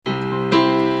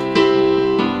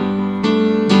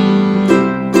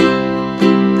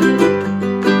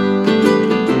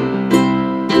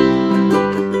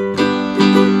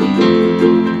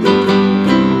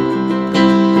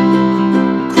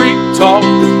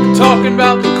talking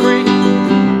about the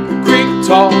creek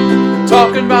talk,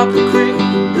 talking about the creek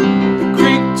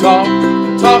talk,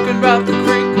 talking about the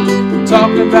creek,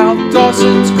 talking about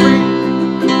Dawson's Creek.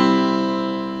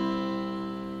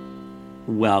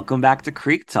 Welcome back to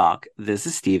Creek Talk. This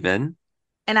is Steven.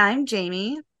 And I'm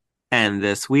Jamie. And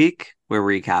this week, we're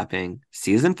recapping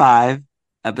Season 5,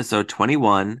 Episode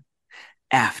 21,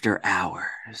 After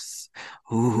Hours.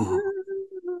 Ooh.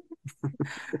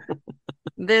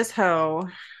 This hoe.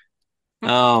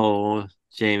 Oh,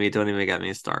 Jamie, don't even get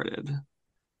me started.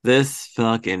 This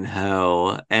fucking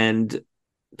hoe. And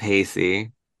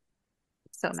Pacey.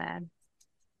 So mad.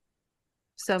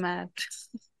 So mad.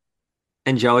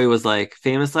 And Joey was like,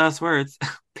 famous last words.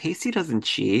 Pacey doesn't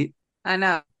cheat. I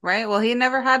know, right? Well, he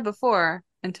never had before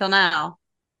until now.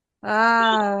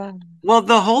 Well,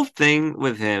 the whole thing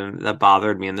with him that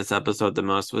bothered me in this episode the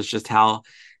most was just how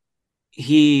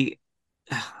he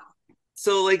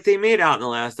so like they made out in the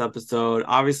last episode.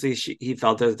 Obviously he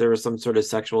felt that there was some sort of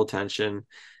sexual tension,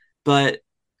 but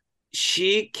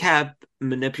she kept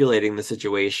manipulating the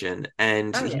situation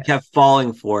and he kept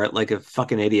falling for it like a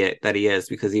fucking idiot that he is,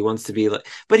 because he wants to be like,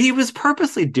 but he was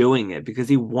purposely doing it because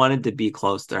he wanted to be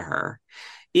close to her,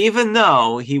 even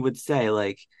though he would say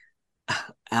like,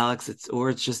 Alex, it's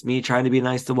just me trying to be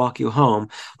nice to walk you home.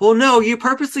 Well, no, you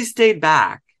purposely stayed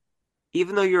back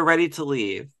even though you're ready to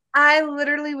leave. I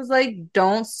literally was like,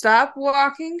 don't stop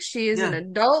walking. She is an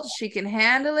adult. She can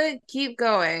handle it. Keep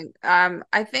going.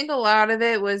 I think a lot of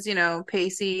it was,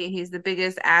 Pacey, he's the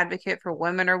biggest advocate for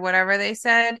women or whatever they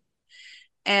said.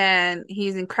 And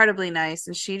he's incredibly nice.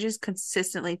 And she just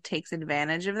consistently takes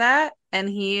advantage of that. And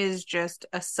he is just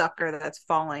a sucker that's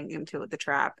falling into the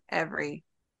trap every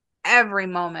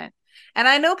moment. And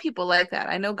I know people like that.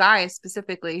 I know guys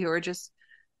specifically who are just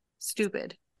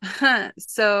stupid.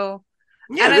 So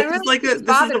yeah, and this really is like this is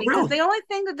the real. Because the only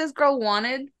thing that this girl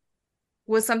wanted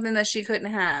was something that she couldn't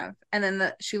have, and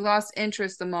then she lost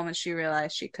interest the moment she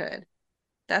realized she could.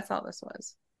 That's all this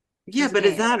was. Yeah, but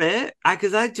is that it?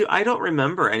 I don't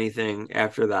remember anything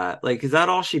after that. Like, is that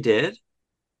all she did?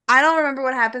 I don't remember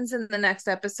what happens in the next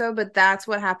episode, but that's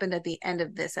what happened at the end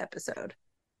of this episode.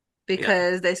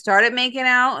 Because they started making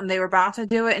out and they were about to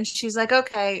do it, and she's like,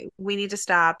 okay, we need to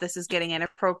stop, this is getting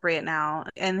inappropriate now.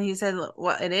 And he said,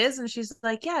 what, it is? And she's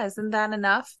like, yeah, isn't that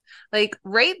enough? Like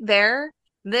right there,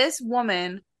 this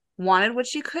woman wanted what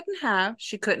she couldn't have.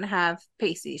 She couldn't have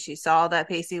Pacey. She saw that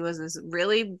Pacey was this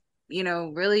really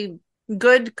really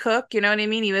good cook, you know what I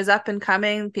mean? He was up and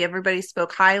coming, everybody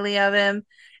spoke highly of him,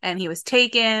 and he was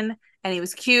taken, and he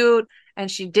was cute,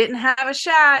 and she didn't have a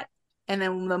shot. And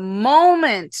then the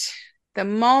moment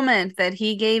that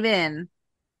he gave in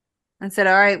and said,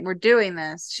 all right, we're doing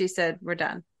this, she said, we're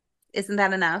done. Isn't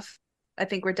that enough? I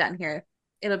think we're done here.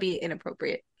 It'll be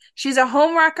inappropriate. She's a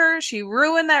homewrecker. She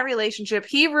ruined that relationship.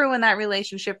 He ruined that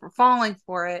relationship for falling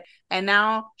for it. And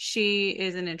now she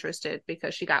isn't interested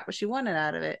because she got what she wanted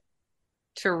out of it.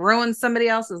 To ruin somebody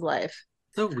else's life.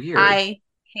 So weird. I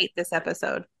hate this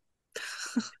episode.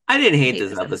 I didn't hate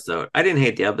this episode. I didn't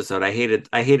hate the episode. I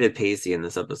hated Pacey in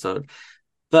this episode.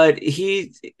 But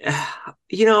he,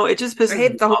 it just pisses me off. I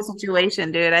hate the whole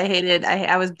situation, dude.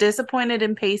 I was disappointed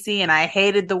in Pacey, and I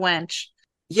hated the wench.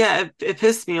 Yeah, it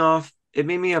pissed me off. It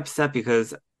made me upset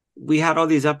because we had all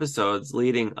these episodes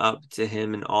leading up to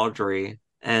him and Audrey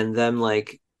and them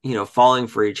falling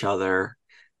for each other.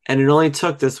 And it only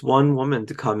took this one woman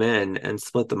to come in and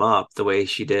split them up the way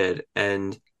she did.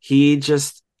 And he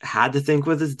just had to think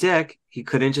with his dick. He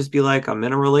couldn't just be like, I'm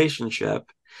in a relationship.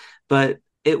 But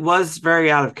it was very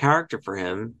out of character for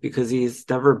him because he's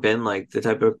never been like the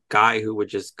type of guy who would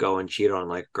just go and cheat on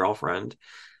like a girlfriend.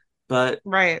 But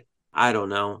right. I don't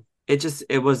know.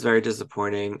 It was very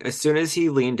disappointing. As soon as he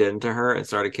leaned into her and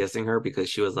started kissing her, because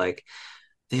she was like,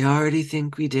 they already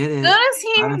think we did it. As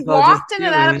soon as he walked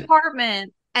into that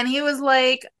apartment and he was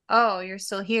like, oh, you're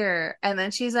still here. And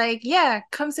then she's like, yeah,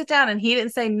 come sit down. And he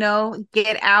didn't say, no,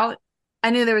 get out. I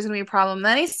knew there was going to be a problem.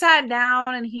 Then he sat down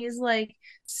and he's like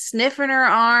sniffing her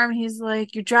arm. He's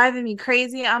like, you're driving me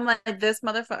crazy. I'm like, this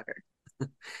motherfucker.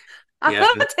 I'm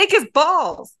going to take his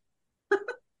balls. It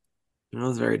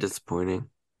was very disappointing.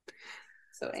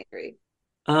 So angry.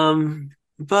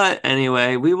 But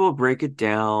anyway, we will break it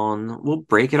down. We'll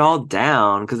break it all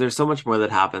down because there's so much more that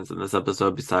happens in this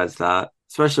episode besides that,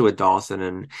 especially with Dawson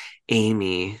and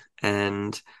Amy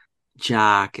and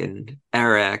Jack and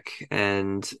Eric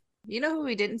and... You know who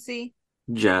we didn't see?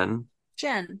 Jen.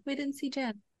 We didn't see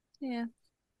Jen. Yeah.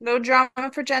 No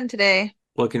drama for Jen today.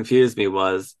 What confused me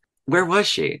was, where was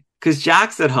she? Because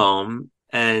Jack's at home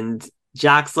and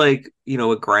Jack's like,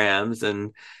 with Grams,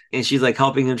 and she's like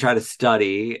helping him try to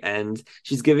study, and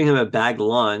she's giving him a bag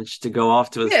lunch to go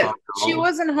off to his Yeah, she final.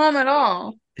 wasn't home at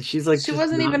all. And she's like She just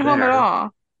wasn't not even home at there. all.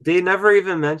 They never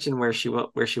even mentioned where she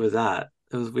was at.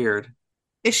 It was weird.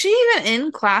 Is she even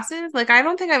in classes? Like, I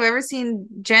don't think I've ever seen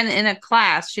Jen in a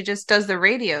class. She just does the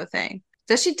radio thing.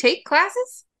 Does she take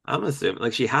classes? I'm assuming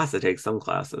like she has to take some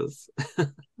classes.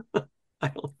 I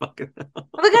don't fucking know.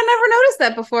 Like, I never noticed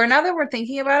that before. Now that we're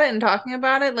thinking about it and talking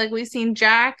about it, like we've seen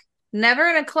Jack never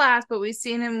in a class, but we've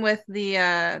seen him with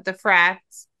the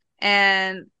frats.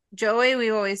 And Joey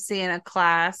we always see in a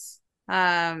class.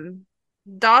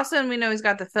 Dawson, we know he's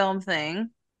got the film thing.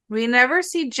 We never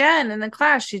see Jen in the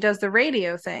class. She does the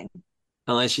radio thing.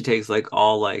 Unless she takes like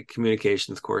all like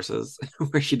communications courses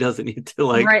where she doesn't need to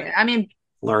like Right. I mean,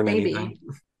 learn maybe. anything.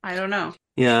 I don't know.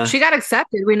 Yeah. She got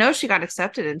accepted. We know she got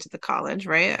accepted into the college,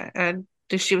 right?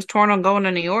 She was torn on going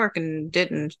to New York and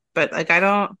didn't. But like,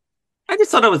 I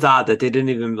just thought it was odd that they didn't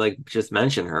even like just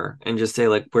mention her and just say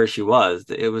like where she was.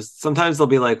 It was sometimes they'll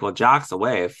be like, well, Jack's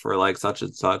away for like such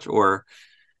and such, or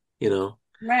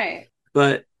right.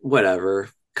 but whatever.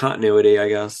 Continuity, I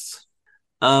guess.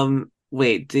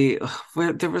 Wait, there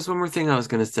was one more thing I was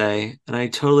gonna say, and I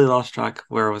totally lost track of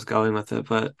where I was going with it,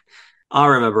 but I'll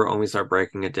remember when we start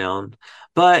breaking it down.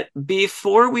 But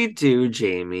before we do,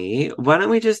 Jamie, why don't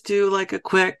we just do like a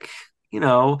quick,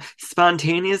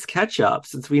 spontaneous catch up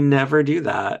since we never do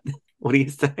that? What do you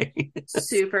say?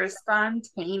 Super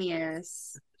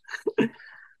spontaneous.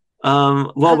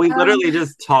 Well, we literally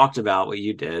just talked about what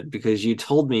you did because you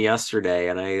told me yesterday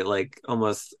and I like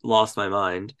almost lost my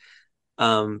mind.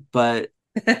 But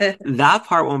that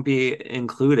part won't be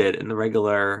included in the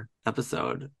regular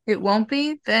episode. It won't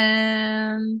be?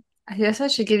 Then I guess I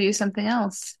should give you something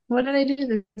else. What did I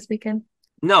do this weekend?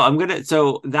 No,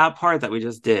 so that part that we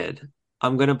just did,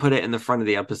 I'm gonna put it in the front of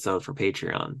the episode for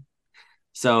Patreon.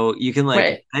 So you can like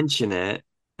Right. mention it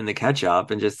in the catch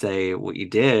up and just say what you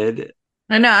did.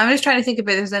 I know. I'm just trying to think if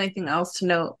there's anything else to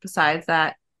note besides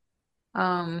that.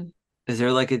 Is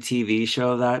there like a TV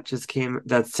show that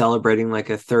that's celebrating like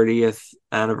a 30th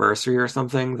anniversary or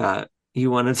something that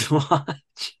you wanted to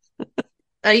watch?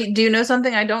 Do you know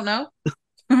something I don't know?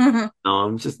 No,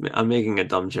 I'm making a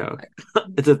dumb joke.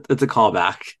 It's a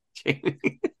callback.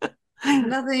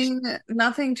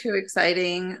 Nothing too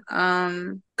exciting.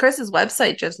 Chris's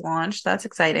website just launched. That's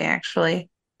exciting, actually.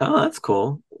 Oh, that's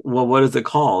cool. Well, what is it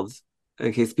called?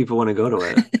 In case people want to go to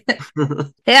it.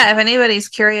 Yeah, if anybody's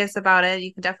curious about it,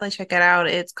 you can definitely check it out.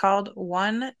 It's called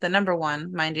the number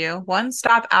one, mind you,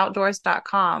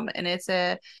 onestopoutdoors.com. And it's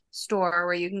a store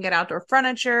where you can get outdoor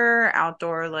furniture,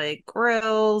 outdoor like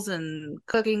grills and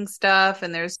cooking stuff.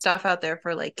 And there's stuff out there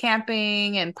for like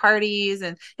camping and parties,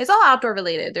 and it's all outdoor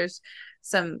related. There's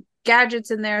some gadgets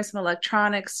in there, some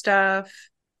electronic stuff.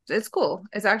 It's cool.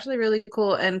 It's actually really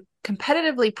cool and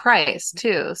competitively priced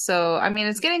too. So, I mean,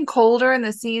 it's getting colder in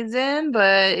the season,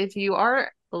 but if you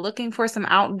are looking for some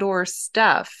outdoor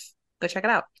stuff, go check it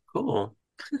out. Cool.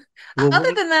 Well,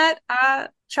 Other than that,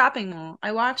 Chopping Mall.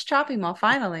 I watched Chopping Mall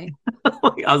finally.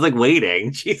 I was like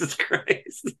waiting. Jesus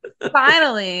Christ.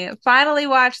 Finally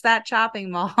watched that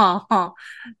Chopping Mall.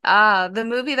 The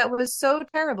movie that was so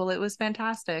terrible. It was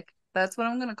fantastic. That's what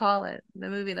I'm going to call it. The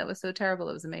movie that was so terrible.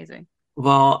 It was amazing.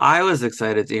 Well, I was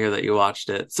excited to hear that you watched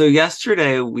it. So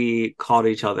yesterday we called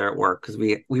each other at work because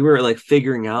we were like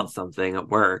figuring out something at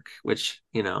work, which,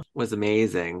 was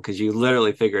amazing because you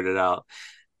literally figured it out.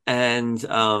 And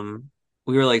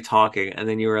we were like talking, and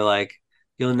then you were like,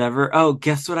 oh,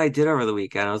 guess what I did over the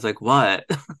weekend? I was like, what?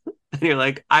 And you're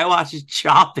like, I watched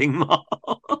Chopping Mall.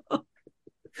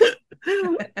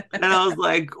 And I was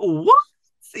like, what?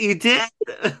 You did?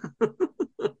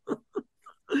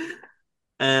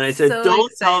 And I said, So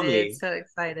don't excited, tell me. So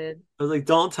excited. I was like,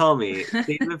 don't tell me. Save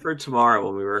it for tomorrow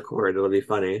when we record. It'll be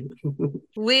funny.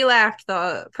 We laughed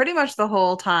pretty much the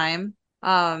whole time.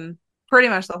 Pretty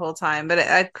much the whole time.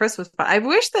 But Chris was fun. I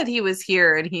wish that he was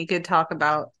here and he could talk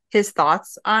about his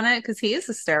thoughts on it because he is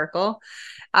hysterical.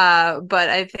 But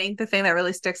I think the thing that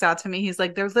really sticks out to me, he's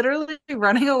like, they're literally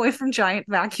running away from giant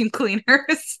vacuum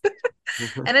cleaners.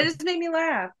 And it just made me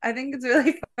laugh. I think it's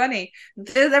really funny.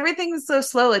 Everything is so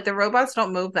slow. Like the robots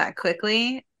don't move that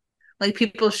quickly. Like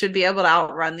people should be able to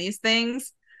outrun these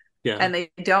things. Yeah. And they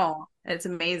don't. It's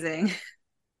amazing.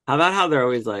 How about how they're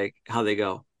always like, how they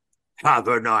go, have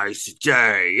a nice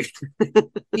day.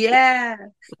 Yeah.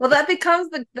 Well, that becomes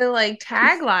the like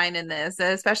tagline in this,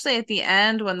 especially at the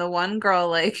end when the one girl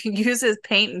like uses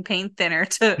paint and paint thinner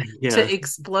to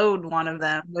explode one of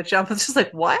them, which I was just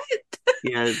like, what?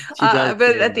 Yeah, she does.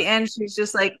 But at the end, she's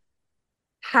just like,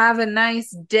 have a nice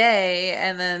day,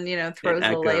 and then It throws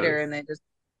the lighter, echoes. and they just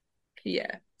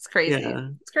it's crazy. Yeah.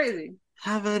 It's crazy.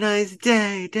 Have a nice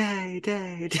day, day.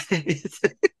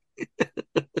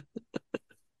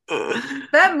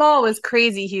 That mall was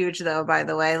crazy huge, though, by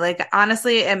the way. Like,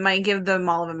 honestly, it might give the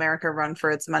Mall of America a run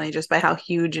for its money just by how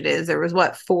huge it is. There was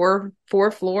what, four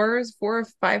floors, 4 or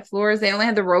 5 floors. They only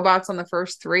had the robots on the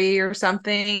first three or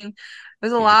something.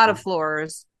 There's a lot Yeah. of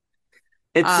floors.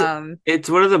 It's Um, it's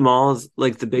one of the malls,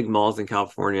 like the big malls in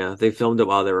California. They filmed it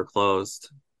while they were closed,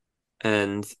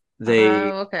 and they,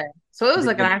 oh, okay. So it was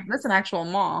like they that's an actual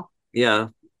mall. yeah.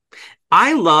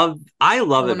 I love I it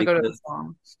want to go to because this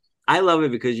mall.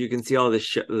 you can see all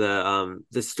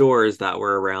the stores that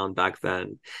were around back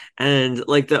then, and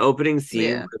like the opening scene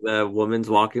Yeah. where the woman's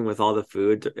walking with all the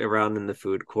food around in the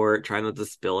food court, trying not to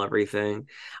spill everything.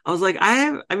 I was like,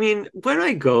 I mean, when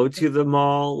I go to the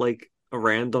mall like a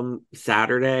random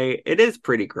Saturday, it is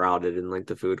pretty crowded in like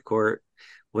the food court.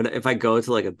 When if I go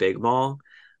to like a big mall,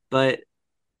 but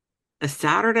a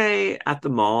Saturday at the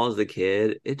mall as a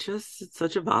kid, it's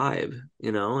such a vibe,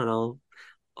 and I'll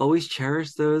always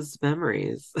cherish those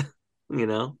memories, you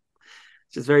know?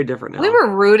 It's just very different We now.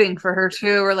 were rooting for her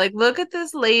too. We're like, look at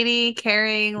this lady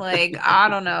carrying like, I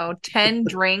don't know, 10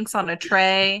 drinks on a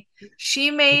tray. She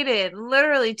made it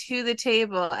literally to the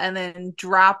table and then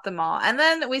dropped them all. And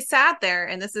then we sat there,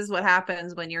 and this is what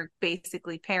happens when you're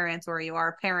basically parents or you are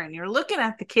a parent. You're looking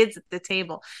at the kids at the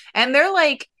table, and they're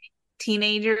like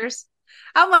teenagers.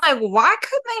 I'm like, why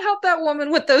couldn't they help that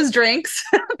woman with those drinks?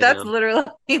 I That's know. literally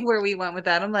where we went with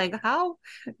that. I'm like, how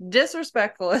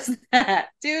disrespectful is that?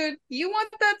 Dude, you want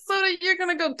that soda? You're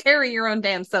gonna go carry your own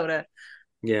damn soda.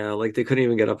 Yeah, like they couldn't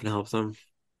even get up and help them.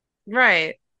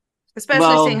 Right.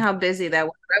 Especially seeing Well, how busy that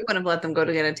was. I wouldn't have let them go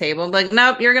to get a table. Like,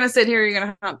 nope, you're gonna sit here, you're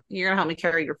gonna help me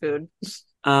carry your food.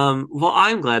 well,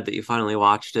 I'm glad that you finally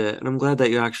watched it, and I'm glad that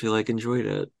you actually like enjoyed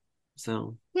it.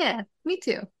 So Yeah, me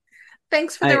too.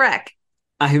 Thanks for the I rec.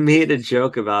 I made a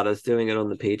joke about us doing it on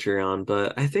the Patreon,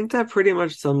 but I think that pretty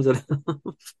much sums it up.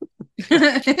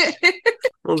 I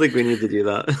don't think we need to do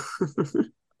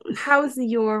that. How's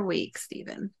your week,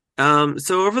 Stephen?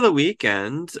 So over the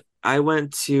weekend, I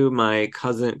went to my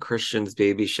cousin Christian's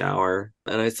baby shower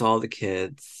and I saw the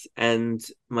kids and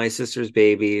my sister's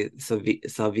baby,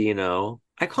 Salvino.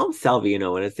 I call him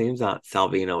Salvino and his name's not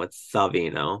Salvino, it's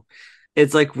Salvino.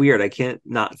 It's like weird. I can't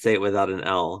not say it without an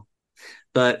L.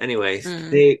 But anyways,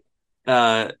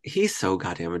 Mm. he's so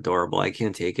goddamn adorable. I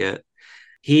can't take it.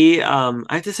 I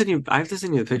have to send you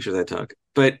the pictures I took.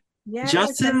 But Yeah, send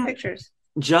Justin pictures.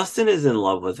 Justin is in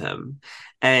love with him.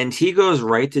 And he goes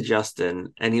right to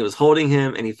Justin and he was holding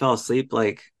him and he fell asleep.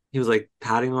 Like he was like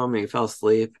patting him and he fell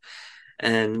asleep.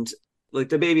 And like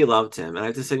the baby loved him. And I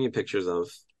have to send you pictures of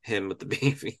him with the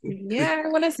baby Yeah, I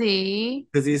want to see.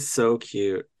 because he's so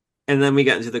cute. And then we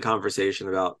get into the conversation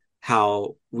about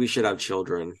how we should have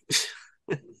children.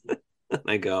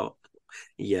 I go,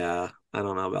 yeah, I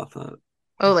don't know about that.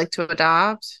 Oh, like to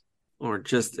adopt? Or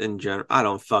just in general. I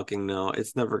don't fucking know.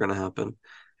 It's never gonna happen.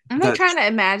 I'm like That trying to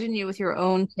imagine you with your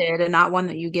own kid and not one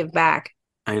that you give back.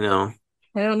 I know.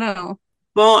 I don't know.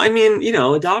 Well, I mean,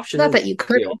 adoption Not is a that you big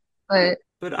couldn't, deal. but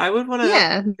But I would want to have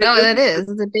yeah, kids no, with that you. is.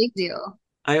 It's a big deal.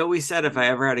 I always said if I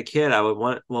ever had a kid, I would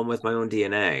want one with my own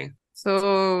DNA.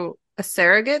 So a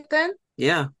surrogate then?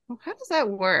 Yeah. Well, how does that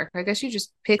work? I guess you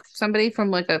just pick somebody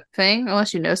from like a thing,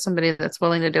 unless you know somebody that's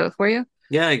willing to do it for you.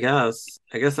 Yeah, I guess.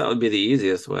 I guess that would be the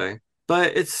easiest way.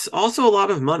 But it's also a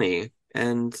lot of money.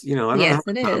 And, I don't have Yes,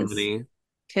 it a ton of is. money.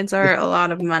 Kids are a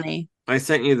lot of money. I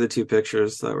sent you the two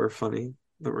pictures that were funny,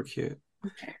 that were cute.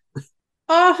 Okay.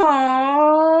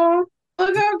 Oh,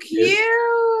 look how Cute.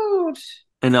 cute.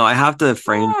 I know, I have to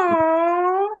frame.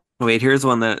 Oh, Wait, here's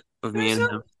one that of they're me and so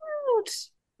him.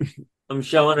 cute. I'm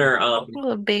showing her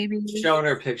Little baby.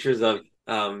 pictures of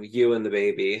you and the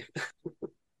baby.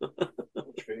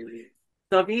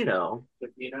 Savino.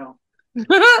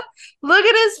 Look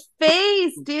at his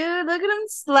face, dude. Look at him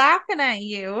slapping at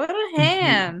you. What a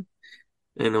hand.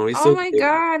 I know he's Oh so my cute.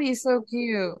 God, he's so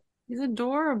cute. He's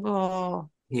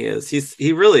adorable. He is.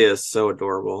 He really is so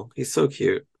adorable. He's so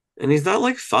cute. And he's not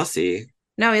like fussy.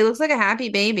 No, he looks like a happy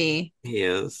baby. He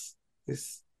is.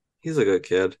 He's a good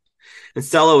kid. And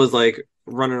Stella was like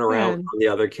running around with Good. all the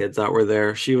other kids that were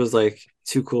there. She was like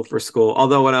too cool for school.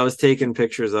 Although when I was taking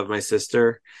pictures of my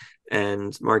sister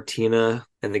and Martina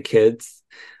and the kids,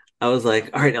 I was like,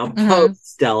 all right, now pose, Hmm.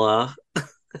 Stella.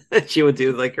 She would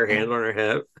do like her hand on her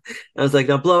hip. I was like,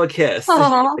 now blow a kiss.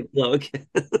 Oh, Like, blow a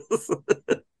kiss.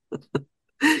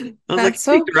 I was like, that's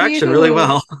you so take direction really cute.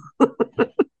 well.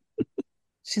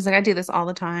 She's like, I do this all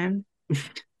the time.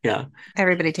 Yeah.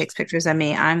 Everybody takes pictures of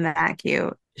me. I'm that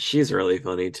cute. She's really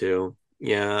funny too.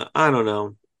 Yeah, I don't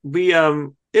know. We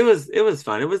it was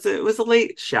fun. It was a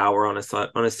late shower on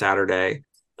a Saturday.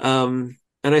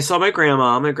 And I saw my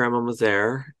grandma. My grandma was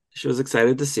there. She was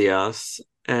excited to see us.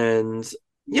 And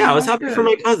yeah, I was Oh, happy for good.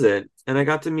 my cousin. And I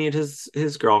got to meet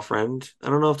his girlfriend. I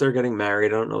don't know if they're getting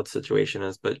married. I don't know what the situation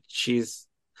is, but she's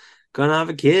gonna have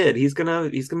a kid. He's gonna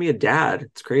be a dad.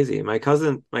 It's crazy. My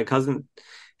cousin,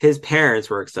 his parents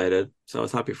were excited, so I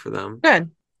was happy for them.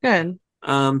 Good. Good.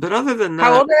 But other than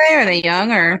How that, old are they? Are they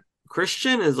young or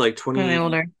Christian is like are they 20.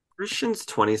 older? Christian's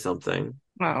 20 something.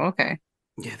 Oh, okay.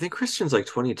 Yeah, I think Christian's like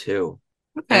 22.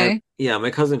 And Okay. yeah,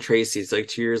 my cousin Tracy's like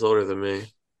 2 years older than me,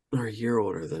 or a year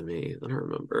older than me. I don't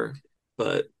remember.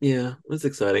 But yeah, it was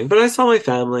exciting. But I saw my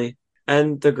family,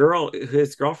 and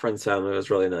his girlfriend's family was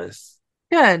really nice.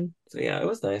 Good. So yeah, it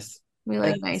was nice. We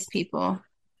like And, nice people.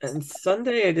 and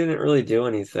Sunday I didn't really do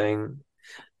anything.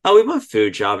 Oh, we went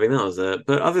food shopping. That was it.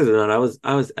 But other than that, I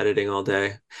was editing all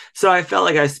day. So I felt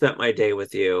like I spent my day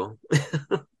with you.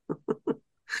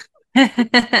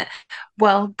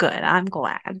 Well, good. I'm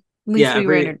glad. At least Yeah, we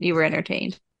were you were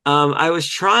entertained. I was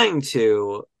trying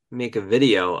to make a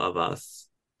video of us.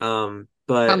 How'd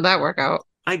But that work out?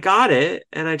 I got it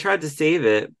and I tried to save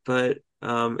it, but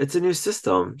it's a new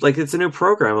system. Like it's a new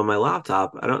program on my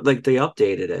laptop. I don't like they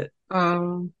updated it.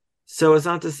 Um, So it's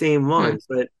not the same hmm. one,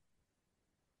 but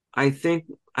I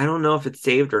don't know if it's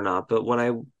saved or not, but when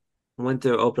I went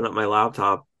to open up my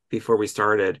laptop before we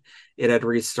started, it had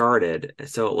restarted.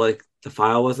 So like the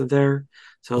file wasn't there.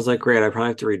 So I was like, great, I probably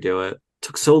have to redo it.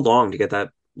 Took so long to get that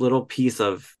little piece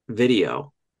of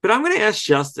video. But I'm gonna ask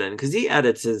Justin because he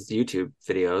edits his YouTube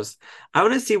videos. I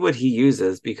want to see what he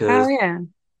uses Oh because yeah.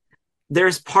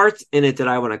 there's parts in it that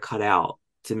I want to cut out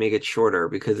to make it shorter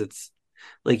because it's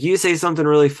like you say something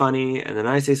really funny and then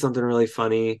I say something really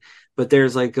funny, but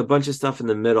there's like a bunch of stuff in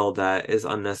the middle that is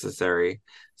unnecessary.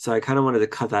 So I kind of wanted to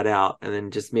cut that out and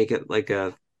then just make it like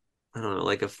I don't know,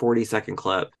 like a 40-second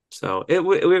clip. So it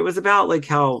was about like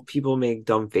how people make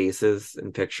dumb faces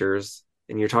in pictures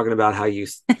and you're talking about how you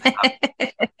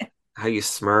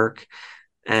smirk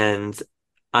and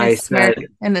I I said smirk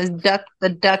and the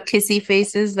duck kissy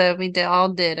faces that all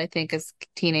did, I think, as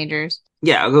teenagers.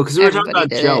 yeah, because we were talking Everybody about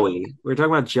did it. Joey. We were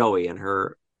talking about Joey and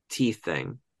her teeth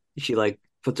thing. She like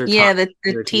puts her tongue Yeah, in the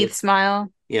her teeth. teeth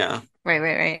smile. Yeah.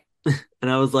 Right,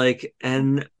 And I was like,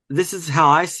 and this is how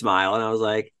I smile. And I was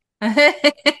like,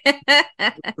 right.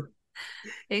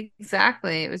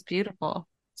 Exactly. It was beautiful.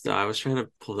 so I was trying to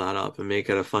pull that up and make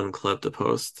it a fun clip to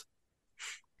post.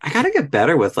 I gotta get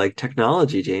better with like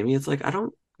technology, Jamie. It's like I'm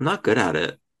not good at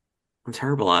it. I'm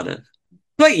terrible at it.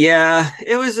 But yeah,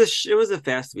 it was a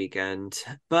fast weekend.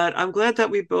 But I'm glad that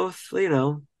we both,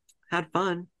 had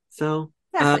fun. So,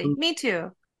 Exactly. Me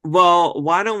too. well,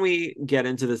 why don't we get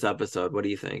into this episode? What do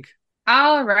you think?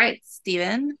 All right,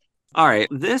 Steven. All right,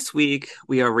 this week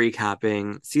we are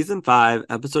recapping season 5,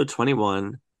 episode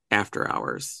 21, After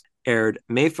Hours. Aired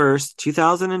May 1st,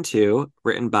 2002,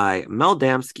 written by Mel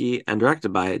Damsky and directed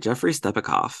by Jeffrey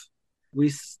Stepikoff. We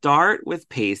start with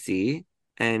Pacey,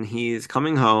 and he's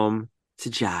coming home to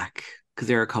Jack because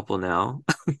they're a couple now.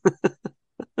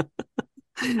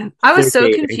 I They're was so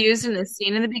dating. confused in this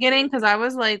scene in the beginning because I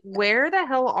was like, where the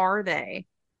hell are they?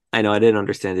 I know I didn't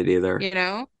understand it either. You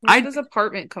know, where did I this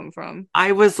apartment come from?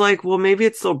 I was like, well, maybe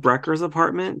it's still Brecker's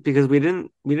apartment because we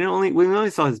only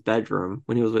saw his bedroom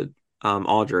when he was with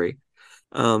Audrey.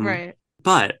 Um, Right.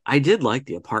 but I did like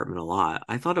the apartment a lot.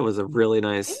 I thought it was a really It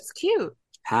nice was cute.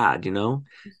 pad.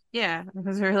 Yeah, it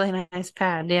was a really nice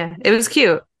pad. Yeah, it was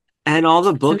cute. And all the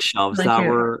It was bookshelves really that cute.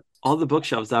 were all the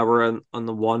bookshelves that were on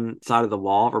the one side of the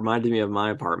wall reminded me of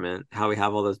my apartment, how we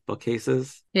have all those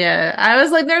bookcases. Yeah, I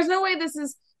was like, there's no way this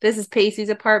is Pacey's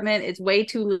apartment. It's way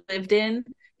too lived in.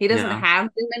 He doesn't Yeah. have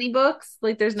too many books.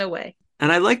 Like, there's no way.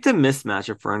 And I like the mismatch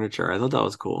of furniture. I thought that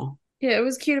was cool. Yeah, it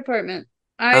was a cute apartment.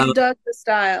 I Um, dug the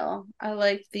style. I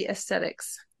liked the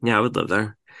aesthetics. yeah, I would live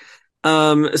there.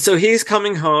 So he's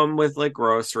coming home with like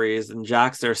groceries and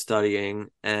Jack's there studying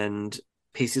and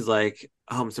Pacey's like,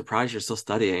 "Oh, I'm surprised you're still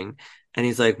studying." And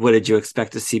he's like, "What did you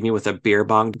expect to see me with a beer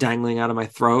bong dangling out of my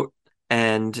throat?"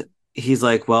 And he's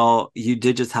like, "Well, you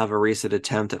did just have a recent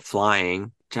attempt at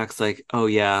flying." Jack's like, "Oh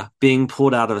yeah, being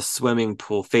pulled out of a swimming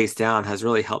pool face down has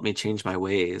really helped me change my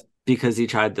ways," because he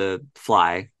tried to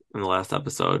fly in the last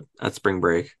episode at spring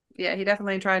break. Yeah, he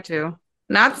definitely tried to.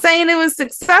 Not saying it was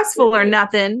successful or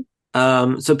nothing.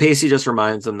 So Pacey just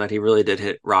reminds him that he really did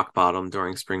hit rock bottom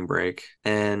during spring break.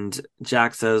 And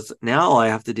Jack says, now all I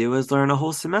have to do is learn a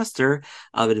whole semester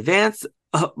of advanced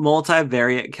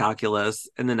multivariate calculus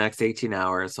in the next 18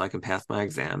 hours so I can pass my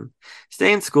exam,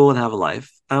 stay in school and have a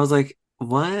life. And I was like,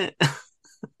 what?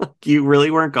 You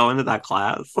really weren't going to that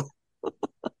class?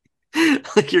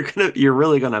 Like you're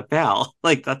really gonna fail.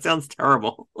 Like that sounds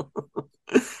terrible.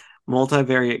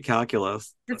 Multivariate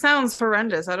calculus. It sounds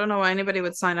horrendous. I don't know why anybody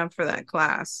would sign up for that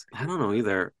class. I don't know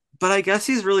either. But I guess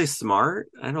he's really smart.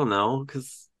 I don't know,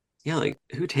 because yeah, like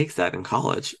who takes that in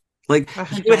college? Like I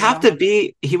he would don't have know.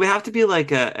 to be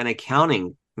like an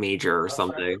accounting major or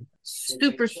something.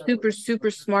 Super, super,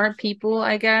 super smart people,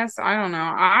 I guess. I don't know.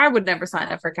 I would never sign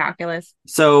up for calculus.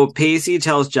 So Pacey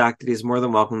tells Jack that he's more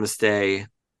than welcome to stay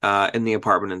in the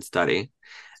apartment and study.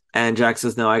 And Jack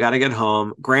says, no, I got to get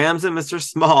home. Grams and Mr.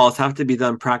 Smalls have to be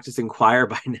done practicing choir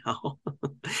by now.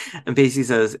 And Pacey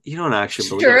says, you don't actually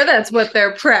believe Sure, it. that's what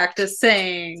they're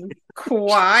practicing.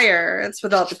 Choir. That's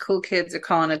what all the cool kids are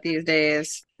calling it these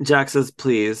days. Jack says,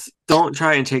 please, don't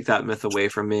try and take that myth away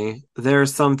from me. There are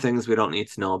some things we don't need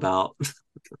to know about.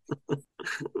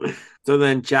 So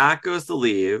then Jack goes to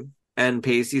leave, and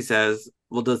Pacey says,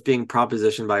 well, does being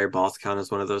propositioned by your boss count as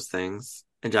one of those things?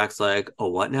 And Jack's like, oh,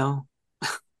 what now?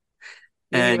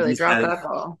 Did he And really he drop says, that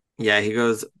ball? yeah, he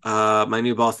goes, my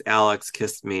new boss, Alex,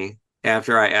 kissed me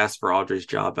after I asked for Audrey's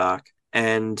job back.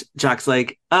 And Jack's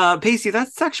like, Pacey,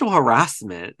 that's sexual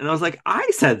harassment. And I was like, I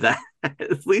said that.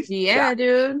 At least Yeah, Jack.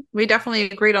 dude. We definitely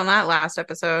agreed on that last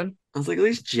episode. I was like, at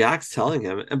least Jack's telling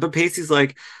him. But Pacey's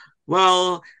like,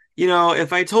 well,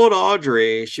 if I told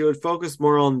Audrey, she would focus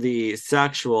more on the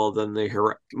sexual than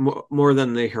more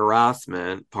than the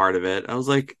harassment part of it. I was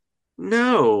like,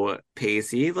 no,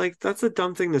 Pacey, like that's a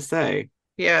dumb thing to say.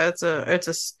 Yeah, that's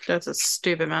a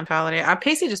stupid mentality.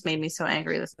 Pacey just made me so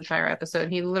angry this entire episode.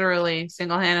 He literally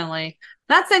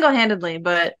not single-handedly,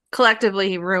 but collectively,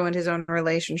 he ruined his own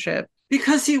relationship.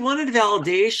 Because he wanted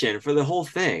validation for the whole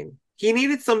thing. He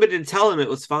needed somebody to tell him it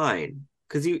was fine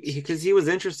because he was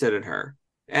interested in her.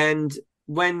 And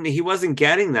when he wasn't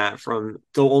getting that from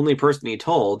the only person he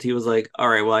told, he was like, all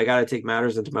right, well, I got to take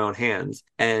matters into my own hands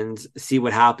and see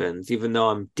what happens, even though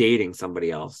I'm dating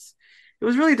somebody else. It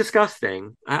was really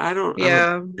disgusting. I don't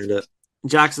understand it.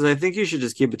 Jack says, I think you should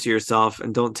just keep it to yourself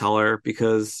and don't tell her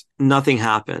because nothing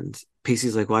happened.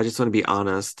 Pacey's like, well, I just want to be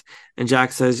honest. And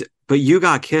Jack says, but you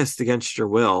got kissed against your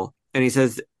will. And he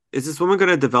says, is this woman going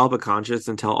to develop a conscience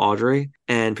and tell Audrey?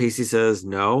 And Pacey says,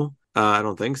 no. I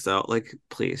don't think so. Like,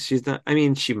 please, she's not. I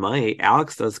mean, she might.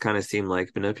 Alex does kind of seem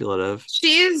like manipulative.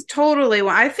 She is totally.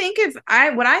 What I think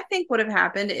would have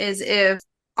happened is if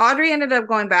Audrey ended up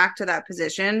going back to that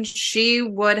position, she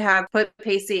would have put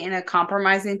Pacey in a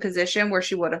compromising position where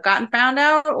she would have gotten found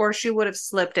out or she would have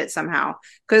slipped it somehow.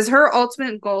 Because her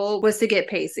ultimate goal was to get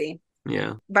Pacey.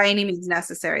 Yeah. By any means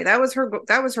necessary. That was her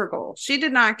goal. She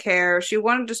did not care. She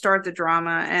wanted to start the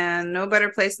drama, and no better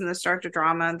place than to start the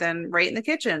drama than right in the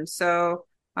kitchen. So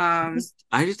I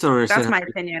just don't understand. That's my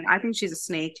opinion. I think she's a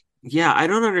snake. Yeah, I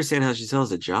don't understand how she still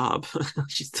has a job.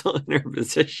 She's still in her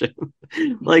position.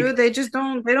 Like, dude, they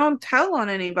don't tell on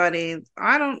anybody.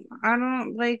 I don't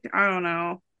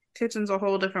know. Kitchen's a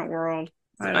whole different world.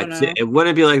 I don't know. It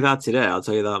wouldn't be like that today, I'll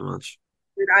tell you that much.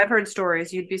 Dude, I've heard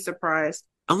stories. You'd be surprised.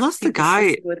 Unless the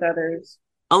guy with others.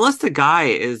 Unless the guy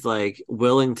is like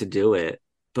willing to do it.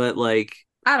 But like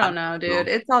I don't know, dude.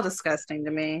 It's all disgusting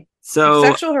to me. So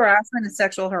sexual harassment is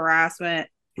sexual harassment.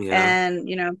 Yeah.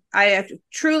 And, I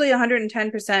truly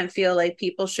 110% feel like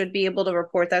people should be able to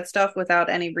report that stuff without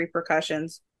any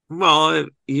repercussions. Well,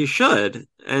 you should,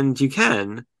 and you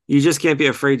can. You just can't be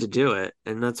afraid to do it.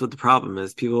 And that's what the problem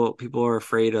is. People are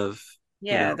afraid of.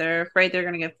 Yeah, they're afraid they're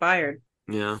going to get fired.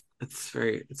 Yeah, it's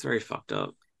very fucked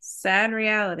up. Sad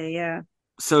reality, yeah.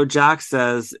 So Jack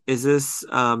says, is this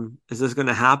going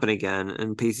to happen again?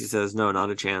 And Pacey says, no,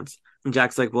 not a chance. And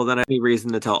Jack's like, well, then I have any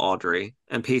reason to tell Audrey.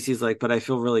 And Pacey's like, but I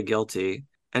feel really guilty.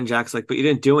 And Jack's like, but you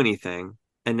didn't do anything.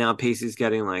 And now Pacey's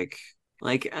getting well,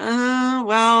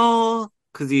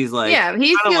 because he's like, yeah,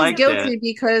 he feels guilty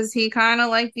because he kind of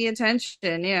liked the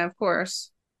attention. Yeah, of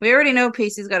course. We already know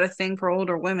Pacey's got a thing for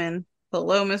older women.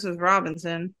 Hello, Mrs.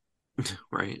 Robinson.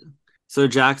 Right. So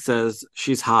Jack says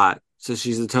she's hot. So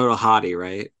she's a total hottie,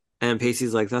 right? And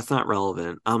Pacey's like, that's not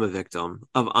relevant. I'm a victim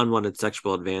of unwanted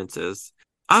sexual advances.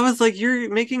 I was like, you're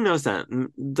making no sense.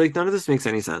 Like, none of this makes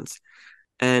any sense.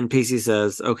 And Pacey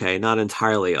says, okay, not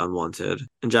entirely unwanted.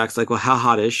 And Jack's like, well, how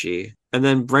hot is she? And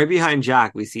then right behind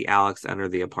Jack, we see Alex enter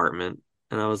the apartment.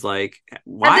 And I was like,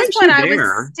 why is she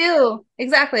there?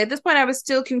 At this point, I was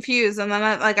still confused. And then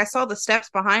I saw the steps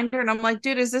behind her and I'm like,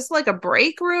 dude, is this like a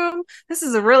break room? This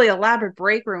is a really elaborate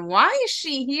break room. Why is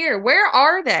she here? Where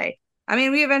are they? I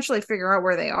mean, we eventually figure out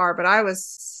where they are, but I was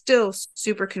still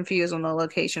super confused on the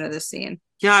location of this scene.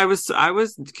 Yeah, I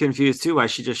was confused too why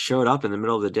she just showed up in the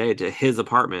middle of the day to his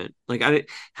apartment. Like,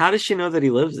 how does she know that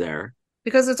he lives there?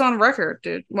 Because it's on record,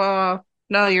 dude. Well,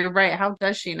 No, you're right. How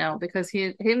does she know? Because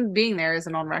him being there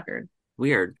isn't on record.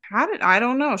 Weird. I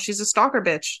don't know. She's a stalker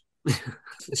bitch.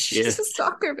 She She's a is.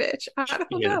 stalker bitch. I She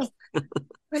don't know. is.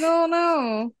 I don't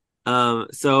know.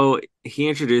 So he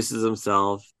introduces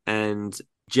himself, and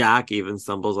Jack even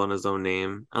stumbles on his own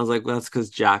name. I was like, well, that's because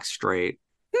Jack's straight.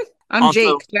 I'm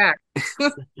Also, Jake, Jack.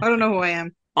 I don't know who I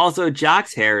am. also,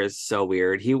 Jack's hair is so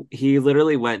weird. He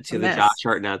literally went A to the mess. Josh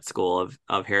Hartnett school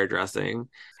of hairdressing,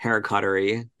 hair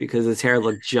cuttery, because his hair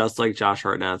looked just like Josh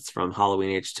Hartnett's from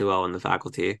Halloween H2O in The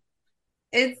Faculty.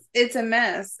 It's a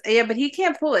mess. Yeah, but he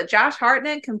can't pull it. Josh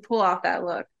Hartnett can pull off that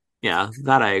look. Yeah,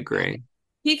 that I agree.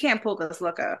 He can't pull this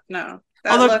look off. No,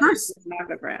 that Although look is not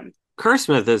good for him.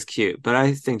 Smith is cute, but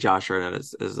I think Josh Hartnett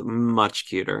is much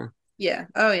cuter. Yeah.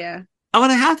 Oh yeah. Oh,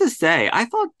 and I have to say, I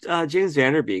thought James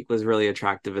Vanderbeek was really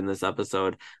attractive in this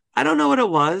episode. I don't know what it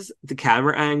was, the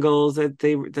camera angles that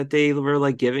they were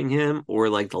like giving him, or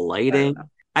like the I don't lighting. know.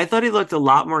 I thought he looked a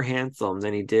lot more handsome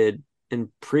than he did in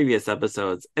previous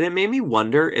episodes, and it made me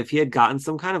wonder if he had gotten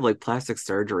some kind of like plastic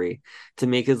surgery to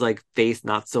make his like face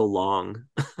not so long.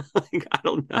 Like, I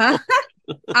don't know.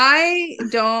 I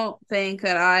don't think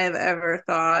that I have ever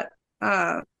thought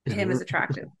him as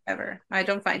attractive ever. I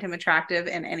don't find him attractive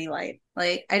in any light.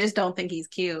 Like I just don't think he's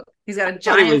cute. He's got a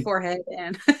thought he giant was forehead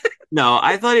and no,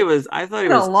 I thought he was. I thought he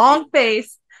a was. long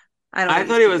face. I don't I think he's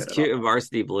thought he was cute at all. cute in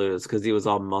Varsity Blues because he was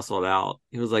all muscled out.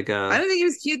 He was like I a. don't think he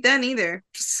was cute then either.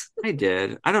 I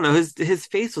did. I don't know. His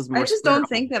face was I more just square. don't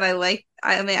think that I like.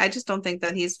 I mean, I just don't think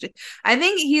that I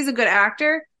think he's a good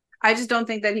actor. I just don't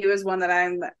think that he was one that I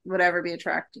would ever be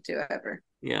attracted to ever.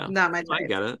 Yeah, Not my I type.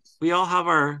 get it. We all have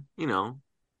our,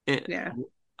 Yeah.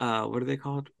 what are they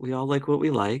called? We all like what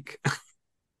we like.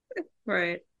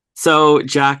 Right. So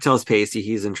Jack tells Pacey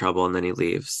he's in trouble, and then he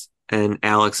leaves. And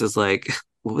Alex is like,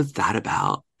 "What was that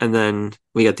about?" And then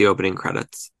we get the opening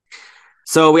credits.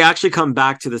 So we actually come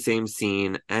back to the same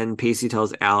scene, and Pacey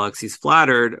tells Alex he's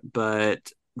flattered,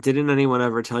 but didn't anyone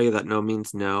ever tell you that no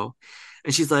means no?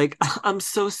 And she's like, I'm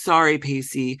so sorry,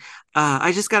 Pacey.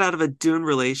 I just got out of a Dune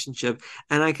relationship,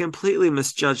 and I completely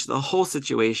misjudged the whole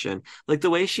situation. Like the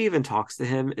way she even talks to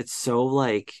him, it's so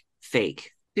like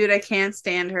fake. Dude, I can't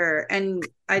stand her. And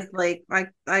I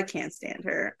can't stand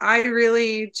her. I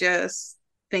really just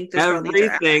think this girl needs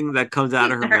Everything that comes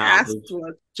out of her her mouth ass is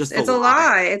whooped. just a It's a lie.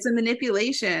 lie. It's a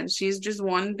manipulation. She's just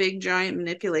one big giant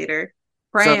manipulator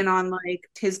So, preying on like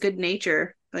his good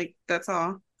nature. Like that's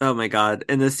all. oh my God.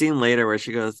 And the scene later where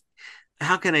she goes,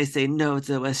 how can I say no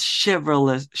to a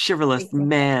chivalrous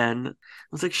man? I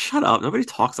was like, shut up. Nobody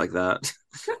talks like that.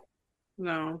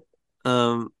 No.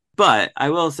 But I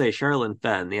will say Sherilyn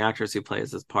Fenn, the actress who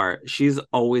plays this part, she's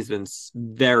always been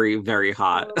very, very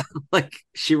hot. Like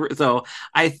so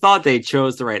I thought they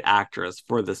chose the right actress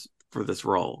for this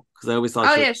role because I always thought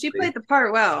Oh she was yeah, she played the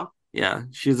part well. yeah,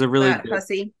 she's a really That good,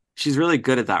 hussy. she's really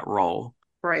good at that role.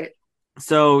 Right.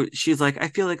 So she's like, I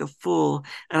feel like a fool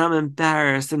and I'm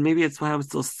embarrassed, and maybe it's why I'm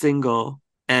still single.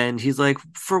 And he's like,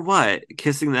 for what?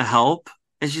 Kissing the help?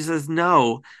 And she says,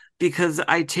 no, because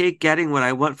I take getting what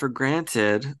I want for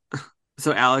granted.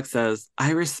 So Alex says,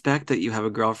 I respect that you have a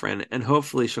girlfriend, and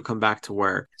hopefully she'll come back to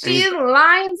work. She's a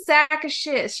lying sack of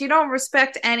shit. She don't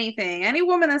respect anything. Any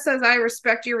woman that says I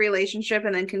respect your relationship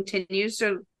and then continues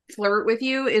to flirt with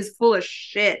you is full of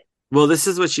shit. Well, this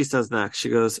is what she says next. She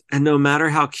goes, and no matter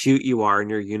how cute you are in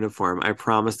your uniform, I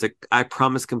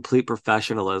promise complete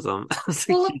professionalism. I was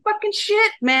Full like, of fucking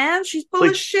shit, man. She's full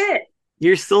like, of shit.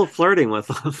 you're still flirting with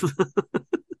them.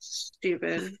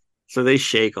 Stupid. So they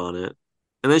shake on it.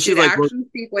 And then she's Dude, like, well, actions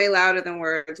speak way louder than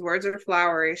words. Words are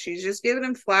flowery. She's just giving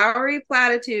him flowery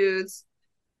platitudes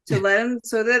to let him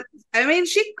so that I mean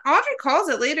Audrey calls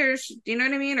it later, you know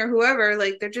what I mean? Or whoever.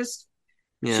 Like they're just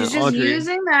yeah, she's just Audrey.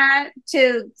 using that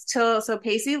to so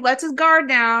Pacey lets his guard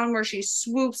down where she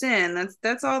swoops in.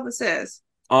 That's all this is.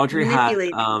 Audrey had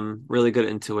Manipulating. really good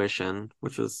intuition,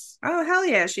 which was Oh hell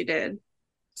yeah, she did.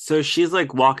 so she's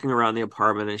like walking around the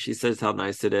apartment and she says how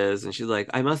nice it is, and she's like,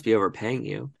 I must be overpaying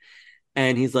you.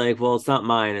 And he's like, well, it's not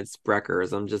mine, it's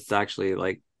Brecker's. I'm just actually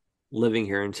like living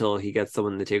here until he gets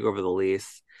someone to take over the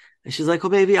lease. And she's like, well,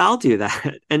 maybe I'll do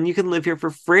that. And you can live here for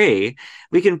free.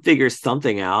 We can figure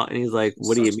something out. And he's like,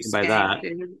 what do you Such a mean by skank, that?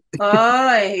 dude. Oh,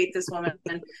 I hate this woman.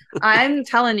 I'm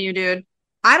telling you, dude.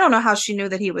 I don't know how she knew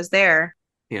that he was there.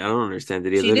 Yeah, I don't understand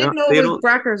it either. She didn't know They it was don't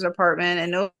Brecker's apartment,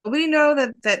 and nobody know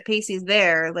that Pacey's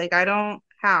there. Like, I don't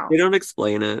how. they don't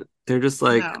explain it. They're just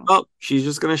like, No, oh, she's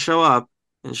just gonna show up.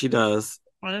 And she does.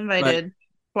 But uninvited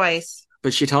twice,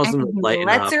 she tells and them to he lighten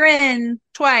lets up. her in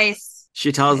twice.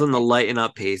 She tells them to lighten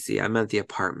up, Pacey. I meant the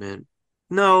apartment.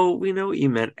 No, we know what you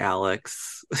meant,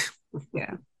 Alex.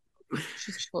 Yeah,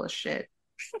 she's full of shit.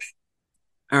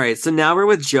 All right, so now we're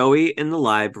with Joey in the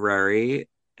library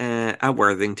at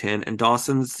Worthington, and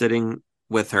Dawson's sitting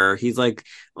with her. He's like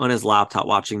on his laptop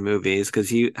watching movies because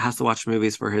he has to watch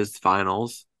movies for his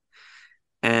finals.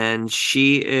 And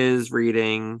she is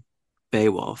reading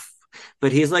Beowulf,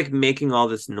 but he's like making all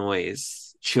this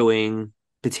noise, chewing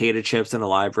potato chips in a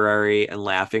library and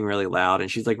laughing really loud. And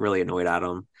she's like really annoyed at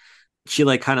him. She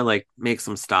like kind of like makes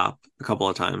him stop a couple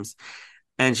of times.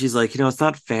 And she's like, it's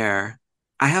not fair.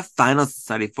 I have finals to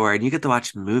study for, and you get to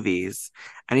watch movies.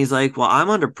 And he's like, well,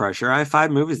 I'm under pressure. I have 5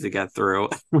 movies to get through,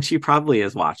 which he probably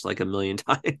has watched like a million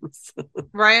times.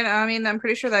 Right? I mean, I'm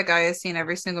pretty sure that guy has seen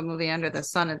every single movie under the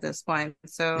sun at this point.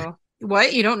 So,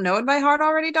 what? You don't know it by heart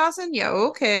already, Dawson? Yeah,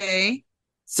 okay.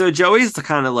 So Joey's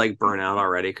kind of like burnt out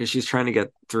already because she's trying to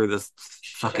get through this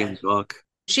fucking book.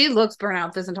 She looks burnt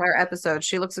out this entire episode.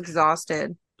 She looks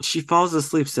exhausted. She falls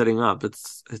asleep sitting up.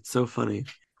 It's so funny.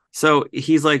 So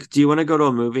he's like, "Do you want to go to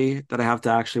a movie that I have to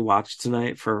actually watch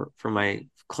tonight for my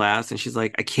class?" And she's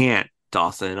like, "I can't,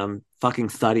 Dawson. I'm fucking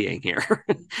studying here.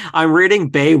 I'm reading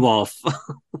Beowulf.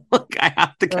 Like I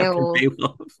have to get through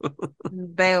Beowulf."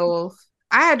 Beowulf.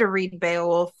 I had to read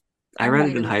Beowulf. I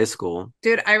read it in high school.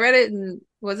 Dude, I read it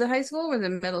was it high school or was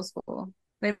it middle school?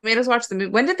 They made us watch the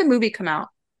movie. When did the movie come out?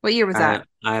 What year was that?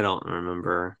 I don't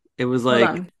remember. It was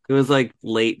like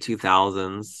late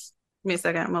 2000s. Give me a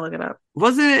second. I'm gonna look it up.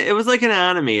 Wasn't it? It was like an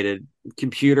animated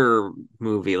computer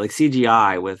movie, like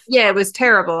CGI with. Yeah, it was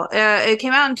terrible. It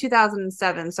came out in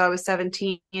 2007, so I was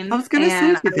 17. I was gonna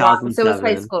say 2007. So it was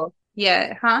high school.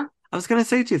 Yeah, huh? I was gonna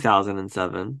say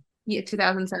 2007. Yeah,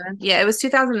 2007. Yeah, it was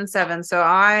 2007. So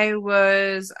I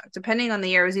was, depending on the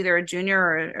year, it was either a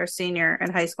junior or senior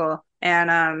in high school.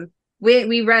 And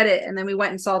we read it, and then we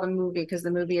went and saw the movie because the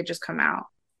movie had just come out.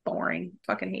 Boring.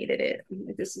 Fucking hated it.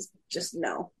 This is just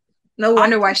no. No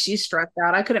wonder why she's stressed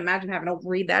out. I couldn't imagine having to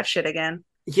read that shit again.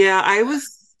 Yeah, I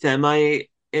was semi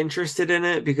interested in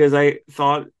it because I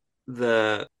thought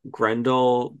the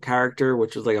Grendel character,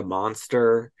 which was like a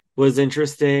monster, was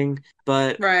interesting,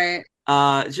 but right.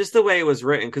 Just the way it was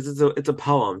written, because it's a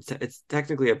poem. It's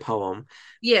technically a poem.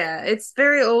 Yeah, it's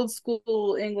very old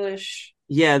school English.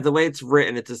 Yeah, the way it's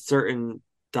written, it's a certain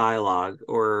dialogue,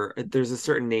 or there's a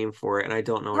certain name for it, and I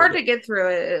don't know. Hard to get through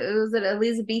it. Was it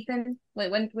Elizabethan? Wait,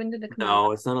 when did it come out?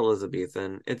 No, it's not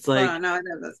Elizabethan. It's like no, I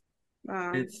know this.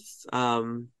 It's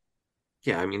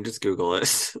yeah, I mean, just Google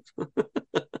it.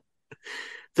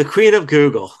 The Queen of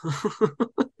Google.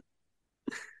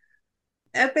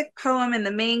 Epic poem, and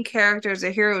the main character is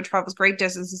a hero who travels great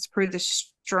distances to prove the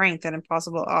strength and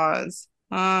impossible odds.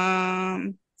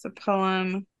 It's a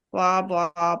poem. Blah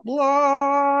blah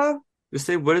blah. Just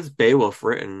say, what is Beowulf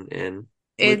written in?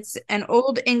 It's an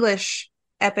Old English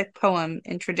epic poem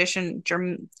in tradition,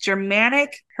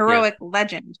 Germanic heroic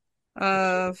legend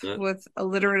with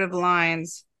alliterative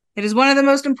lines. It is one of the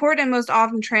most important and most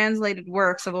often translated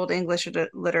works of Old English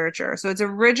literature. So its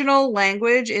original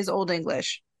language is Old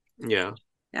English. Yeah.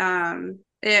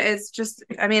 It's just,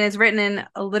 I mean, it's written in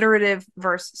alliterative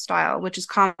verse style, which is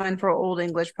common for Old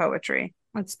English poetry.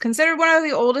 It's considered one of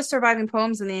the oldest surviving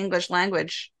poems in the English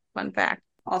language. Fun fact.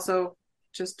 Also,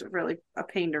 just really a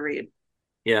pain to read.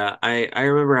 Yeah, I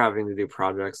remember having to do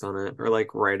projects on it or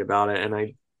like write about it, and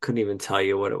I couldn't even tell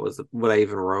you what it was, what I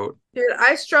even wrote. Dude,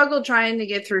 I struggle trying to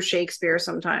get through Shakespeare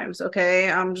sometimes,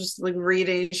 okay? I'm just like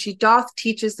reading. She doth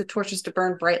teaches the torches to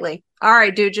burn brightly. All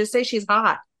right, dude, just say she's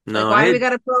hot. No, like, why do we got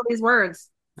to put all these words?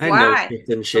 Why?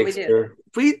 In Shakespeare.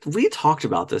 We talked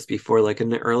about this before, like in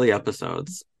the early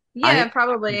episodes. Yeah,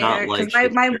 probably.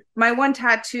 Because my one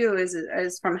tattoo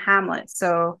is from Hamlet.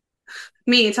 So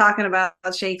me talking about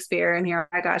Shakespeare, and here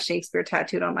I got Shakespeare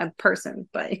tattooed on my person,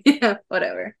 but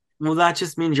whatever. Well, that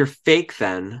just means you're fake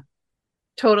then.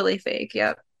 Totally fake,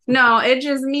 yep. No, it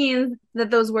just means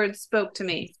that those words spoke to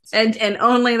me. And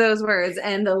only those words,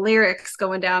 and the lyrics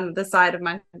going down the side of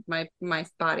my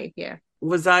body, yeah.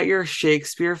 Was that your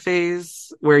Shakespeare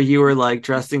phase where you were like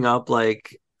dressing up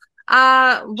like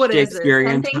what is it?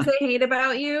 10 Things I Hate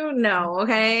About You? No,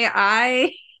 okay.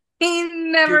 I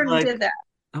never did that.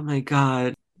 Oh my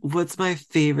god. What's my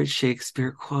favorite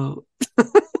Shakespeare quote?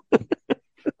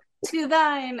 To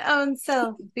thine own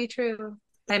self be true.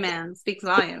 Hey man, speaks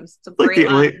volumes. It's a great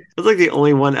line. It's like the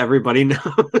only one everybody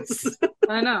knows.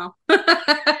 I know.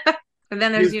 And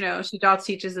then there's, she doth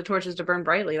teaches the torches to burn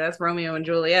brightly. That's Romeo and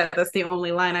Juliet. That's the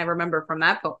only line I remember from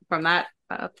that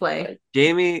play.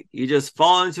 Jamie, you just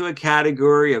fall into a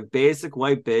category of basic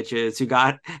white bitches who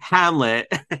got Hamlet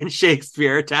and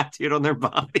Shakespeare tattooed on their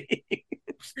body.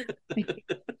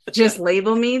 Just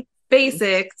label me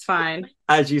basic. It's fine.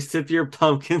 As you sip your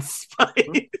pumpkin spice.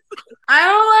 I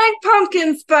don't like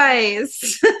pumpkin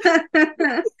spice.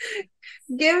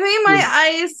 Give me my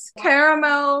ice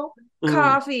caramel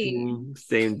coffee.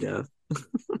 Same death.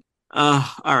 All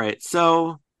right.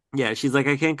 So yeah, she's like,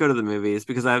 I can't go to the movies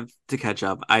because I have to catch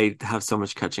up. I have so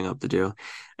much catching up to do.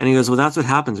 And he goes, well, that's what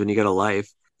happens when you get a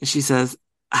life. And she says,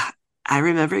 I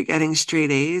remember getting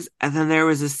straight A's, and then there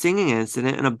was a singing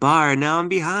incident in a bar, and now I'm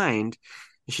behind.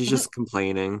 And she's just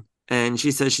complaining. And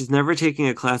she says she's never taking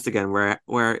a class again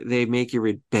where they make you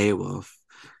read Beowulf.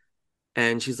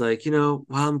 And she's like,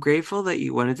 while I'm grateful that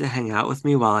you wanted to hang out with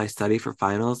me while I study for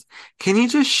finals, can you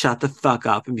just shut the fuck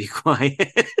up and be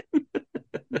quiet?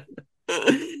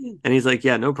 And he's like,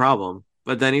 yeah, no problem.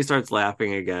 But then he starts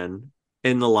laughing again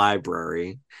in the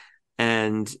library.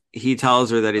 And he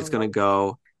tells her that he's going to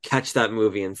go catch that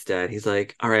movie instead. He's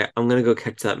like, all right, I'm going to go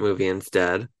catch that movie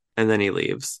instead. And then he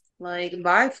leaves. Like,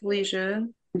 bye, Felicia.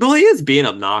 Well, he is being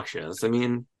obnoxious. I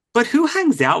mean, but who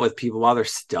hangs out with people while they're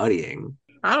studying?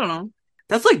 I don't know.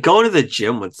 That's like going to the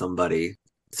gym with somebody.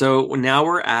 So now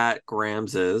we're at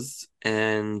Grams's,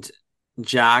 and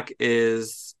Jack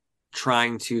is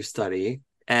trying to study.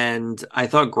 And I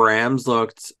thought Grams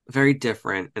looked very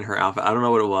different in her outfit. I don't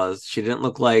know what it was. She didn't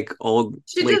look like old.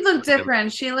 She did look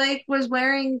different. She like was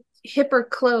wearing hipper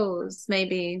clothes,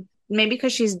 maybe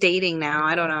because she's dating now.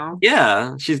 I don't know.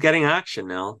 Yeah, she's getting action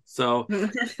now. So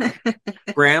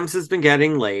Grams has been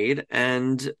getting laid,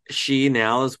 and she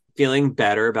now is feeling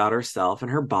better about herself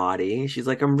and her body. She's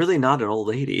like, I'm really not an old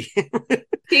lady.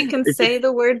 She can say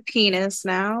the word penis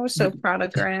now. So proud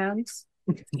of Grams.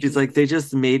 She's like, they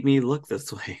just made me look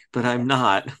this way, but I'm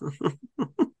not.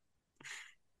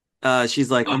 She's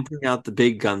like, I'm putting out the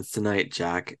big guns tonight,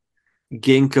 Jack.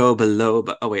 Ginkgo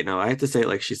biloba. Oh, wait, no, I have to say it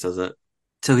like she says it.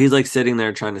 So he's like sitting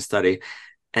there trying to study,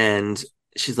 and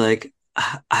she's like,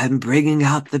 I'm bringing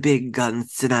out the big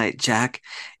guns tonight, Jack.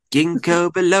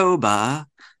 Ginkgo biloba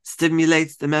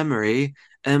stimulates the memory,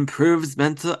 improves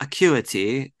mental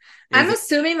acuity. I'm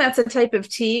assuming that's a type of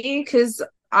tea because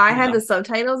I had the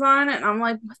subtitles on and I'm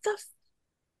like, what the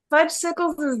fudge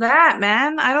sickles is that,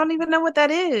 man? I don't even know what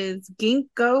that is.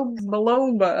 Ginkgo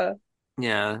biloba.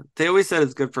 Yeah, they always said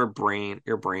it's good for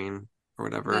your brain or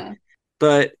whatever. Yeah.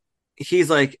 But he's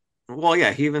like, well,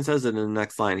 yeah, he even says it in the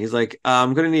next line. He's like,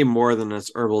 I'm going to need more than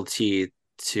this herbal tea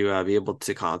to be able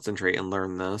to concentrate and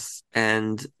learn this.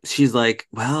 And she's like,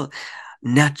 well,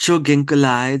 natural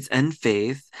ginkgolides and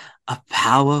faith, a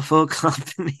powerful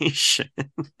combination.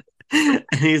 And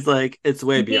he's like, it's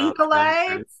way beyond.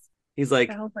 Ginkgolides? He's like,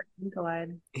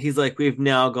 Ginkgolide. He's like, we've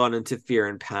now gone into fear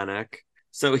and panic.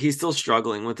 So he's still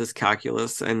struggling with this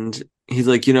calculus. And he's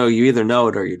like, you either know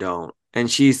it or you don't. And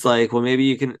she's like, well, maybe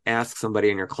you can ask somebody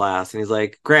in your class. And he's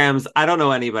like, Grams, I don't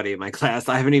know anybody in my class.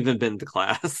 I haven't even been to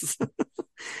class.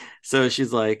 So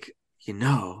she's like, it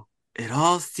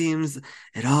all seems,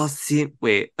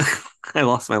 wait, I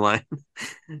lost my line.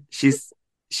 She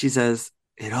says,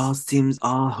 it all seems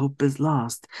all hope is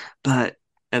lost. And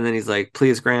then he's like,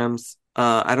 please, Grams,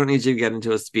 I don't need you to get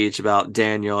into a speech about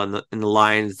Daniel and the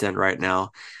lion's den right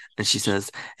now. And she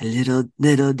says,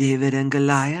 little David and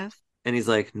Goliath. And he's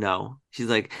like, no. She's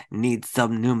like, need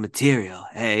some new material,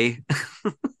 hey?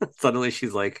 Suddenly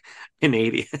she's like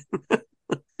Canadian.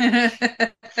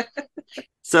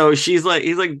 So he's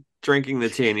like drinking the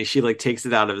tea, and she like takes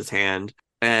it out of his hand,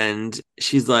 and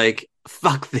she's like,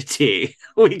 fuck the tea.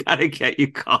 We gotta get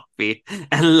you coffee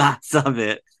and lots of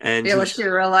it. And what she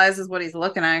realizes what he's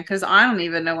looking at, because I don't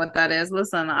even know what that is.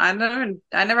 Listen, I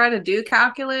never had to do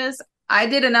calculus. I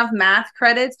did enough math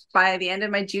credits by the end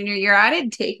of my junior year. I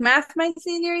didn't take math my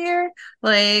senior year.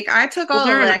 Like, I took all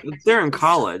they're in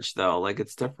college though. Like,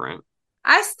 it's different.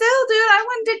 I still do. I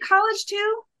went and did college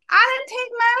too. I didn't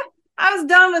take math. I was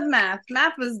done with math.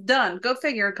 Math was done. Go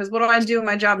figure. Because what do I do in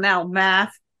my job now?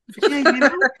 Math. Yeah,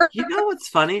 you know what's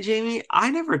funny, Jamie? I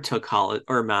never took college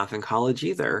or math in college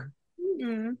either.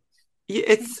 Mm-hmm.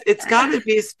 It's got to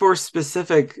be for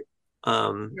specific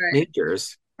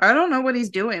majors. I don't know what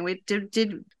he's doing.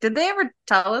 Did they ever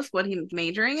tell us what he's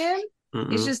majoring in?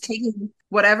 Mm-mm. He's just taking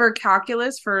whatever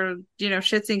calculus for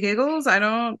shits and giggles. I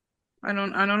don't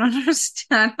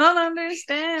understand. I don't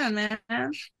understand, man. I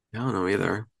don't know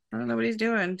either. I don't know what he's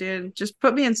doing, dude. Just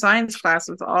put me in science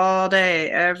classes all day,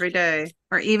 every day,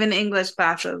 or even English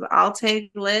classes. I'll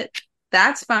take lit.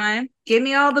 That's fine. Give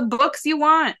me all the books you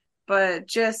want, but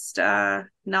just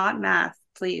not math,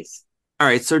 please. All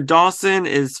right, so Dawson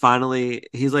is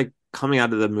he's like coming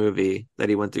out of the movie that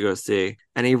he went to go see,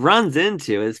 and he runs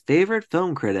into his favorite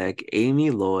film critic, Amy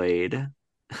Lloyd.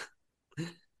 I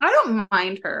don't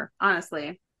mind her,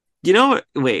 honestly.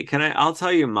 Wait, I'll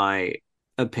tell you my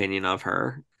opinion of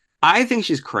her. I think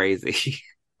she's crazy.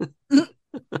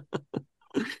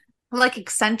 Like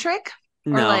eccentric?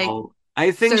 No,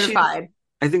 I think certified.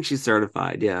 I think she's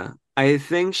certified, yeah. I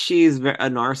think she's a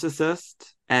narcissist,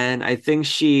 and I think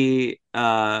she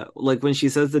like when she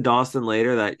says to Dawson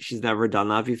later that she's never done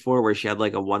that before, where she had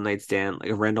like a one night stand, like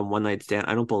a random one night stand.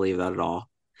 I don't believe that at all.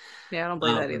 Yeah, I don't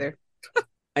believe that either.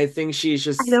 I think she's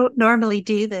I just, don't normally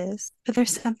do this, but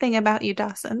there's something about you,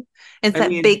 Dawson. It's I that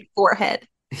mean, big forehead.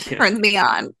 yeah. Turns me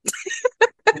on.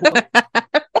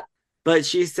 But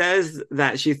she says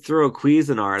that she threw a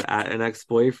Cuisinart at an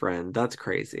ex-boyfriend. That's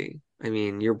crazy. I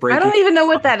mean, you're I breaking. don't even know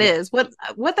what that is. What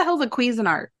the hell's a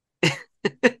Cuisinart?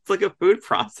 It's like a food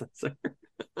processor.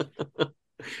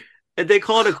 And they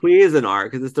call it a Cuisinart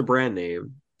because it's the brand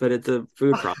name, but it's a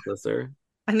food processor.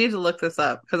 I need to look this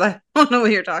up because I don't know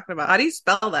what you're talking about. How do you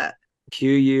spell that?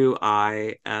 Cuisinart.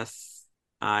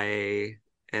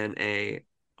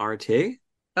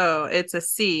 Oh, it's a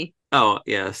C. Oh,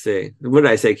 yeah, see. What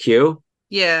did I say? Q?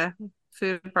 Yeah,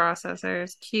 food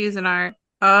processors, Cuisinart.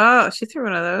 Oh, she threw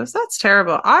one of those. That's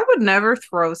terrible. I would never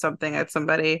throw something at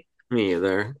somebody. Me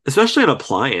either. Especially an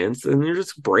appliance, and you're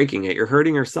just breaking it. You're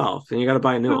hurting yourself, and you got to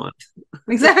buy a new one.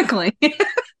 Exactly. Why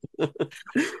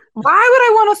would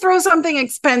I want to throw something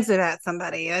expensive at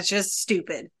somebody? That's just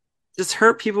stupid. Just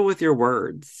hurt people with your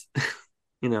words,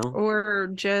 you know?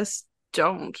 Or just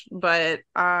don't. But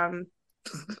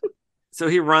So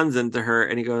he runs into her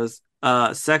and he goes,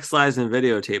 Sex Lies and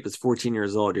Videotape is 14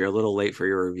 years old. You're a little late for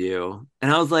your review.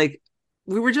 And I was like,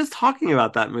 we were just talking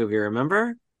about that movie,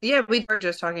 remember? yeah, we were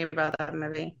just talking about that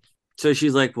movie. So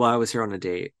she's like, well, I was here on a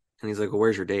date. And he's like, well,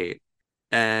 where's your date?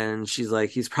 And she's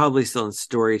like, he's probably still in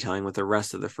storytelling with the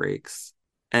rest of the freaks.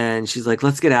 And she's like,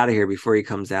 let's get out of here before he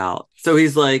comes out. So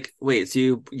he's like, wait,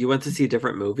 so you went to see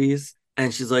different movies?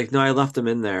 And she's like, no, I left him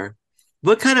in there.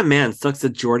 What kind of man sucks a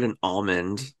Jordan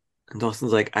almond? And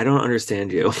Dawson's like, I don't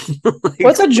understand you. Like,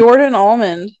 What's a Jordan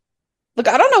almond? Look,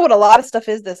 I don't know what a lot of stuff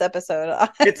is this episode.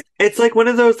 it's like one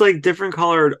of those like different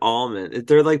colored almond.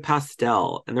 They're like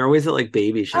pastel, and they're always at like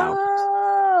baby showers.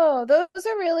 Oh, those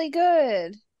are really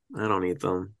good. I don't eat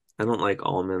them. I don't like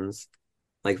almonds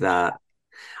like that.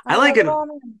 I I like love an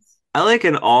almonds. I like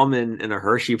an almond in a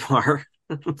Hershey bar,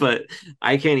 but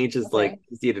I can't eat Okay.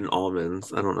 just eat an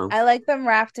almonds. I don't know. I like them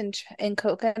wrapped in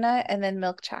coconut and then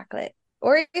milk chocolate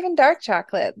or even dark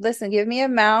chocolate. Listen, give me a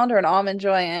mound or an almond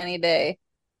joy any day.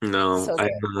 No, So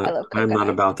good. I love I'm not coconut.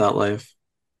 about that life.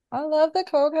 I love the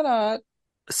coconut.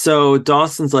 So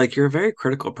Dawson's like, you're a very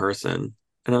critical person.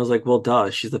 And I was like, well,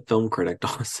 duh, she's a film critic,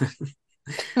 Dawson.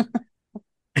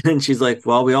 And she's like,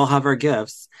 well, we all have our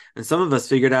gifts, and some of us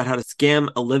figured out how to scam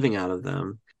a living out of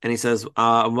them. And he says,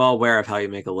 I'm well aware of how you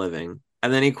make a living.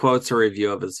 And then he quotes her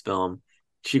review of his film.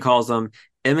 She calls them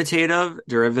imitative,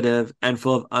 derivative, and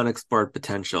full of unexplored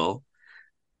potential.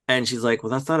 And she's like,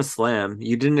 well, that's not a slam.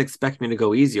 You didn't expect me to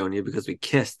go easy on you because we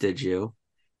kissed, did you?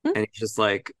 Hmm? And he's just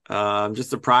like, I'm just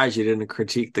surprised you didn't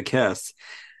critique the kiss.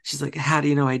 She's like, how do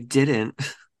you know I didn't?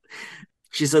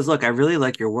 She says, look, I really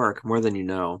like your work more than you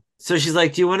know. So she's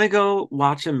like, do you want to go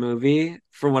watch a movie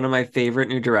for one of my favorite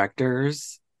new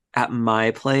directors at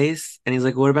my place? And he's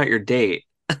like, what about your date?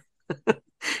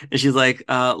 And she's like,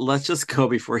 let's just go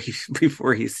before he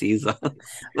sees us.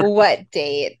 What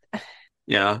date?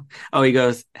 Yeah. Oh, he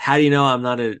goes, how do you know I'm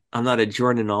not a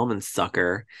Jordan Almond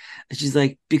sucker? And she's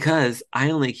like, because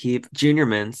I only keep junior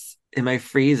mints in my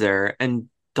freezer. And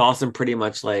Dawson pretty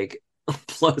much like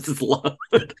blows his load.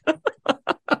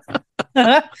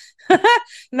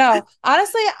 No,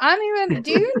 honestly,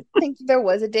 do you think there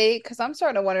was a date? Because I'm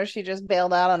starting to wonder if she just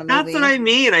bailed out on a That's what movie. I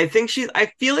mean. I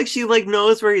feel like she like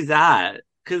knows where he's at.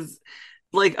 Cause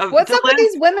like a What's up with villain.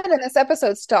 these women in this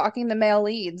episode stalking the male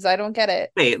leads? I don't get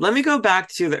it. Wait, let me go back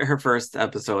to her first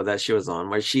episode that she was on,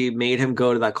 where she made him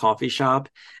go to that coffee shop.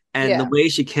 And the Yeah. way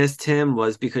she kissed him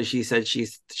was because she said she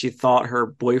thought her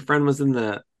boyfriend was in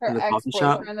Her the coffee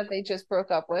shop. ex-boyfriend that they just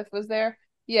broke up with was there.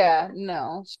 Yeah,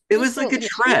 no. It was like a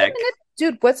trick.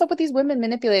 Dude, what's up with these women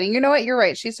manipulating? You know what? You're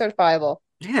right. She's certifiable.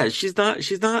 Yeah, she's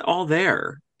not all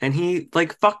there. And he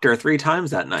like fucked her 3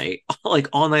 times that night, like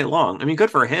all night long. I mean, good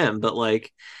for him, but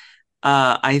like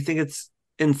I think it's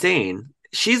insane.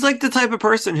 She's like the type of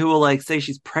person who will like say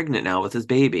she's pregnant now with his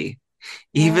baby,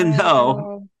 even though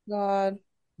Oh, God.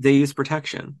 they use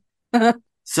protection. Why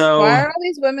So are all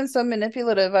these women so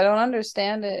manipulative? I don't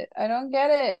understand it. I don't get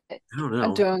it. I don't I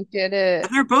know. don't get And it.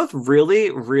 they're both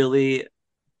really, really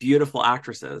beautiful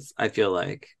actresses, I feel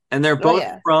like. And Oh,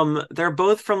 yeah. they're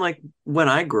both from like when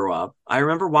I grew up. I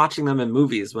remember watching them in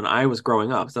movies when I was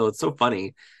growing up. So it's so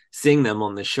funny seeing them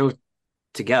on the show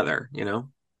together, you know?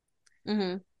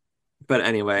 Hmm. But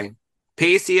anyway,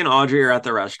 Pacey and Audrey are at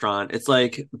the restaurant. It's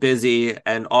like busy,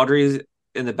 and Audrey's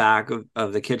in the back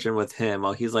of the kitchen with him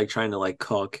while he's like trying to like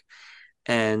cook.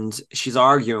 and she's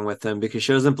arguing with him because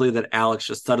she doesn't believe that Alex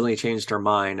just suddenly changed her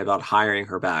mind about hiring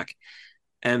her back.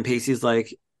 And Pacey's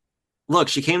like, look,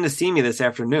 she came to see me this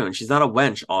afternoon. She's not a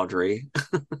wench, Audrey.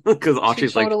 Because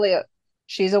Audrey's like,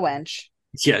 she's a wench.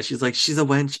 yeah, she's like, she's a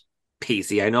wench,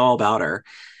 Pacey. I know all about her.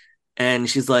 And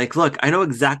she's like, look, I know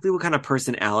exactly what kind of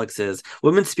person Alex is.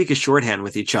 Women speak a shorthand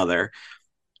with each other.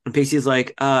 And Pacey's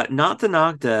like, not to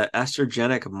knock the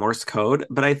estrogenic Morse code,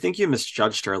 but I think you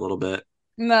misjudged her a little bit.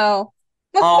 No.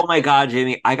 Oh my God,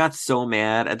 Jamie, I got so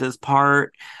mad at this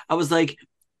part. I was like,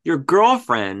 your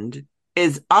girlfriend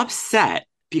is upset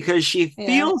because she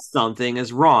feels something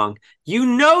is wrong. You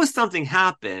know something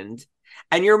happened,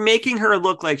 and you're making her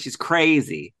look like she's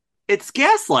crazy. It's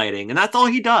gaslighting, and that's all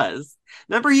he does.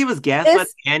 Remember he was gaslit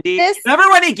Andy? Remember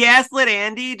when he gaslit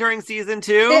Andy during season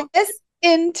 2? This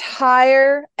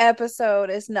entire episode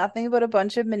is nothing but a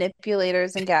bunch of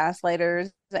manipulators and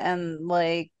gaslighters and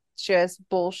like just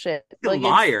bullshit. Like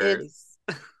liars.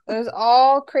 There's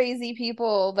all crazy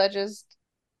people that just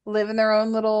live in their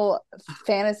own little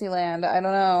fantasy land. I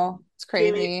don't know. It's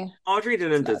crazy. Jamie, Audrey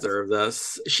didn't deserve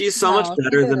this. She's so much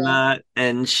better than that,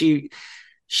 and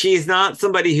she's not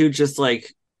somebody who just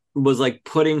like was like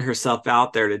putting herself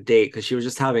out there to date because she was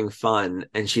just having fun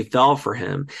and she fell for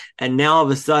him. And now all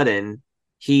of a sudden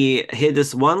he hid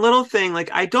this one little thing.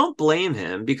 Like, I don't blame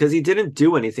him because he didn't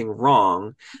do anything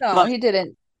wrong. No, he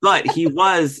didn't. But he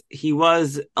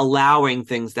was allowing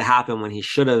things to happen when he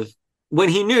should have, when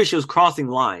he knew she was crossing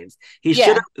lines. He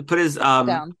should have put his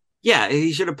down. Yeah,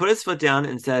 he should have put his foot down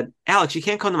and said, Alex, you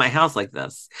can't come to my house like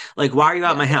this. Like, why are you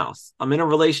at my house? I'm in a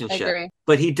relationship.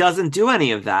 But he doesn't do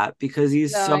any of that because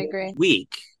he's so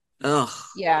weak. Ugh.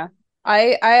 Yeah,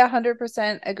 I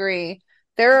 100% agree.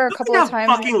 There are a couple of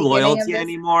times fucking loyalty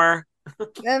anymore.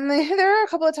 And there are a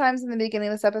couple of times in the beginning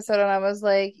of this episode, and I was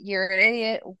like, "You're an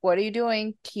idiot. What are you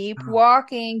doing? Keep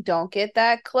walking. Don't get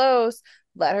that close.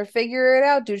 Let her figure it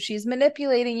out, dude. She's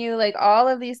manipulating you." Like all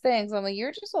of these things. I'm like,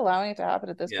 you're just allowing it to happen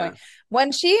at this point. When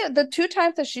the 2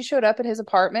 times that she showed up at his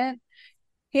apartment,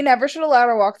 he never should allow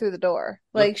her to walk through the door.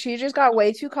 Like she just got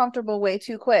way too comfortable, way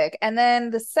too quick. And then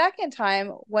the second time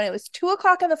when it was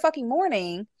 2:00 in the fucking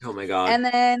morning. Oh my God. And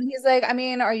then he's like, I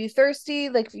mean, are you thirsty?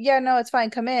 Like, yeah, no, it's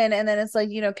fine. Come in. And then it's like,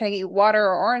 can I get you water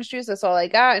or orange juice? That's all I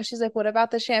got. And she's like, what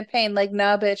about the champagne? Like,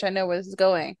 nah, bitch, I know where this is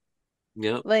going.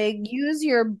 Yep. Like, use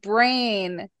your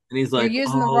brain. And he's like, you're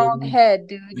using the wrong head,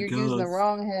 dude. You're using the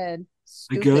wrong head.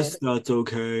 Stupid. I guess that's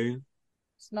okay.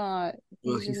 It's not.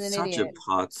 He's such a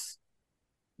putz.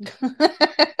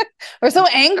 We're so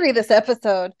angry this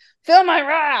episode. Feel my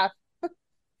wrath.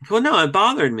 Well, no, it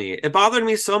bothered me. It bothered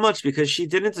me so much because she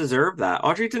didn't deserve that.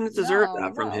 Audrey didn't deserve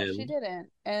that from him. She didn't.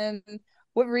 And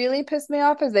what really pissed me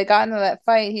off is they got into that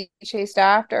fight. He chased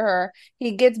after her.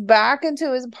 He gets back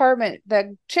into his apartment.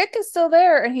 The chick is still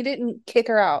there, and he didn't kick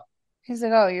her out. He's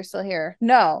like, "Oh, you're still here.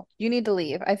 No, you need to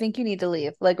leave. I think you need to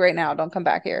leave. Like right now. Don't come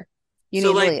back here. You need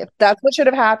to leave." That's what should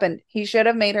have happened. He should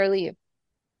have made her leave.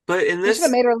 But he should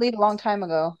have made her leave a long time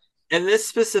ago. In this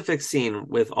specific scene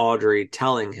with Audrey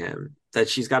telling him that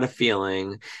she's got a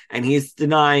feeling and he's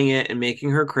denying it and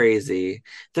making her crazy,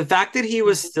 the fact that he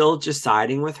was still just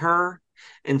siding with her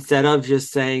instead of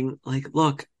just saying, like,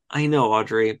 look, I know,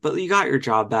 Audrey, but you got your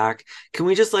job back. Can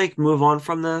we just like move on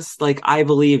from this? Like, I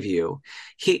believe you.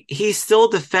 He still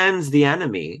defends the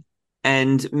enemy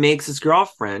and makes his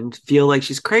girlfriend feel like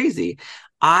she's crazy.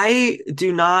 I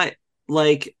do not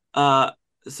like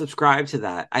subscribe to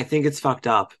that. I think it's fucked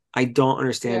up. I don't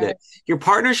understand it. Your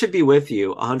partner should be with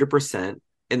you 100%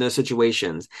 in those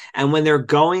situations. And when they're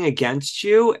going against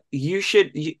you,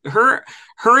 her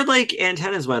like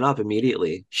antennas went up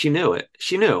immediately. She knew it.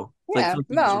 She knew. Yeah,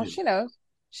 she knows.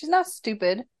 She's not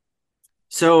stupid.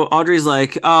 So Audrey's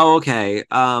like, oh, okay.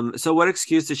 So what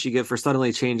excuse did she give for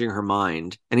suddenly changing her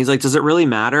mind? And he's like, does it really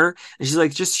matter? And she's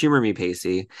like, just humor me,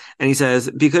 Pacey. And he says,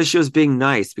 because she was being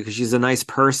nice, because she's a nice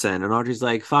person. And Audrey's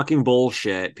like, fucking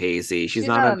bullshit, Pacey. She's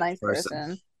not a nice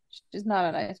person. She's not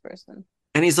a nice person.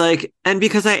 And he's like, and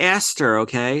because I asked her,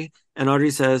 okay? And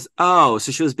Audrey says, oh,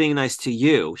 so she was being nice to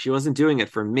you. She wasn't doing it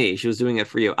for me. She was doing it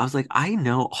for you. I was like, I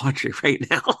know Audrey right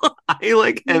now. I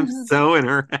like am so in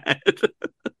her head.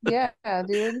 Yeah,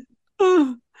 dude.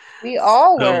 We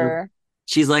all were.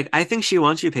 She's like, I think she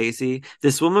wants you, Pacey.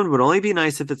 This woman would only be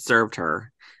nice if it served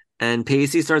her. And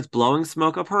Pacey starts blowing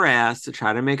smoke up her ass to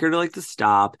try to make her to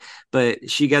stop. But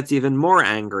she gets even more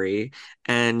angry.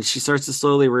 And she starts to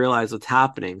slowly realize what's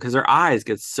happening. Because her eyes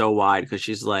get so wide. Because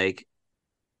she's like,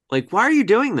 why are you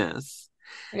doing this?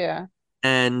 Yeah.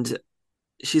 And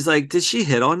she's like, did she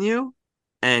hit on you?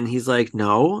 And he's like,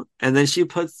 no. And then she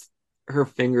puts her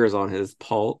fingers on his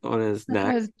on his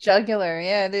neck. His jugular,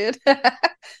 yeah, dude.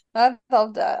 I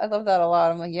love that. I love that a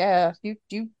lot. I'm like, yeah, you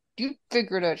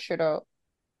figure that shit out.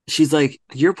 She's like,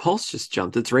 your pulse just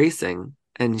jumped. It's racing.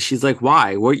 And she's like,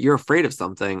 why? What? You're afraid of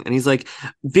something? And he's like,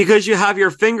 because you have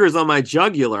your fingers on my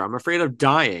jugular. I'm afraid of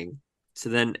dying. So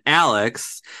then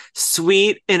Alex,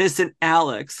 sweet, innocent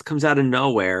Alex, comes out of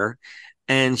nowhere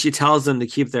and she tells them to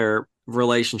keep their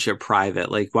relationship private.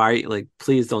 Like, why? Like,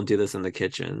 please don't do this in the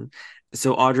kitchen.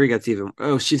 So Audrey gets even.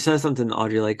 Oh, she says something to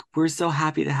Audrey like, "We're so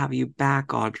happy to have you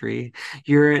back, Audrey.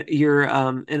 You're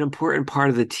an important part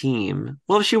of the team."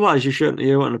 Well, if she was, you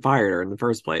wouldn't have fired her in the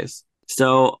first place.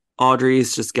 So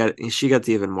Audrey's she gets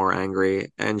even more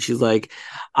angry and she's like,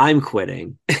 "I'm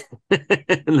quitting,"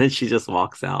 and then she just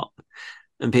walks out.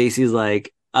 And Pacey's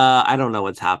like, I don't know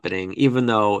what's happening," even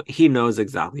though he knows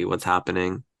exactly what's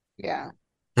happening. Yeah.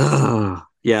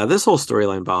 Yeah, this whole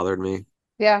storyline bothered me.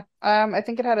 Yeah. I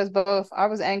think it had us both. I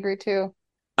was angry too.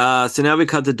 So now we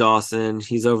cut to Dawson.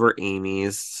 He's over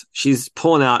Amy's. She's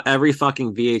pulling out every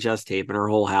fucking VHS tape in her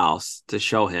whole house to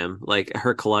show him, like,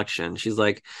 her collection. She's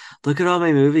like, look at all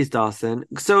my movies, Dawson.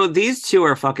 So these two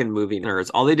are fucking movie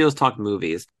nerds. All they do is talk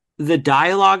movies. The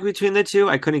dialogue between the two,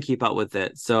 I couldn't keep up with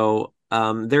it. So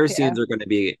their Yeah. scenes are going to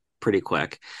be pretty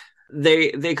quick.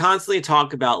 They constantly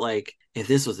talk about, like, if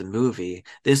this was a movie,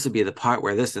 this would be the part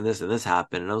where this and this and this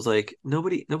happened. And I was like,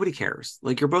 nobody cares.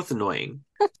 Like, you're both annoying.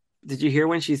 Did you hear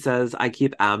when she says, I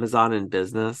keep Amazon in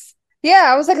business? Yeah,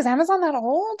 I was like, is Amazon that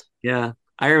old? Yeah.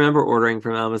 I remember ordering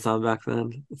from Amazon back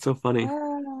then. It's so funny.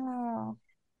 Oh.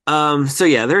 So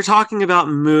yeah, they're talking about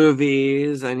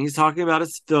movies and he's talking about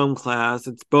his film class.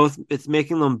 It's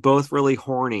making them both really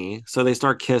horny. So they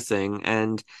start kissing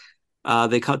and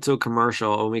they cut to a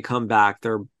commercial. When we come back,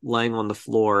 they're laying on the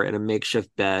floor in a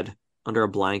makeshift bed under a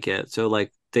blanket. So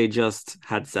like they just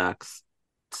had sex.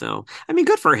 So I mean,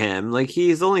 good for him. Like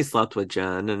he's only slept with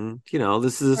Jen, and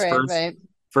this is his Right, right.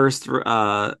 first.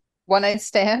 One night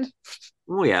stand.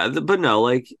 Oh yeah, but no,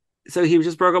 like so he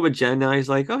just broke up with Jen. Now he's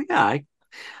like, oh yeah,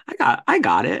 I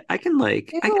got it. I can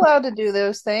like He's I can. allowed to do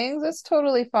those things. That's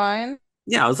totally fine.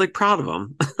 Yeah, I was like proud of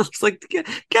him. I was like,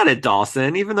 get it,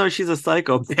 Dawson. Even though she's a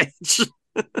psycho bitch.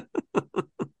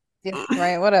 Yeah,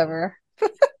 right, whatever.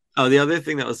 Oh, the other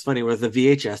thing that was funny was the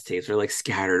VHS tapes were like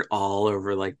scattered all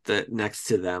over, like the next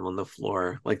to them on the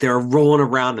floor, like they were rolling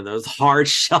around in those hard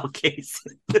shell cases.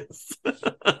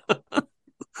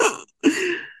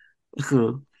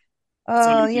 So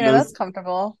That's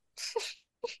comfortable.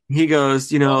 he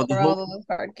goes, Rolling the around whole, all those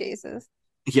hard cases.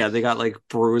 yeah, they got like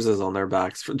bruises on their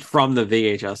backs from the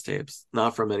VHS tapes,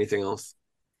 not from anything else.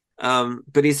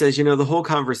 But he says, the whole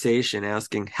conversation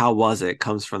asking how was it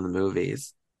comes from the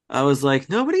movies. I was like,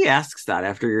 nobody asks that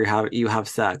after you have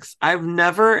sex. I've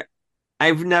never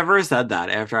said that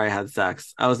after I had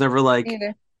sex. I was never like,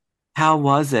 Either. how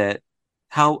was it?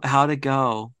 How'd it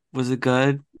go? Was it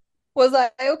good? Was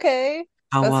I okay?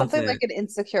 How That's was something it? like an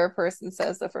insecure person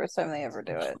says the first time they ever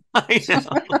do it. I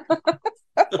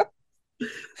know.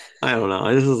 I don't know.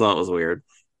 I just thought it was weird.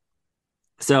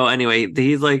 So anyway,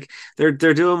 he's like, they're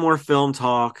doing more film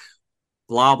talk,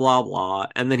 blah blah blah,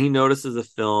 and then he notices a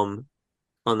film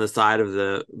on the side of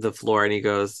the floor and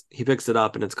he picks it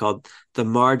up and it's called The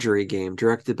Marjorie Game,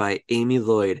 directed by Amy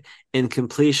Lloyd, in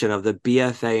completion of the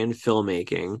BFA in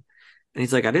filmmaking. And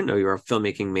he's like, I didn't know you were a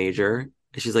filmmaking major.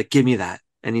 And she's like, give me that.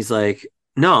 And he's like,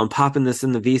 no, I'm popping this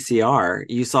in the VCR.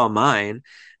 You saw mine.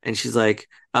 And she's like,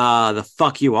 the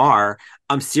fuck you are.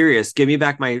 I'm serious. Give me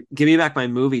back my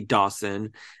movie,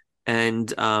 Dawson.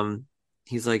 And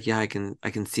he's like, yeah, I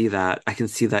can see that. I can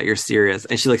see that you're serious.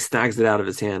 And she like snags it out of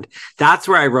his hand. That's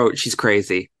where I wrote she's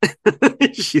crazy.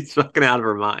 She's fucking out of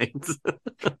her mind.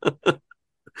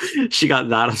 She got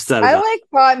that upset I about like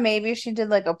thought maybe she did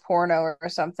like a porno or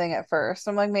something at first.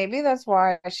 I'm like, maybe that's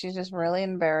why she's just really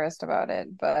embarrassed about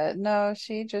it. But no,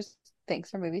 she just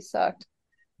thinks her movie sucked.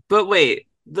 But wait,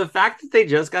 the fact that they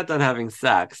just got done having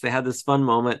sex, they had this fun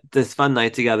moment, this fun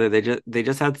night together. They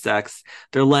just had sex.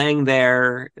 They're laying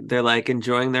there. They're like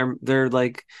enjoying their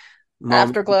like moment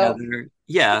Afterglow. together.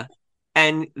 Yeah.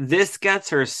 And this gets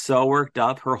her so worked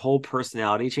up, her whole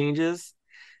personality changes.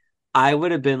 I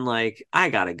would have been like, I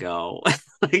gotta go.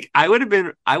 Like I would have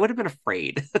been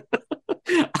afraid.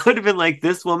 I would have been like,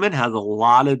 this woman has a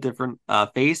lot of different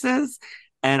faces,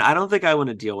 and I don't think I want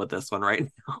to deal with this one right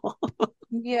now.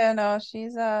 Yeah, no,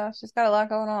 she's got a lot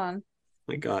going on.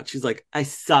 My God, she's like, I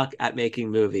suck at making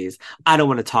movies. I don't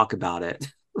want to talk about it.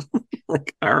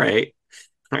 Like, all right,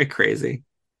 crazy.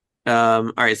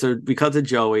 All right, so we cut to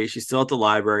Joey. She's still at the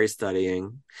library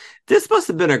studying. This must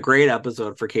have been a great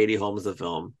episode for Katie Holmes, the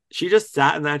film. She just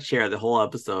sat in that chair the whole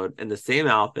episode in the same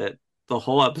outfit, the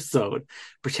whole episode,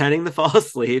 pretending to fall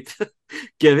asleep,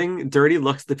 giving dirty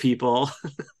looks to people.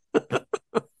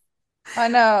 I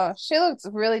know. She looks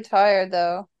really tired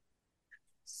though.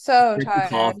 So Drinking tired.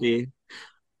 coffee.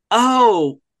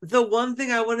 Oh, the one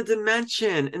thing I wanted to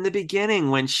mention in the beginning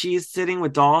when she's sitting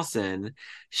with Dawson,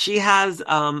 she has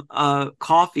a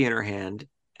coffee in her hand,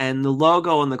 and the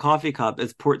logo on the coffee cup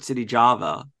is Port City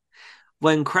Java.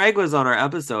 When Craig was on our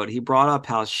episode, he brought up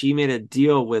how she made a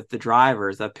deal with the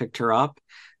drivers that picked her up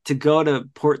to go to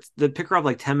Port, to pick her up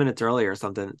like 10 minutes earlier or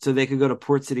something, so they could go to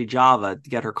Port City Java to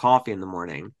get her coffee in the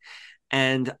morning.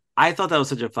 And I thought that was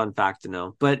such a fun fact to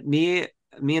know. But me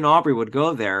and Aubrey would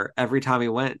go there every time we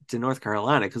went to North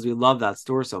Carolina because we loved that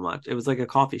store so much. It was like a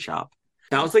coffee shop.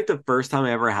 That was like the first time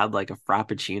I ever had like a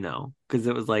frappuccino because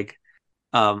it was like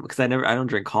because I don't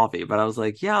drink coffee, but I was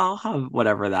like, yeah, I'll have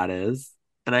whatever that is.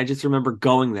 And I just remember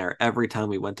going there every time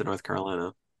we went to North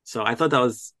Carolina. So I thought that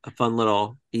was a fun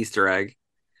little Easter egg.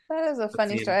 That is a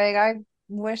fun Easter egg. I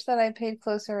wish that I paid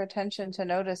closer attention to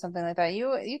notice something like that.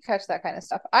 You catch that kind of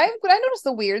stuff. I notice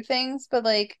the weird things, but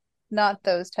like not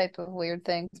those type of weird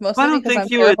things. I Mostly don't because think I'm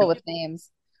you terrible would. with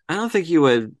names. I don't think you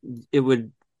would. It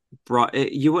would brought.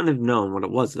 You wouldn't have known what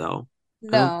it was though. I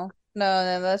don't.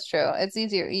 No, that's true. It's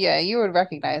easier. Yeah, you would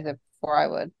recognize it before I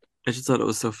would. I just thought it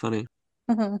was so funny.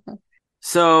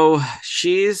 So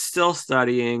she's still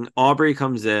studying. Aubrey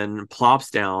comes in, plops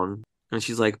down, and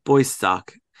she's like, "Boys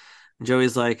suck." And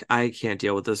Joey's like, "I can't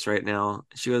deal with this right now."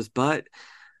 She goes, "But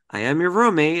I am your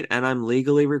roommate, and I'm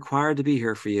legally required to be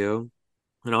here for you."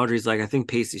 And Audrey's like, "I think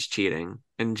Pacey's cheating."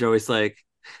 And Joey's like,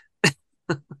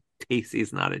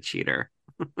 "Pacey's not a cheater."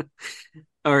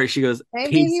 Or she goes,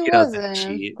 Maybe he "Pacey doesn't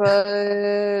wasn't, cheat."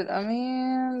 but I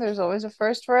mean, there's always a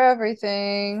first for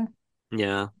everything.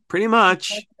 Yeah, pretty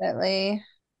much. Definitely.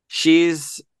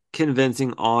 She's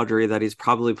convincing Audrey that he's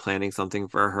probably planning something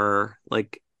for her,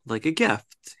 like a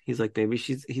gift. He's like, maybe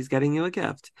he's getting you a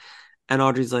gift. And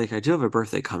Audrey's like, I do have a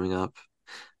birthday coming up.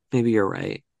 Maybe you're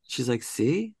right. She's like,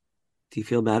 see? Do you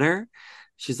feel better?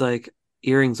 She's like,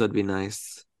 earrings would be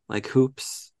nice, like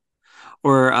hoops.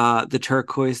 Or the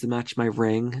turquoise to match my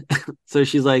ring. So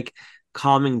she's like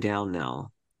calming down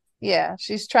now. Yeah,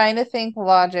 she's trying to think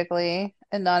logically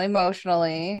and not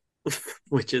emotionally.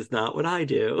 Which is not what I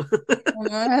do.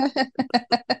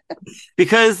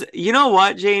 Because you know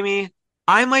what, Jamie?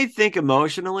 I might think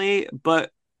emotionally,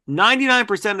 but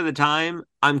 99% of the time,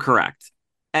 I'm correct.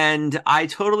 And I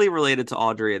totally related to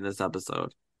Audrey in this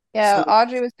episode. Yeah, So,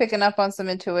 Audrey was picking up on some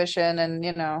intuition,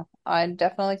 and I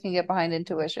definitely can get behind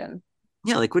intuition.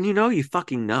 yeah, like when you know, you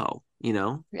fucking know, you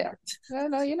know? Yeah.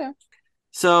 No.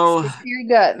 So Stick to your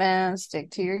gut, man.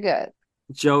 Stick to your gut.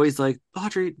 Joey's like,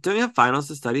 Audrey, don't you have finals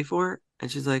to study for? And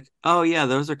she's like, oh, yeah,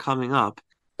 those are coming up.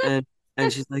 And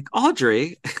she's like,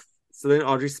 Audrey. So then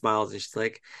Audrey smiles and she's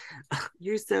like,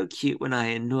 you're so cute when I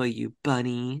annoy you,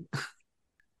 bunny.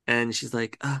 And she's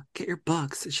like, get your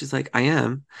books. And she's like, I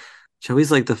am.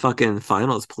 Joey's like the fucking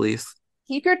finals police.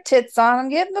 Keep your tits on. I'm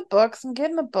getting the books.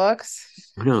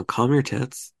 No, calm your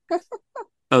tits.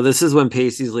 Oh, this is when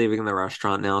Pacey's leaving the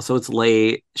restaurant now. So it's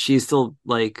late. She's still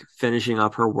like finishing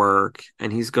up her work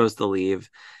and he goes to leave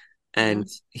and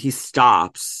he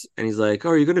stops and he's like,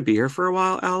 oh, are you going to be here for a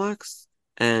while, Alex?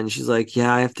 And she's like,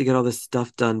 yeah, I have to get all this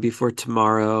stuff done before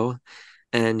tomorrow.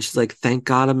 And she's like, thank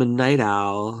God I'm a night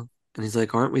owl. And he's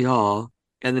like, aren't we all?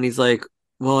 And then he's like,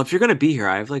 well, if you're going to be here,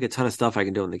 I have like a ton of stuff I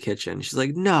can do in the kitchen. She's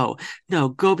like, no,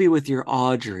 go be with your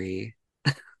Audrey.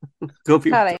 Go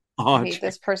be God, with I Audrey. hate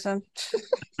this person.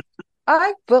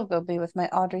 I will go be with my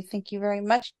Audrey. Thank you very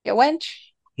much, you wench.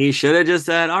 He should have just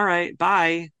said, all right,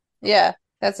 bye. Yeah,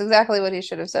 that's exactly what he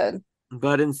should have said.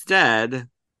 But instead,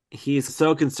 he's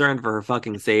so concerned for her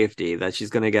fucking safety that she's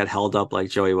going to get held up like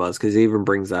Joey was because he even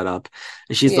brings that up.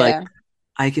 And she's like,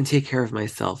 I can take care of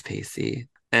myself, Pacey.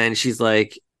 And she's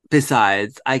like,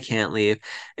 besides, I can't leave.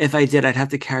 If I did, I'd have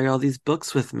to carry all these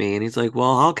books with me. And he's like,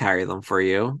 well, I'll carry them for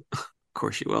you. Of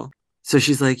course you will. So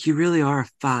she's like, you really are a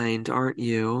find, aren't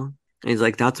you? And he's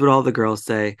like, that's what all the girls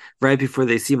say right before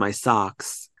they see my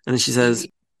socks. And then she says,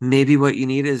 maybe what you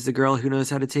need is the girl who knows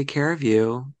how to take care of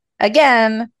you.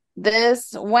 Again,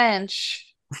 this wench.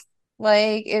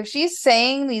 Like, if she's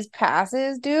saying these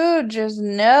passes, dude, just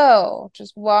no.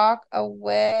 Just walk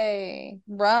away.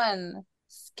 Run.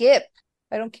 Skip.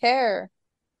 I don't care.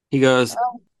 He goes,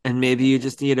 and maybe you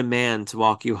just need a man to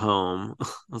walk you home. I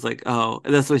was like, oh,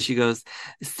 and that's when she goes,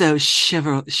 so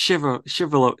chivalrous.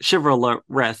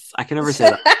 I can never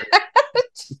say that.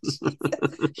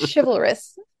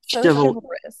 Chivalrous. So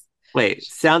chivalrous. Wait,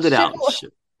 sound it out.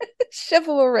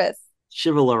 Chivalrous.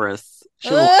 Chivalrous.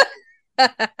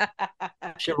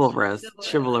 Chivalrous.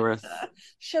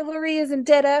 Chivalry isn't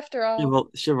dead after all.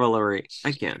 Chivalry.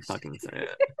 I can't fucking say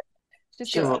it.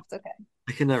 Just go. It's okay.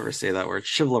 I can never say that word.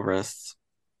 Chivalrous.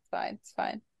 It's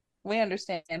fine. We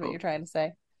understand what you're trying to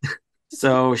say.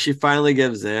 So she finally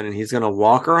gives in, and he's gonna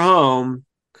walk her home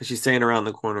because she's staying around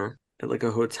the corner at like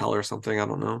a hotel or something. I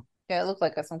don't know. Yeah, it looked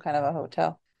like some kind of a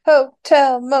hotel.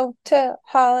 Hotel, motel,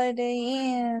 Holiday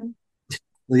Inn. At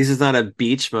least it's not a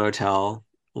beach motel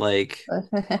like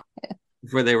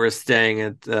where they were staying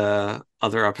at the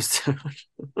other episode.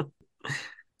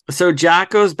 So Jack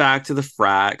goes back to the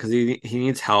frat because he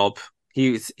needs help.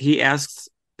 He asks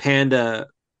Panda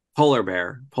Polar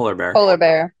Bear.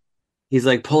 He's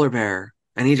like, Polar Bear,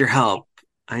 I need your help.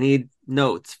 I need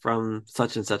notes from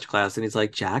such and such class. And he's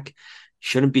like, Jack,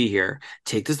 shouldn't be here.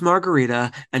 Take this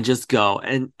margarita and just go.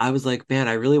 And I was like, man,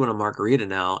 I really want a margarita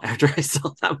now after I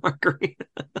saw that margarita.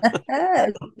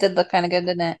 It did look kind of good,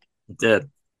 didn't it? It did.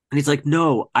 And he's like,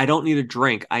 no, I don't need a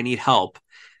drink. I need help.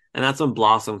 And that's when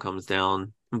Blossom comes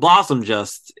down. And Blossom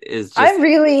I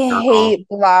really hate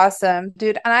Blossom,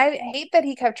 dude. And I hate that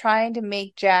he kept trying to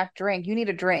make Jack drink. You need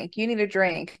a drink. You need a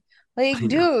drink. Like,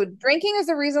 dude, drinking is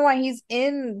the reason why he's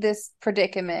in this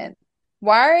predicament.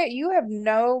 You have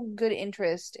no good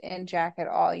interest in Jack at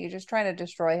all. You're just trying to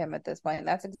destroy him at this point.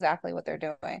 That's exactly what they're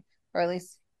doing. Or at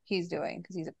least he's doing,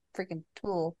 because he's a freaking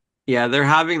tool. Yeah, they're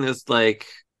having this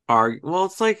well,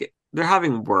 it's like they're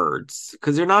having words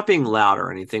because they're not being loud or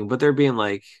anything, but they're being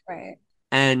like, right.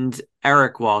 And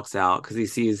Eric walks out because he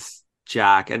sees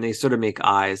Jack, and they sort of make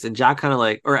eyes, and Jack kind of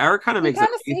like, or Eric kind of makes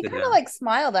he kind of like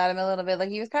smiled at him a little bit, like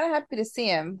he was kind of happy to see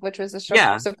him, which was a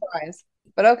surprise.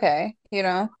 But okay,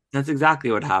 that's exactly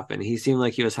what happened. He seemed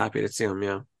like he was happy to see him.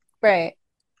 Yeah, right.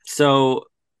 So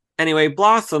anyway,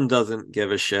 Blossom doesn't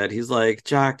give a shit. He's like,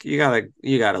 Jack, you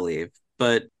gotta leave.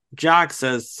 But Jack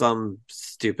says some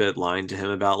stupid line to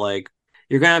him about like,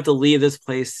 you're gonna have to leave this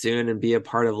place soon and be a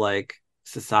part of like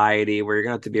society where you're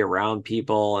gonna have to be around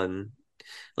people, and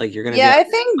like you're gonna I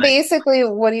think basically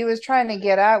what he was trying to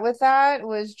get at with that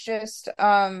was just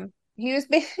he was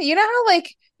how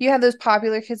like you have those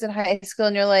popular kids in high school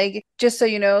and you're like, just so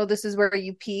you know, this is where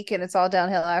you peak and it's all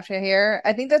downhill after here.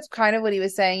 I think that's kind of what he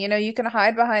was saying. You can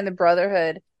hide behind the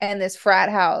brotherhood and this frat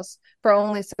house for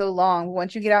only so long.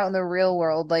 Once you get out in the real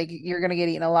world, like you're gonna get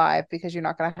eaten alive because you're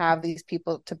not gonna have these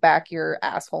people to back your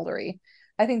assholery.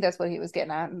 I think that's what he was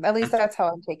getting at. At least that's how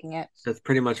I'm taking it. That's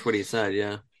pretty much what he said.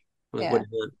 Yeah.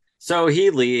 So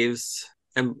he leaves,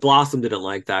 and Blossom didn't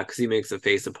like that because he makes a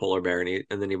face of Polar Bear, and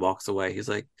then he walks away. He's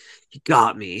like, "He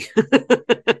got me,"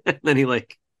 and then he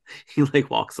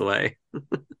walks away.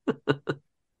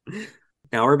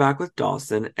 Now we're back with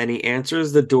Dawson, and he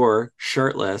answers the door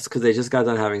shirtless because they just got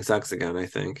done having sex again. I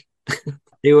think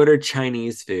they ordered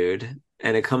Chinese food,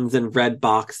 and it comes in red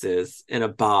boxes in a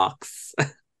box.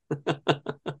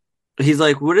 He's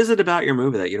like, "What is it about your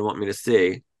movie that you don't want me to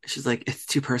see?" She's like, "It's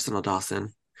too personal,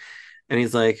 Dawson." And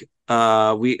he's like,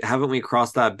 we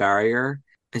crossed that barrier?"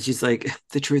 And she's like,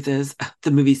 "The truth is,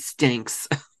 the movie stinks."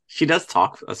 She does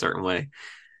talk a certain way.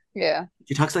 Yeah.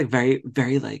 She talks like very,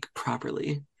 very like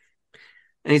properly.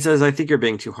 And he says, "I think you're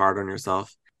being too hard on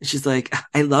yourself." And she's like,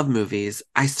 "I love movies.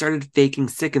 I started faking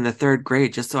sick in the 3rd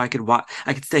grade just so I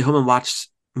could stay home and watch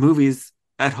movies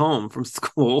at home from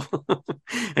school."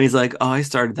 And he's like, "Oh, I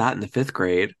started that in the 5th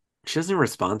grade." She doesn't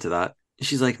respond to that.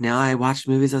 She's like, "Now I watch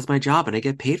movies as my job and I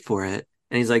get paid for it."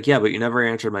 And he's like, "Yeah, but you never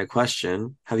answered my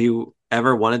question. Have you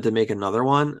ever wanted to make another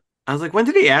one?" I was like, when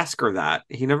did he ask her that?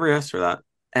 He never asked her that.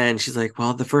 And she's like,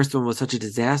 "Well, the first one was such a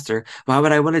disaster. Why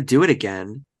would I want to do it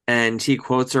again?" And he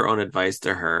quotes her own advice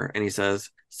to her. And he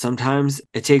says, "Sometimes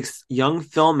it takes young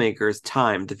filmmakers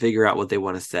time to figure out what they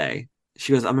want to say."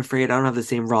 She goes, "I'm afraid I don't have the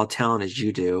same raw talent as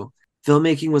you do.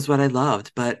 Filmmaking was what I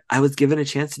loved, but I was given a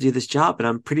chance to do this job and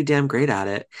I'm pretty damn great at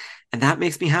it. And that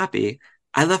makes me happy.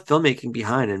 I left filmmaking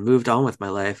behind and moved on with my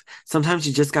life. Sometimes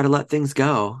you just got to let things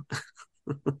go."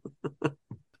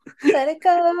 Let it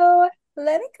go.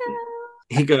 Let it go.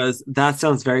 He goes, "That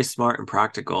sounds very smart and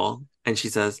practical." And she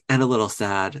says, "And a little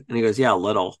sad." And he goes, "Yeah, a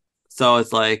little." So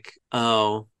it's like,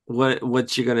 oh,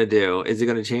 what's she gonna do? Is he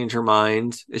gonna change her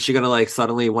mind? Is she gonna like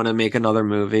suddenly want to make another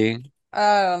movie?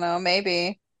 I don't know,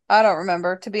 maybe. I don't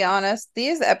remember, to be honest.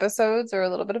 These episodes are a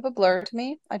little bit of a blur to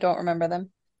me. I don't remember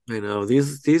them. I know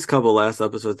these couple last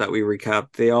episodes that we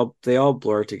recapped, they all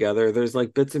blur together. There's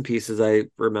like bits and pieces I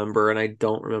remember, and I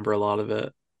don't remember a lot of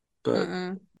it. But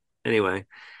anyway,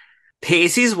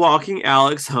 Pacey's walking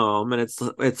Alex home, and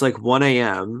it's like 1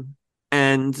 a.m.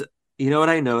 And you know what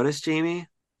I noticed, Jamie?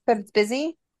 That it's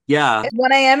busy? Yeah. It's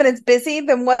 1 a.m. and it's busy?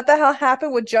 Then what the hell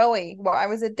happened with Joey? Why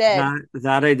was it dead?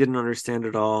 That I didn't understand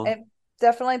at all.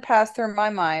 definitely passed through my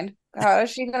mind. How is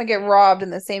she gonna get robbed in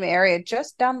the same area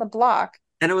just down the block?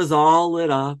 And it was all lit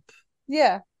up,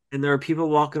 Yeah. and there were people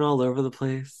walking all over the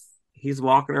place. He's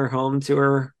walking her home to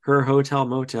her hotel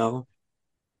motel.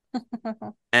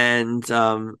 And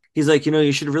he's like,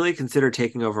 you should really consider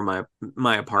taking over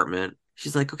my apartment.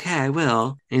 She's like, okay, I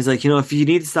will. And he's like, if you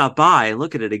need to stop by and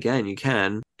look at it again, you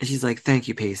can. And she's like, thank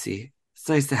you, Pacey. It's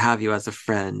nice to have you as a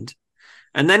friend.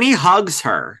 And then he hugs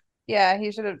her. Yeah,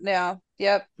 he should have. Yeah.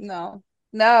 Yep. No.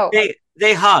 No.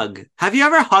 They hug. Have you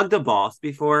ever hugged a boss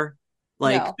before?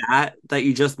 Like No. that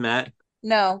you just met?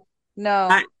 No. No.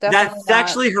 That Definitely not.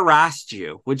 sexually harassed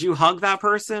you. Would you hug that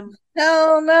person?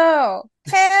 Hell no.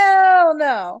 Hell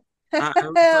no. I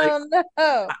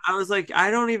was like, Hell no.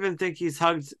 I don't even think he's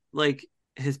hugged like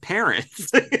his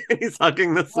parents. He's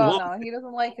hugging this Well, woman. no, he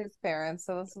doesn't like his parents,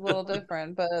 so it's a little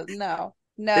different. But no,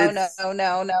 no, no, It's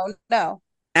no, no, no.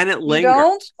 and it You lingers.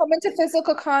 don't come into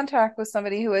physical contact with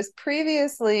somebody who has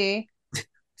previously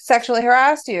sexually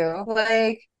harassed you.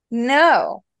 Like,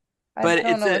 no. I But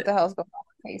don't know what the hell's going on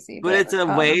with Casey, but it's a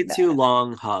way no. too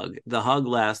long hug. The hug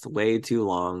lasts way too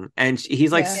long, and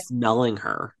he's like Yeah. smelling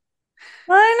her.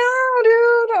 I know,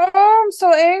 dude. Oh, I'm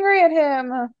so angry at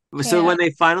him. So when Can't.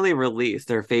 they finally release,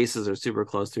 their faces are super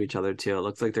close to each other too. It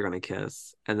looks like they're gonna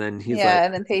kiss, and then he's like,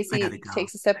 And then "I gotta Pacey go."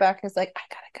 takes a step back and is like, I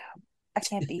gotta go. I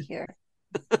can't be here.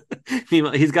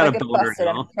 Meanwhile, he's If got I a get boner busted,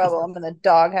 I'm in now. trouble. I'm in the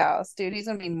doghouse. Dude, he's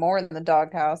gonna be more than the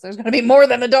doghouse. There's gonna be more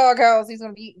than the doghouse. He's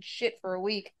gonna be eating shit for a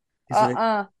week. He's like,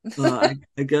 Uh-uh.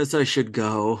 I guess I should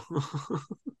go."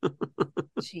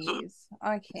 Jeez.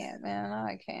 I can't, man.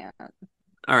 I can't.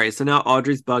 All right, so now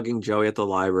Audrey's bugging Joey at the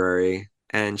library,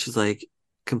 and she's like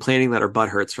complaining that her butt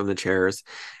hurts from the chairs.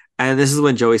 And this is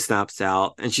when Joey snaps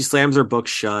out, and she slams her book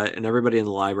shut, and everybody in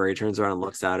the library turns around and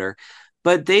looks at her.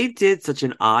 But they did such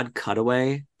an odd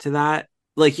cutaway to that.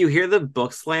 Like you hear the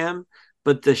book slam,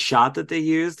 but the shot that they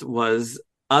used was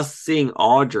us seeing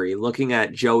Audrey looking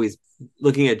at Joey,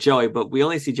 but we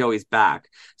only see Joey's back.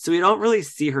 So we don't really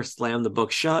see her slam the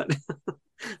book shut.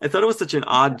 I thought it was such an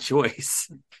odd choice.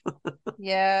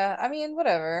 Yeah, I mean,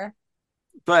 whatever.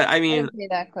 But I didn't pay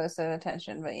that close of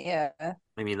attention, but yeah.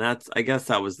 I guess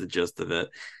that was the gist of it.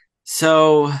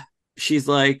 So she's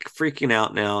like freaking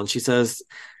out now, and she says,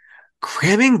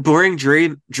 cramming boring,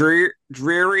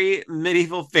 dreary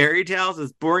medieval fairy tales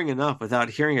is boring enough without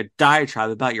hearing a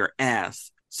diatribe about your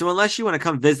ass. So unless you want to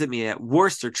come visit me at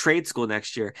Worcester Trade School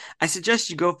next year, I suggest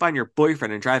you go find your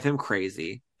boyfriend and drive him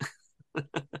crazy.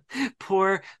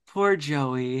 poor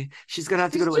Joey. She's gonna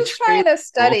have to She's go to a just trying trade to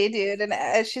school. study, dude,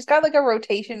 and she's got like a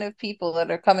rotation of people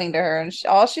that are coming to her, and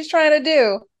all she's trying to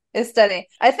do is study.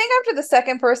 I think after the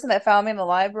second person that found me in the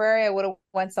library, I would have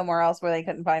went somewhere else where they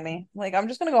couldn't find me. Like, I'm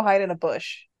just gonna go hide in a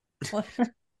bush.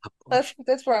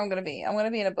 That's where I'm gonna be. I'm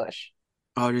gonna be in a bush.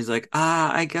 Audrey's like,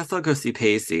 I guess I'll go see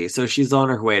Pacey. So she's on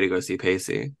her way to go see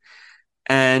Pacey.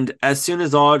 And as soon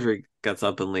as Audrey gets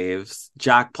up and leaves,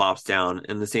 Jack plops down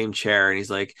in the same chair and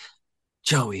he's like,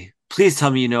 Joey, please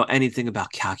tell me you know anything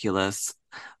about calculus.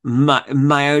 My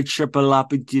triple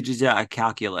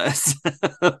calculus.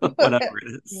 Whatever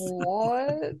it is.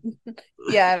 What?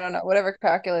 Yeah, I don't know. Whatever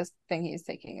calculus thing he's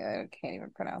taking, I can't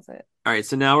even pronounce it. All right,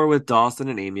 so now we're with Dawson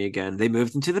and Amy again. They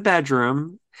moved into the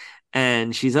bedroom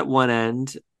and she's at one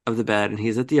end of the bed and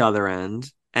he's at the other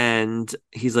end. And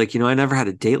he's like, I never had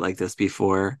a date like this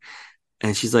before.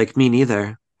 And she's like, me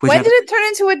neither. When did it turn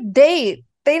into a date?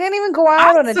 They didn't even go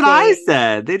out on a That's what date. I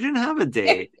said. They didn't have a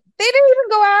date. They didn't even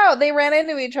go out. They ran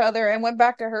into each other and went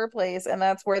back to her place, and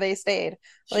that's where they stayed.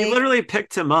 She literally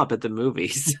picked him up at the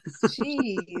movies.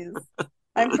 Jeez.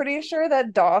 I'm pretty sure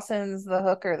that Dawson's the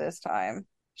hooker this time.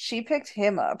 She picked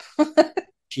him up.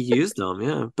 She used them,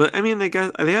 yeah. But I mean, they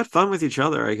had fun with each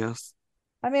other, I guess.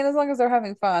 I mean, as long as they're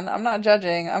having fun. I'm not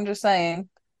judging. I'm just saying.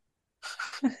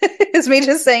 Is me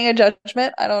just saying a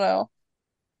judgment? I don't know.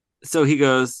 So he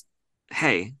goes,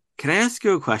 hey, can I ask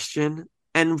you a question?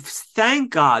 And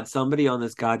thank God somebody on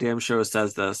this goddamn show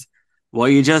says this. Well,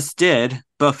 you just did,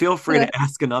 but feel free to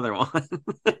ask another one.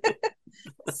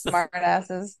 Smart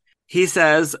asses. He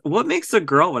says, what makes a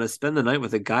girl want to spend the night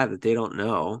with a guy that they don't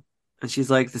know? And she's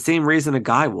like, the same reason a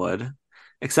guy would.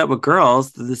 Except with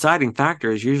girls, the deciding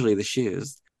factor is usually the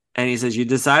shoes. And he says, you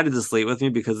decided to sleep with me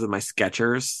because of my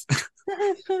Skechers?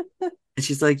 And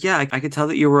she's like, yeah, I could tell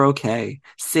that you were okay,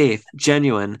 safe,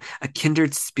 genuine, a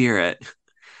kindred spirit.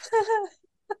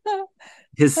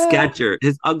 His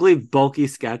ugly, bulky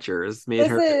Skechers made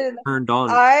her turned on.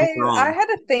 I had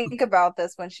to think about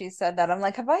this when she said that. I'm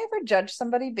like, have I ever judged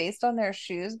somebody based on their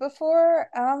shoes before?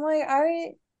 And I'm like,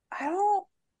 I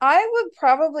I would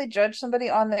probably judge somebody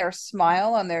on their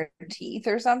smile, on their teeth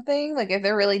or something. Like if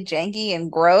they're really janky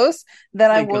and gross,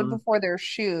 than I Like, would before their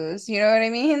shoes. You know what I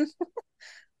mean?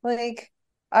 Like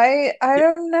I've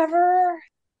never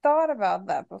thought about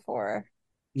that before.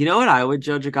 you know what I would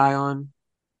judge a guy on?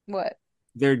 What?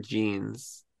 Their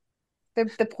jeans.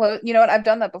 You know what? I've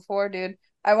done that before, dude.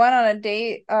 I went on a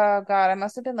date. Oh God, I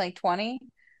must have been like 20.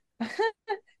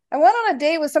 I went on a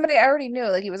date with somebody I already knew,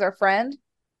 like he was our friend,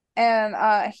 and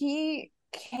he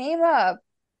came up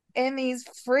in these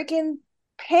freaking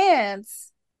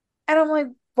pants, and I'm like,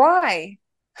 why?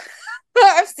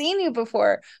 I've seen you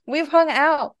before. We've hung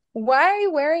out. Why are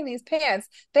you wearing these pants?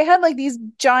 They had like these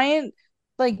giant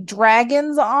like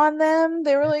dragons on them.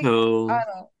 They were like, I So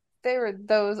don't know. They were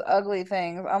those ugly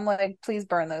things. I'm like, please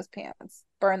burn those pants.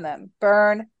 Burn them.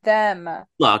 Burn them.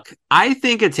 look, I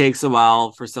think it takes a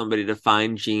while for somebody to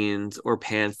find jeans or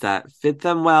pants that fit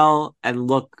them well and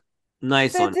look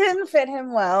nice It on. didn't fit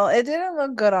him well. It didn't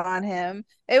look good on him.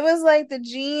 It was like the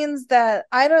jeans that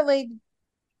I don't like.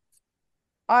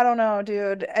 I don't know,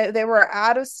 dude. They were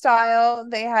out of style.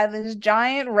 They had this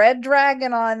giant red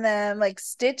dragon on them, like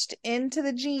stitched into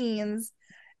the jeans.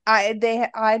 I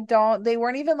don't they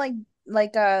weren't even like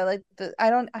the I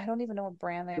don't even know what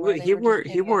brand they were. They He were just wore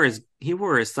he wore hideous.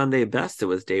 his Sunday best to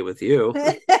his date with you.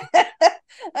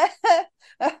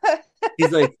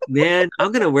 He's like, man,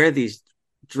 I'm gonna wear these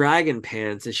dragon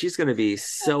pants, and she's gonna be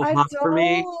so I hot for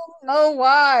me. don't know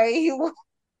why he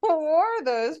wore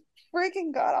those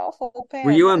freaking god awful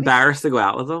Were pants. you And he embarrassed to go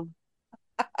out with him?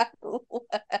 laughed.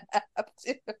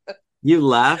 You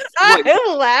left? What?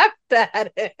 I laughed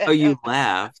at Oh, you him.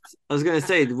 laughed. I was gonna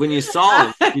say when you saw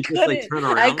him, I you just like turn I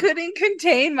around. couldn't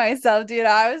contain myself, dude.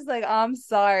 I was like, I'm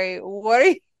sorry. What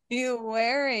are you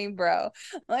wearing, bro?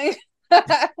 Like,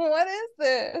 what is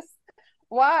this?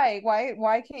 Why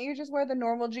can't you just wear the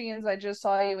normal jeans I just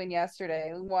saw you in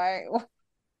yesterday? Why? What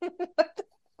the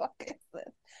fuck is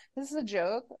this? This is a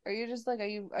joke? Are you just like, are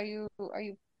you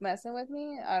messing with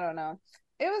me? I don't know.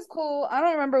 It was cool. I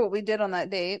don't remember what we did on that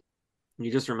date.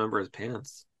 You just remember his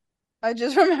pants. I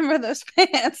just remember those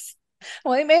pants.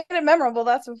 Well, he made it memorable,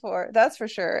 that's for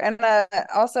sure. And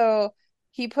also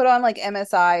he put on like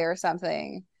MSI or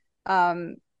something.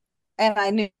 Um, and I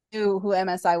knew who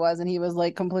MSI was, and he was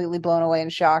like completely blown away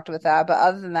and shocked with that. But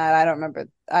other than that, I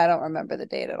don't remember the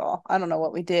date at all. I don't know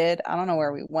what we did. I don't know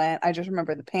where we went. I just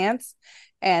remember the pants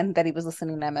and that he was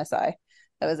listening to MSI.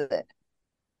 That was it.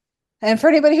 And for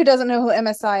anybody who doesn't know who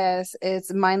MSI is,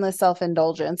 it's mindless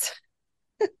self-indulgence.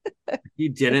 You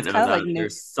didn't It's know that.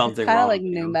 There's it's something kind of wrong like with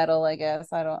new you. metal, I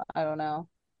guess. I don't know.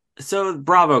 So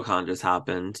BravoCon just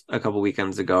happened a couple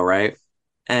weekends ago, right?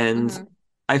 And Hmm.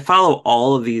 I follow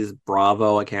all of these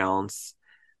Bravo accounts,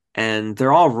 and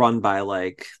they're all run by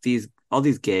like these all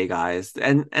these gay guys,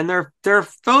 and their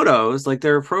photos, like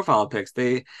their profile pics,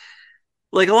 they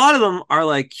like a lot of them are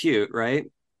like cute, right?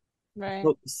 Right.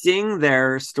 But seeing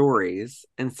their stories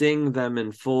and seeing them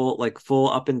in full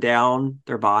up and down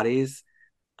their bodies,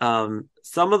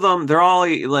 some of them, they're all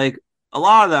like, a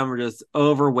lot of them are just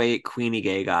overweight queenie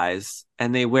gay guys,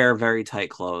 and they wear very tight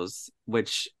clothes,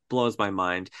 which blows my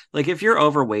mind. Like if you're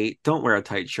overweight, don't wear a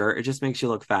tight shirt, it just makes you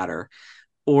look fatter.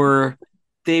 Or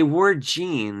they wore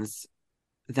jeans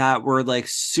that were like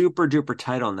super duper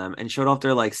tight on them and showed off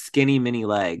their like skinny mini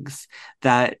legs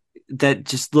that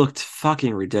just looked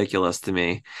fucking ridiculous to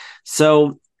me.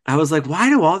 So I was like, why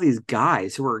do all these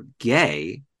guys who are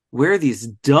gay wear these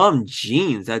dumb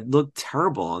jeans that look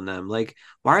terrible on them? Like,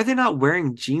 why are they not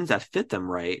wearing jeans that fit them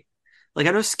right? Like,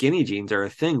 I know skinny jeans are a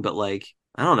thing, but like,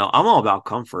 I don't know. I'm all about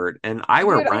comfort, and I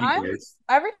wear Dude, I'm Wranglers.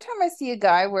 every time I see a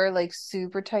guy wear like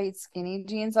super tight skinny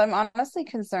jeans, I'm honestly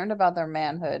concerned about their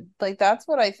manhood. Like that's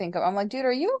what I think of. I'm like, dude,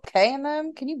 are you okay in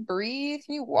them? Can you breathe?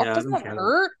 Can you walk? Yeah, I Doesn't don't that get it.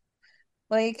 hurt?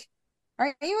 Like,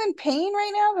 are you in pain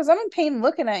right now? Because I'm in pain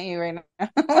looking at you right now.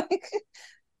 Like,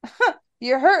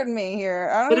 you're hurting me here.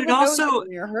 I But don't even know you.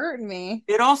 You're hurting me.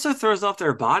 it also throws off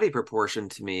their body proportion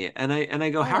to me, and I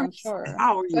go, Oh, I'm sure.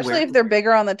 how are you Especially if wearing? they're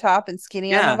bigger on the top and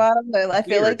skinny on the Yeah, bottom. I it's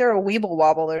feel like weird. they're a weeble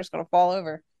wobble. They're just gonna fall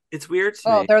over. It's weird to Oh,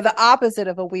 me. they're the opposite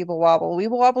of a weeble wobble.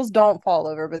 Weeble wobbles don't fall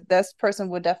over, but this person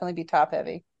would definitely be top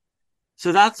heavy.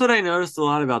 So that's what I noticed a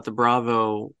lot about the gay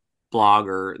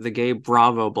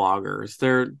Bravo bloggers.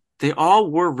 They all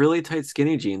wore really tight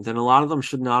skinny jeans, and a lot of them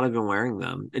should not have been wearing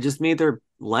them. It just made their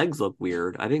legs look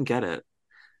weird. I didn't get it.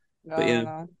 I But don't yeah,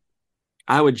 know.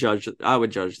 I would judge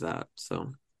that.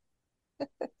 So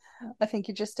I think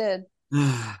you just did.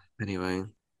 anyway.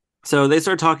 So they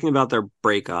start talking about their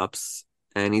breakups,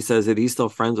 and he says that he's still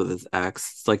friends with his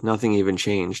ex. It's like nothing even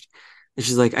changed. And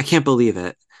she's like, I can't believe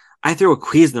it. I threw a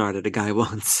Cuisinart at a guy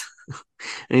once.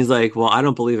 And he's like, well, I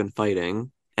don't believe in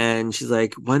fighting. And she's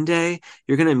like, one day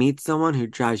you're going to meet someone who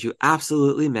drives you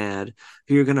absolutely mad,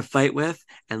 who you're going to fight with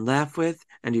and laugh with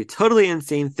and do totally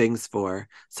insane things for.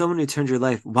 Someone who turned your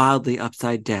life wildly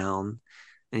upside down.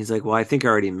 And he's like, well, I think I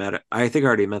already met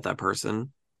that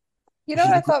person. You know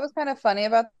what He, I thought was kind of funny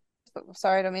about,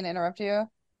 sorry, I don't mean to interrupt you,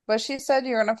 but she said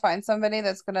you're gonna find somebody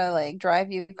that's gonna like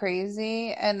drive you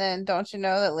crazy, and then don't you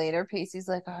know that later Pacey's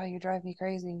like, "Oh, you drive me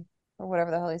crazy," or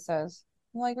whatever the hell he says.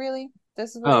 I'm like, really?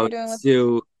 This is what oh, you're doing with?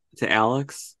 to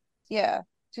Alex? Yeah.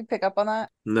 Did you pick up on that?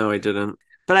 No, I didn't.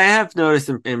 But I have noticed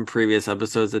in previous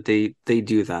episodes that they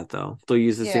do that though. They'll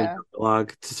use the same Yeah.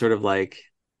 dialogue to sort of like,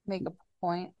 Make a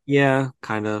point. yeah,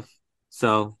 kind of.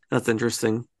 So that's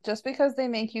interesting. Just because they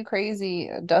make you crazy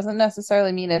doesn't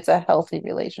necessarily mean it's a healthy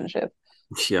relationship.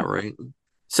 Yeah, right.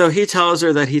 So he tells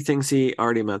her that he thinks he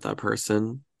already met that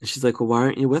person. And she's like, well, why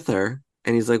aren't you with her?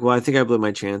 And he's like, well, I think I blew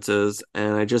my chances.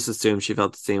 And I just assumed she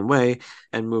felt the same way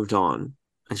and moved on.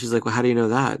 And she's like, well, how do you know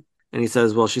that? And he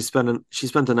says, well, she spent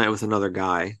the night with another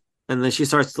guy. And then she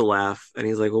starts to laugh. And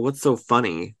he's like, well, what's so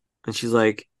funny? And she's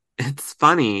like, it's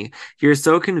funny. You're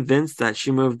so convinced that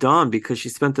she moved on because she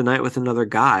spent the night with another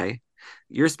guy.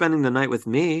 You're spending the night with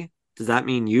me. Does that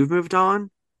mean you've moved on?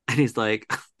 And he's like,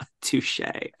 touche.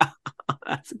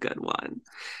 That's a good one.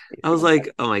 I was like,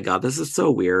 oh my God, this is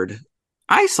so weird.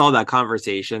 I saw that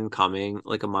conversation coming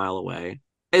like a mile away.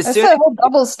 As It's soon a whole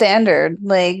double standard.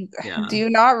 Like, yeah. do you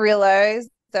not realize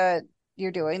that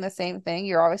you're doing the same thing?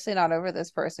 You're obviously not over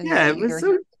this person, Yeah, yet it was you're here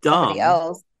so with somebody dumb.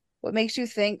 else. What makes you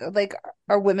think, like,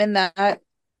 are women that,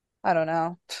 I don't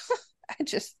know.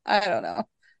 I don't know.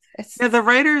 It's, Yeah,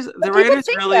 but people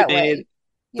think that way.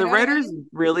 You the know what I writers mean?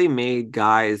 really made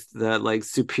guys that like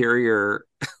superior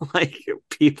like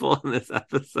people in this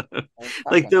episode. They're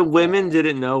Like fucking the women unfair.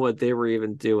 didn't know what they were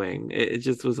even doing. It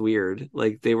just was weird.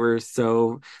 Like they were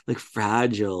so like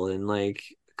fragile and like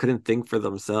couldn't think for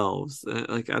themselves.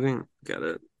 Like I didn't get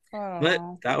it. I don't But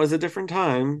know. that was a different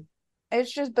time.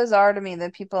 It's just bizarre to me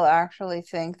that people actually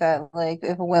think that like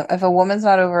if a woman's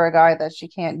not over a guy that she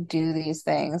can't do these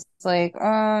things. It's like,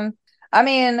 I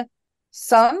mean,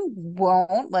 some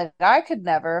won't. Like I could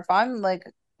never if I'm like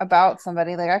about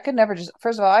somebody, like I could never just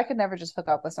first of all, I could never just hook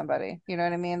up with somebody. You know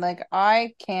what I mean? Like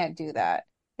I can't do that.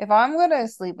 If I'm gonna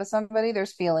sleep with somebody,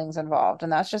 there's feelings involved,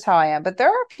 and that's just how I am. But there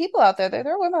are people out there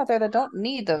are women out there that don't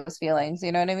need those feelings.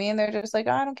 You know what I mean? They're just like,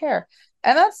 I don't care.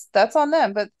 And that's on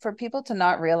them. But for people to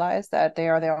not realize that they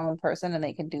are their own person and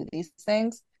they can do these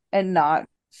things and not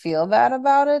feel bad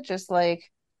about it, just like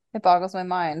it boggles my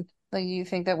mind. Like you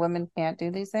think that women can't do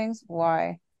these things?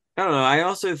 Why? I don't know. I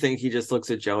also think he just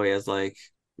looks at Joey as like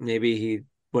maybe he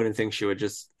wouldn't think she would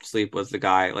just sleep with the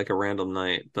guy like a random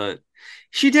night, but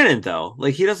she didn't though.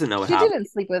 Like he doesn't know what She happened. didn't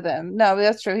sleep with him. No,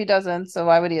 that's true. He doesn't. So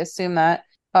why would he assume that?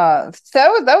 So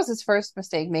that was his first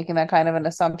mistake, making that kind of an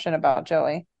assumption about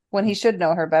Joey when he should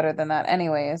know her better than that,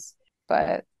 anyways.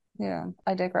 But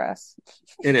I digress.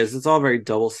 It is. It's all very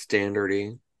double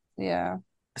standardy. Yeah.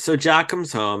 So Jack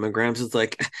comes home and Gramps is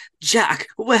like, Jack,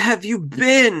 where have you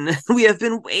been? We have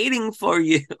been waiting for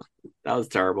you. That was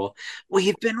terrible.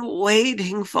 We've been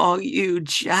waiting for you,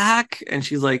 Jack. And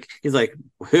he's like,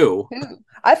 who? Who?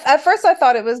 At first I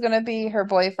thought it was gonna be her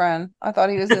boyfriend. I thought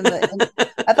he was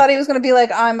I thought he was gonna be like,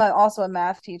 also a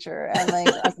math teacher and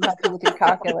like I can help you with your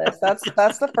calculus. That's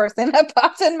the first thing that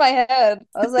popped in my head.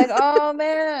 I was like, oh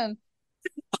man,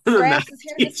 The math Gramps is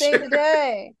here to save teacher. the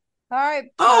day. All right,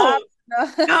 Oh,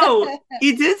 Pop. No. no.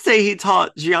 He did say he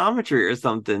taught geometry or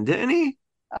something, didn't he?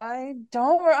 I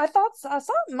don't. I thought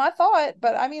something. I thought,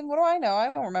 but I mean, what do I know?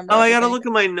 I don't remember Oh, I gotta everything. look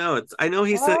at my notes. I know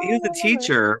he said he Oh, I was a don't remember.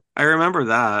 teacher. I remember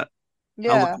that.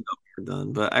 I'll look Yeah. it up when we're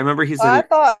done. But I remember he Well, said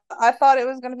I thought it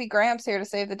was going to be Gramps here to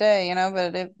save the day,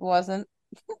 but it wasn't.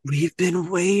 we've been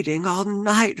waiting all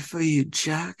night for you,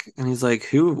 Jack. And he's like,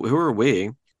 who are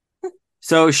we?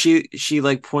 So she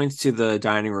like points to the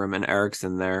dining room and Eric's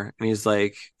in there and he's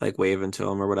like waving to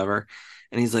him or whatever.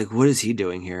 And he's like, what is he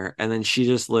doing here? And then she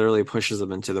just literally pushes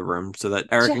him into the room so that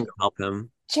Eric can Just, go help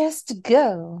him. just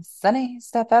go, Sonny.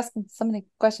 Stop asking so many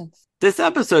questions. This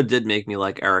episode did make me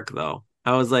like Eric though.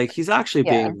 I was like,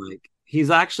 Yeah, he's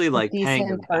actually a like paying decent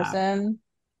him back. person.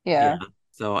 Yeah. Yeah,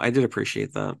 So I did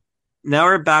appreciate that. Now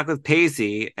we're back with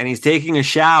Pacey and he's taking a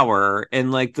shower in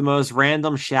like the most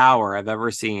random shower I've ever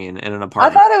seen in an I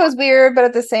apartment. thought it was weird, but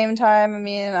at the same time, I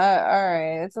mean, all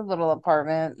right, it's a little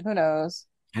apartment. Who knows?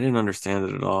 I didn't understand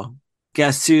it at all.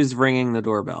 Guess who's ringing the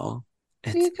doorbell?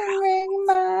 It's You can ring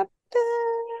my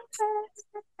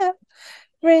bell,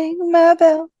 ring my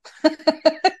bell.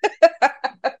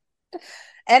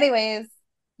 Anyways,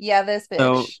 yeah, this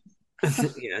so bitch.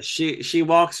 Yeah, she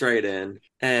walks right in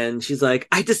and she's like,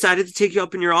 I decided to take you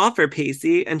up in your offer,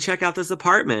 Pacey, and check out this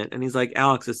apartment. And he's like,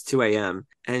 Alex, it's 2 a.m.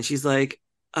 And she's like,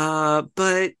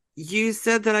 but you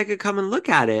said that I could come and look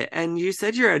at it. And you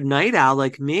said you're a night owl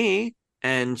like me.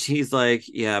 And she's like,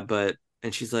 yeah, but,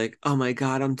 and she's like, oh my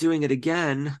God, I'm doing it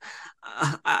again.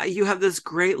 You have this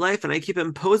great life and I keep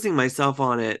imposing myself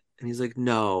on it. And he's like,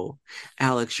 no,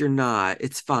 Alex, you're not.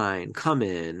 It's fine. Come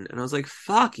in. And I was like,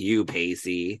 fuck you,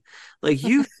 Pacey. Like,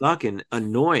 you fucking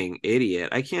annoying idiot.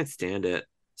 I can't stand it.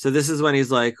 So this is when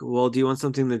he's like, well, do you want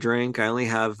something to drink? I only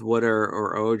have water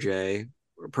or OJ.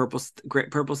 Or purple, great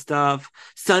purple stuff.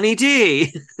 Sunny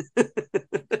D.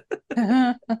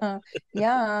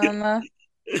 Yum.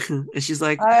 And she's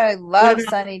like, I what love about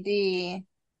Sunny D.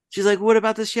 she's like, what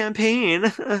about the champagne?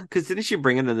 Because didn't she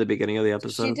bring it in the beginning of the She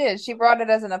episode? did. She brought it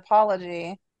as an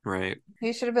apology. Right.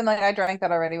 He should have been like, I drank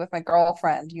that already with my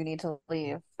girlfriend. You need to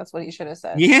leave. That's what he should have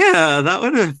said. Yeah, that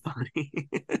would have been funny.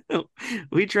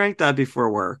 We drank that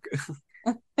before work.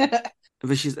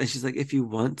 But she's like, if you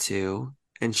want to.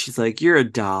 And she's like, you're a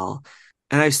doll.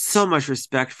 And I have so much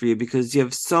respect for you because you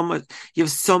have so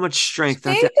much strength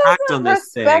not She to act on doesn't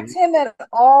this respect thing. him at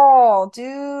all,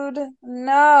 dude.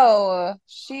 No.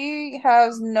 She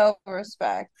has no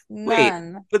respect. Wait,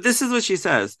 None. but this is what she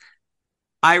says.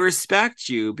 I respect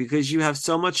you because you have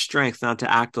so much strength not to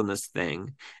act on this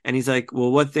thing. And he's like,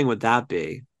 well, what thing would that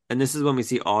be? And this is when we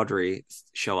see Audrey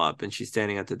show up and she's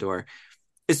standing at the door.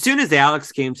 As soon as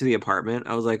Alex came to the apartment,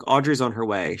 I was like, Audrey's on her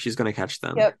way. She's going to catch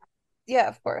them. Yep. Yeah,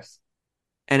 of course.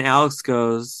 And Alex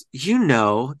goes, you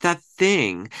know, that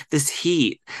thing, this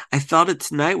heat. I felt it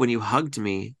tonight when you hugged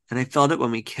me, and I felt it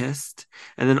when we kissed.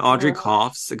 And then Audrey Ugh.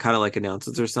 coughs and kind of like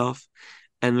announces herself.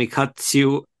 And we cut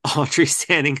to Audrey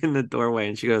standing in the doorway,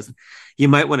 and she goes, you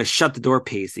might want to shut the door,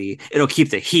 Pacey. It'll keep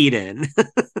the heat in.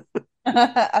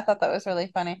 I thought that was really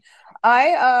funny.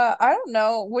 I don't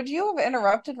know. Would you have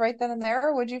interrupted right then and there,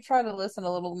 or would you try to listen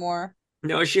a little more?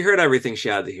 No, she heard everything she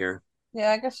had to hear.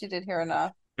 Yeah, I guess you did hear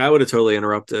enough. I would have totally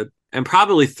interrupted and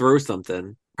probably threw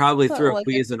something. Probably threw a Like a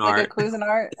Cuisinart.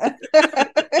 Cuisinart.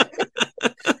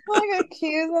 Like a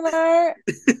Cuisinart.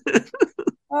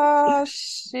 Oh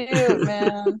shoot,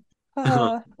 man.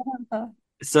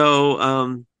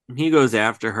 So he goes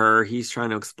after her. He's trying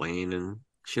to explain and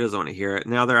she doesn't want to hear it.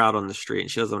 Now they're out on the street and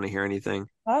she doesn't want to hear anything.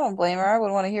 I don't blame her. I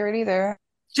wouldn't want to hear it either.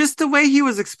 Just the way he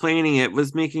was explaining it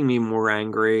was making me more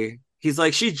angry. He's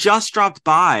like, she just dropped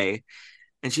by.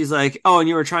 And she's like, oh, and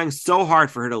you were trying so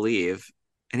hard for her to leave.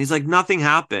 And he's like, nothing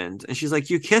happened. And she's like,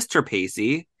 you kissed her,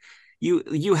 Pacey.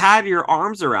 You had your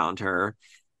arms around her.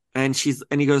 And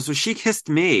he goes, well, she kissed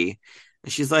me.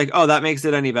 And she's like, oh, that makes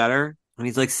it any better. And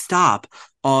he's like, stop,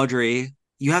 Audrey.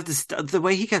 You have to the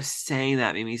way he kept saying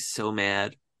that made me so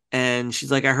mad. And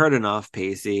she's like, I heard enough,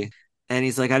 Pacey. And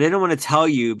he's like, I didn't want to tell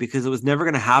you because it was never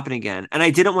going to happen again. And I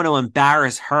didn't want to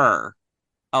embarrass her.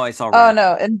 Oh, I saw Oh red.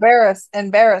 no,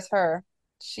 embarrass her.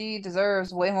 She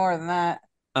deserves way more than that.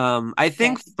 I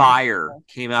think Can't fire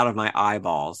came out of my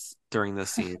eyeballs during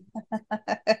this scene.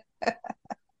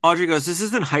 Audrey goes, this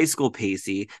isn't high school,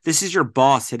 Pacey. This is your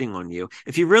boss hitting on you.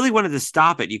 If you really wanted to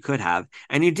stop it, you could have.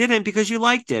 And you didn't because you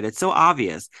liked it. It's so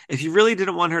obvious. If you really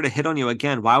didn't want her to hit on you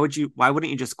again, why wouldn't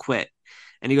you just quit?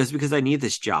 And he goes, because I need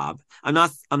this job. I'm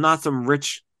not some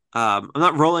rich I'm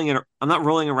not rolling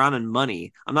around in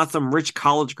money. I'm not some rich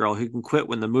college girl who can quit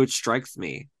when the mood strikes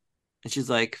me. And she's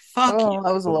like, fuck Oh,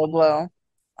 that was a you. low blow.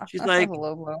 She's That was like, a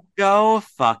low blow. go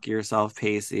fuck yourself,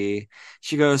 Pacey.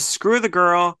 She goes, screw the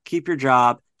girl, keep your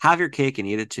job, have your cake and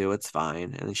eat it too. It's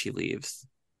fine. And then she leaves.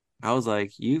 I was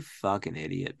like, you fucking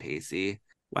idiot, Pacey. He's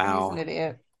an Wow.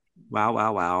 idiot. Wow,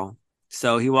 wow, wow.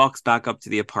 So he walks back up to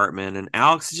the apartment and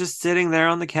Alex is just sitting there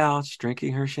on the couch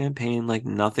drinking her champagne like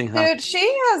nothing happened. Dude,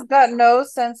 she has got no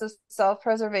sense of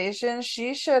self-preservation.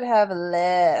 She should have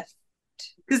left.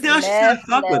 Because now she's gonna Left,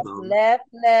 fuck with left, him. left,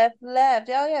 left, left.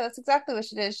 Oh, yeah, that's exactly what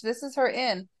she did. This is her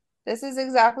in. This is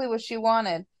exactly what she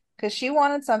wanted. Because she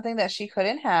wanted something that she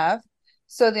couldn't have.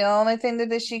 So the only thing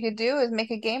that she could do is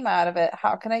make a game out of it.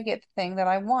 How can I get the thing that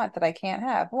I want that I can't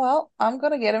have? Well, I'm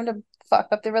going to get him to fuck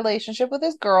up the relationship with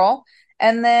his girl.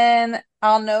 And then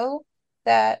I'll know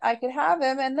that I could have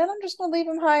him. And then I'm just going to leave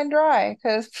him high and dry.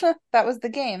 Because that was the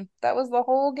game. That was the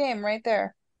whole game right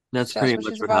there. That's That's pretty what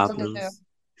much she's what about to do. happens.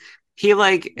 He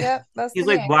like Yep, that's he's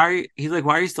the like, game.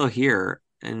 why are you still here?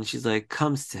 And she's like,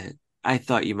 come sit. I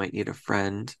thought you might need a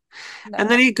friend. And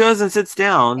then No. he goes and sits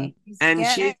down and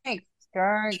Skank.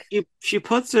 Skank. she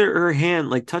puts her hand,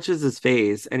 like touches his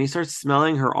face, and he starts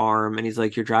smelling her arm, and he's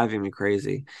like, you're driving me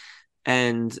crazy.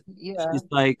 And Yeah. she's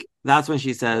like, that's when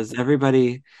she says,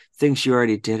 everybody thinks you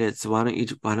already did it, so why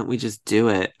don't we just do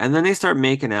it? And then they start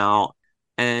making out,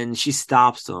 and she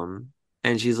stops him,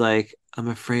 and she's like, I'm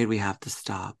afraid we have to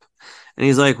stop. And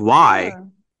he's like, why? Yeah.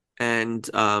 And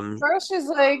First, she's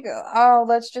like, "Oh,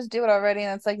 let's just do it already,"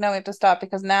 and it's like, "No, we have to stop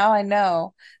because now I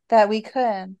know that we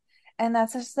could, and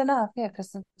that's just enough." Yeah,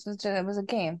 because it was a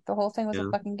game. The whole thing was a yeah.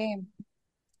 fucking game.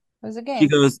 It was a She game.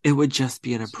 goes, it would just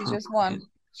be She just inappropriate. won.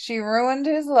 She ruined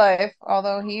his life,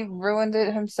 although he ruined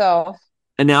it himself.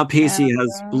 And now And Pacey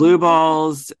has blue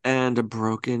balls and a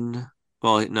broken.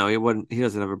 Well, no, he wouldn't. He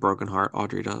doesn't have a broken heart.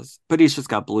 Audrey does, but he's just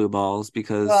got blue balls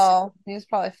because well, he's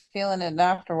probably feeling it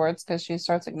afterwards because she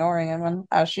starts ignoring him, and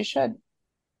as she should.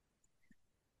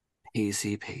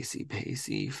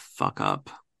 Pacey, fuck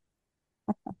up.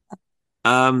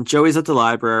 Joey's at the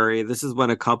library. This is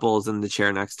when a couple's in the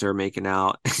chair next to her making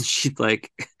out, and she's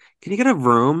like, "Can you get a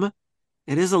room?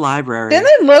 It is a library." Didn't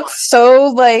they look so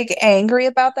like angry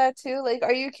about that too? Like,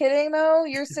 are you kidding though?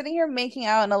 You're sitting here making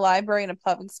out in a library in a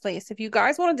public space. If you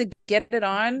guys wanted to get it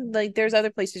on, like there's other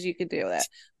places you could do that,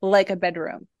 like a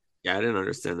bedroom. Yeah, I didn't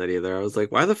understand that either. I was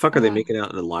like, "Why the fuck are they Ugh. making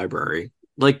out in the library?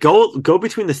 Like, go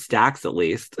between the stacks at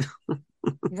least."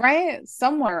 Right?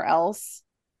 Somewhere else.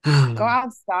 Go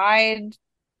outside,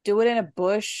 do it in a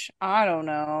bush. I don't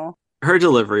know. Her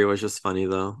delivery was just funny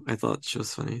though. I thought she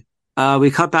was funny. We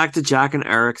cut back to Jack and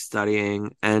Eric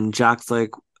studying, and Jack's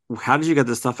like, "How did you get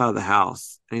this stuff out of the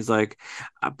house?" And he's like,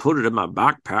 "I put it in my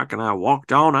backpack and I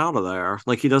walked on out of there."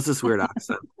 Like he does this weird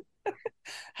accent.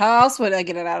 How else would I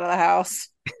get it out of the house?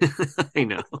 I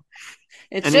know.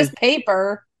 It's And just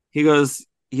paper. he goes,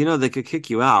 they could kick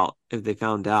you out if they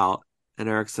found out. And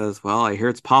Eric says, "Well, I hear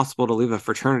it's possible to leave a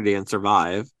fraternity and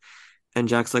survive." And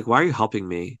Jack's like, "Why are you helping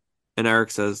me?" And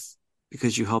Eric says,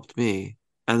 "Because you helped me."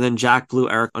 And then Jack blew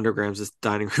Eric under Grams'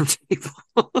 dining room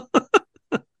table.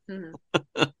 Mhm.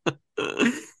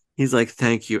 He's like,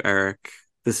 "Thank you, Eric.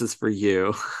 This is for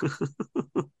you."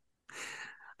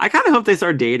 I kind of hope they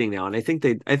start dating now, and I think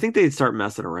they start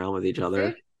messing around with each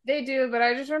other. They do, but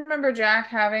I just remember Jack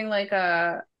having like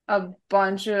a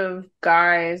bunch of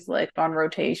guys like on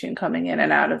rotation coming in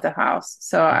and out of the house.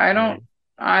 So I You,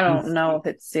 don't know if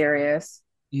it's serious.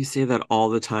 you say that all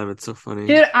the time. It's so funny.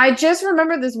 Dude, I just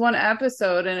remember this one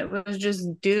episode and it was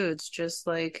just dudes just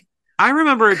like I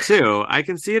remember it too. I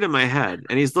can see it in my head,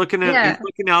 and he's yeah,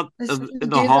 looking out it's just in the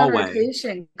dudes on hallway.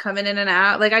 rotation coming in and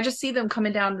out. Like I just see them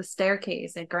coming down the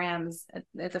staircase at Graham's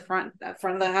at the front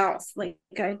of the house. Like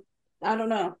I don't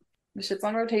know. The shit's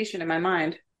on rotation in my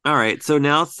mind. All right, so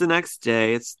now it's the next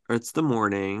day. It's the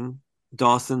morning.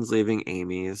 Dawson's leaving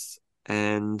Amy's,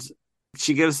 and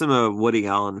she gives him a Woody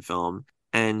Allen film,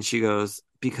 and she goes,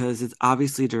 because it's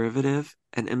obviously derivative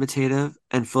and imitative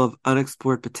and full of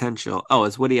unexplored potential. Oh,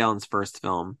 it's Woody Allen's first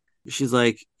film. She's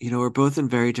like, we're both in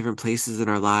very different places in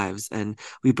our lives, and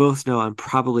we both know I'm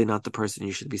probably not the person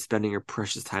you should be spending your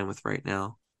precious time with right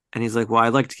now. And he's like, well,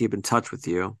 I'd like to keep in touch with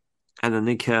you. And then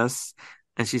they kiss,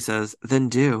 and she says, then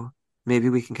do. Maybe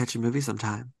we can catch a movie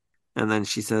sometime. And then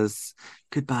she says,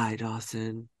 goodbye,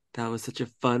 Dawson. That was such a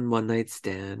fun one night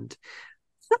stand.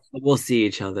 We'll see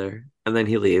each other. And then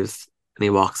he leaves and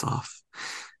he walks off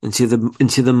into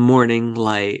the morning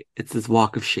light. It's this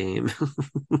walk of shame.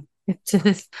 It's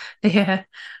just yeah,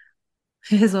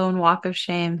 his own walk of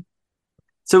shame.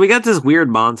 So we got this weird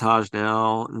montage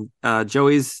now.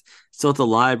 Joey's still at the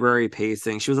library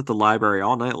pacing. She was at the library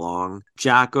all night long.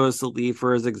 Jack goes to leave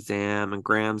for his exam, and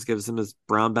Grams gives him his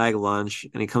brown bag lunch.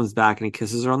 And he comes back and he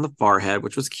kisses her on the forehead,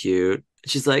 which was cute.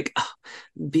 She's like, "Oh,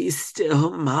 be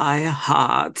still my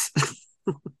heart."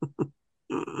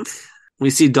 We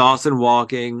see Dawson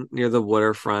walking near the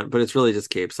waterfront, but it's really just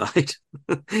Cape Side.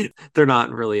 They're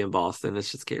not really in Boston.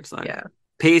 It's just Cape Side. Yeah.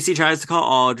 Pacey tries to call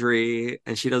Audrey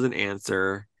and she doesn't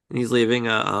answer. And he's leaving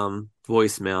a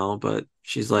voicemail, but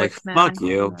she's like, Voicemail. fuck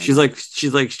you. She's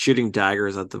like shooting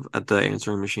daggers at the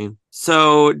answering machine.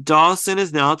 So Dawson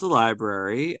is now at the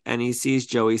library and he sees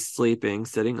Joey sleeping,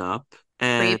 sitting up,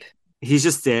 and Creep. he's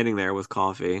just standing there with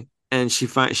coffee. And she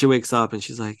wakes up and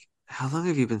she's like, how long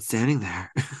have you been standing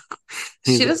there?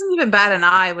 She doesn't even bat an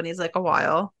eye when he's like a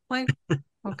while. Like,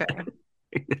 okay.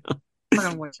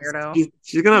 Fucking weirdo.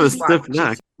 She's gonna have a stiff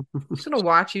neck. She's gonna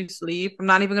watch you sleep. I'm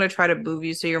not even gonna try to move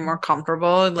you so you're more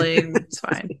comfortable. Like, it's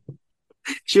fine.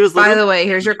 She was By the way,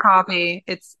 here's your coffee.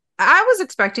 I was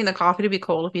expecting the coffee to be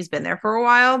cold if he's been there for a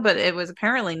while, but it was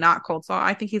apparently not cold, so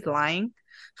I think he's lying.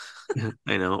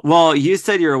 I know. Well, you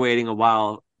said you were waiting a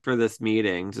while for this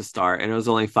meeting to start, and it was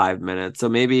only 5 minutes, so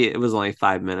maybe it was only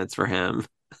 5 minutes for him.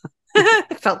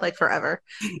 It felt like forever.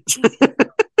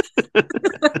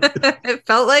 It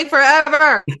felt like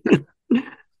forever.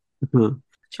 Don't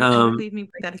you ever leave me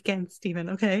like that again, Steven.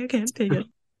 Okay, I can't take it.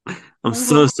 I'm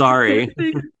so sorry.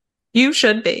 You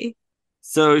should be.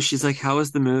 So she's like, how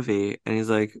was the movie? And he's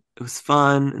like, it was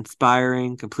fun,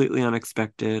 inspiring, completely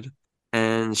unexpected.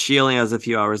 And she only has a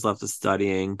few hours left of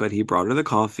studying, but he brought her the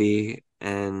coffee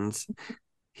and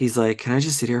he's like, can I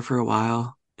just sit here for a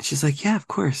while? And she's like, yeah, of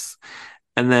course.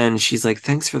 And then she's like,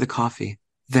 thanks for the coffee.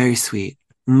 Very sweet,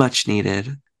 much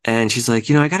needed. And she's like,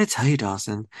 I gotta tell you,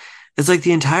 Dawson, it's like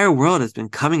the entire world has been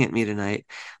coming at me tonight,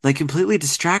 like completely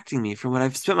distracting me from what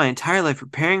I've spent my entire life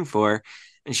preparing for.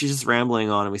 And she's just rambling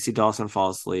on, and we see Dawson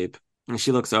fall asleep. And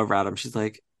she looks over at him. She's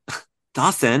like,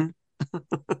 Dawson.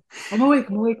 I'm awake.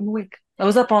 I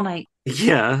was up all night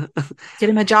Yeah.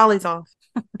 getting my jollies off.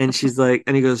 And she's like,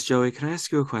 and he goes, Joey, can I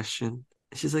ask you a question?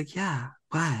 And she's like, yeah,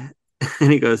 what?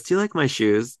 And he goes, do you like my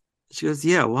shoes? She goes,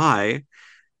 yeah, why?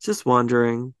 Just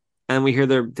wondering. And we hear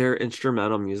their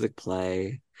instrumental music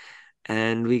play,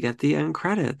 and we get the end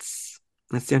credits.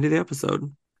 That's the end of the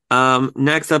episode.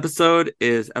 Next episode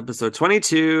is episode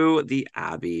 22, The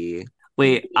Abbey.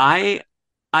 Wait, I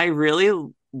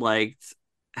really liked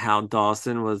how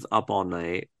Dawson was up all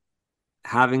night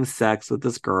having sex with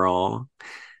this girl,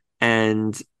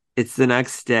 and it's the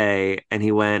next day, and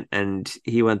he went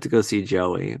to go see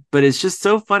Joey. But it's just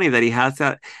so funny that he has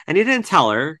that, and he didn't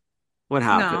tell her what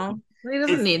happened. No, he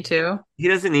doesn't need to. He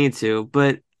doesn't need to,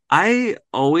 but I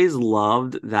always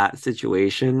loved that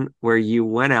situation where you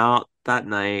went out that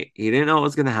night, you didn't know what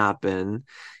was going to happen.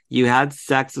 You had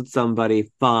sex with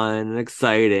somebody fun and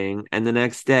exciting, and the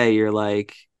next day you're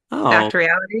like, oh, back to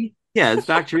reality. Yeah, it's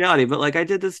back to reality. But like, I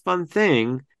did this fun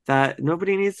thing that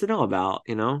nobody needs to know about,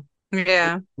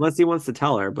 Yeah. Unless he wants to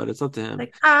tell her, but it's up to him.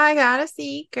 Like, I got a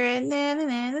secret. Na, na,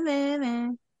 na, na,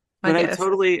 na. But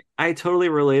I totally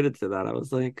related to that. I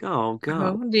was like, oh God.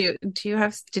 Oh, did you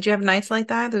have nights like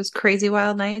that? Those crazy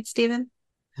wild nights, Steven?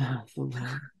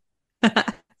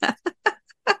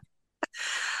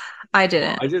 I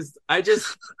didn't. I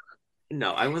just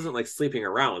no, I wasn't like sleeping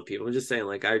around with people. I'm just saying,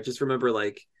 like, I just remember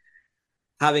like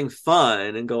having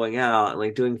fun and going out and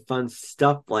like doing fun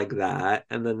stuff like that.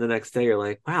 And then the next day you're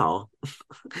like, wow,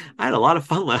 I had a lot of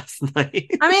fun last night.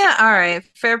 I mean, all right,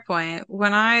 fair point.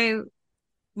 When I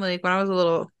was a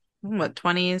little,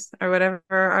 20s or whatever,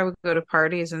 I would go to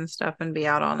parties and stuff and be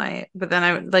out all night. But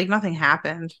then nothing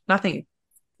happened. Nothing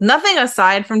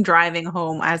aside from driving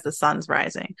home as the sun's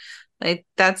rising. Like,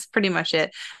 that's pretty much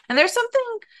it. And there's something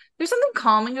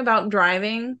calming about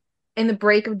driving in the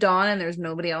break of dawn and there's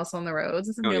nobody else on the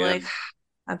roads. And you're like,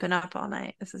 I've been up all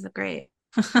night. This is great.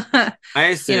 I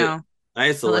used to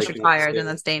unless like you're tired, then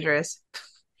that's dangerous.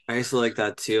 I used to like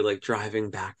that too, like driving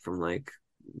back from like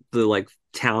the like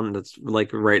town that's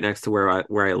like right next to where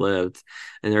I lived,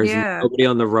 and there's nobody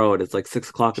on the road. It's like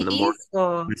 6:00 in the morning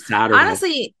on Saturday.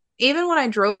 Honestly, even when I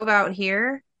drove out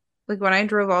here, like when I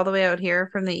drove all the way out here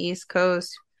from the East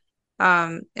Coast,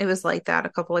 it was like that a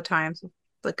couple of times,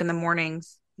 like in the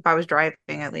mornings, if I was driving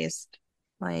at least.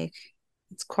 Like,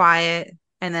 it's quiet,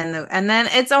 and then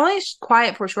it's only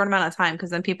quiet for a short amount of time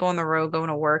because then people on the road going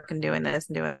to work and doing this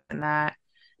and doing that.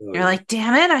 You're like,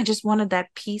 damn it, I just wanted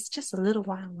that peace just a little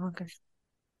while longer.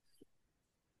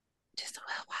 Just a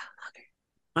little while longer.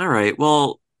 All right.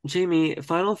 Well, Jamie,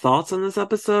 final thoughts on this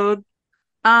episode?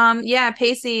 Yeah,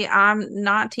 Pacey, I'm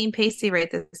not Team Pacey right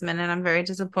this minute. I'm very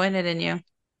disappointed in you.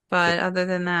 But other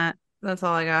than that, that's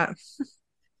all I got.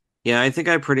 Yeah, I think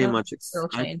I pretty much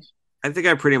I think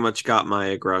I pretty much got my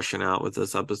aggression out with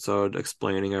this episode,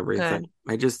 explaining everything. Good.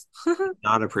 I just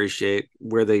not appreciate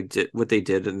what they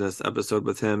did in this episode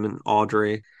with him and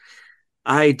Audrey.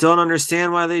 I don't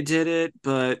understand why they did it,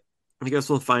 but I guess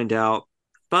we'll find out.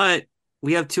 But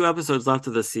we have 2 episodes left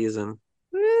of this season.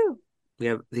 Woo! We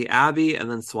have The Abbey and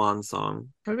then Swan Song.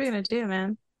 What are we gonna do,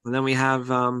 man? And then we have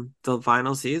the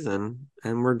final season,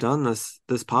 and we're done this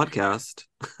podcast.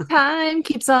 Time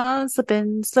keeps on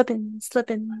slipping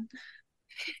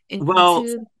into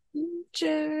the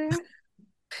future.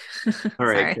 All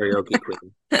right, karaoke queen.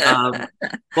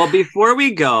 Well, before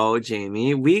we go,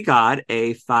 Jamie, we got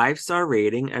a 5-star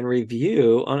rating and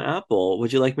review on Apple.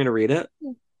 Would you like me to read it?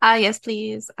 Yes,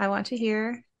 please. I want to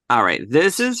hear. All right.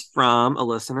 This is from a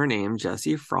listener named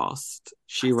Jessie Frost.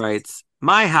 She writes,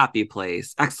 "My happy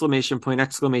place, !! Heart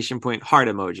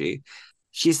emoji."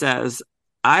 She says,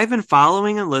 "I've been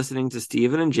following and listening to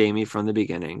Steven and Jamie from the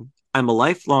beginning. I'm a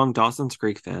lifelong Dawson's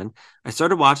Creek fan. I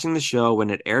started watching the show when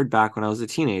it aired back when I was a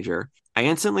teenager. I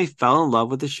instantly fell in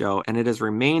love with the show, and it has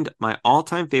remained my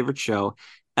all-time favorite show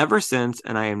ever since,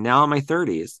 and I am now in my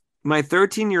 30s. My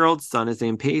 13-year-old son is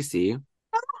named Pacey."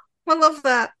 I love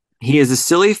that. He is a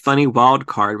silly, funny wild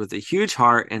card with a huge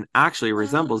heart and actually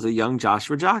resembles a young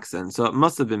Joshua Jackson, so it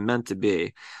must have been meant to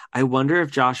be. I wonder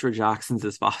if Joshua Jackson's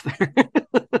his father.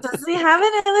 Does he have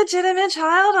an illegitimate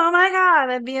child? Oh my God,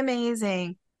 that'd be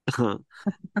amazing.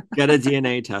 Get a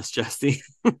DNA test, Jesse.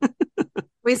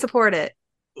 We support it.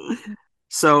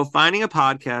 So finding a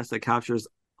podcast that captures,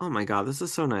 oh my God, this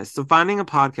is so nice. So finding a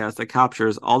podcast that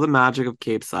captures all the magic of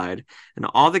Cape Side and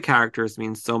all the characters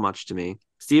means so much to me.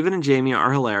 Stephen and Jamie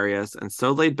are hilarious and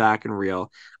so laid back and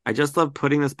real. I just love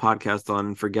putting this podcast on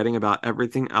and forgetting about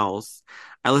everything else.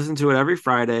 I listen to it every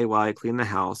Friday while I clean the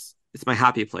house. It's my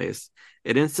happy place.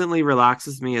 It instantly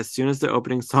relaxes me as soon as the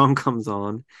opening song comes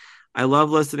on. I love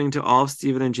listening to all of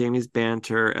Stephen and Jamie's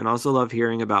banter and also love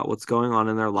hearing about what's going on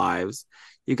in their lives.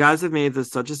 You guys have made this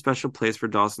such a special place for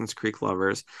Dawson's Creek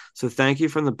lovers, so thank you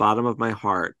from the bottom of my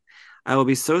heart. I will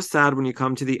be so sad when you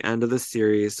come to the end of the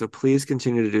series, so please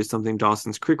continue to do something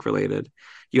Dawson's Creek related.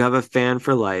 You have a fan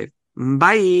for life.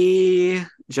 Bye,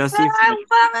 Jesse. I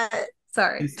love it.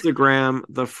 Sorry. Instagram,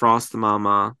 the Frost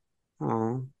Mama.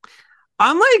 Oh,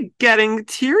 I'm like getting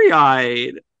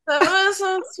teary-eyed. That was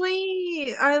so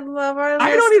sweet. I love our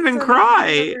I don't even cry.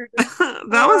 listeners.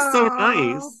 That was so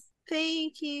nice.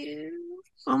 Thank you.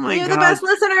 Oh my You're God. the best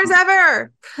listeners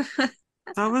ever.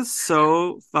 That was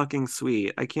so fucking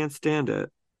sweet. I can't stand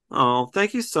it. Oh,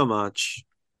 thank you so much.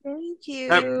 Thank you.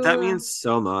 That means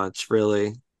so much,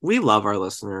 really. We love our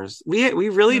listeners. We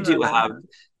really do have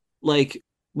like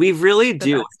we really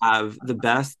do have the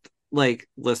best like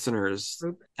listeners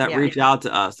that reach out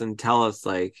to us and tell us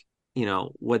like, you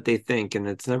know, what they think, and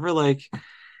it's never like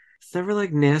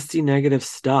nasty negative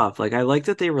stuff. Like I like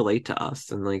that they relate to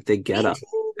us and like they get us,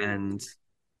 and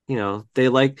you know, they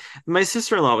like my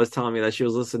sister-in-law was telling me that she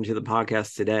was listening to the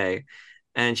podcast today,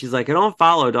 and she's like, I don't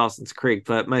follow Dawson's Creek,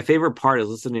 but my favorite part is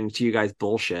listening to you guys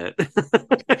bullshit.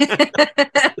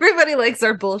 Everybody likes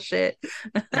our bullshit.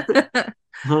 I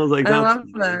was like, I love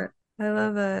that. I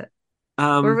love it.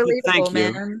 We're relatable,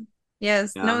 man.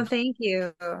 Yes. Yeah. No, thank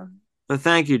you. But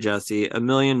thank you, Jesse. A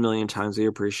million times. We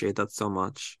appreciate that so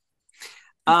much.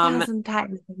 1,000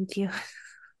 times, thank you.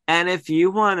 And if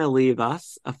you want to leave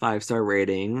us a 5-star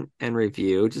rating and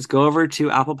review, just go over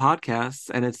to Apple Podcasts,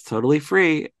 and it's totally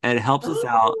free, and it helps us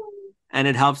out. And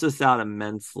it helps us out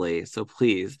immensely. So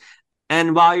please.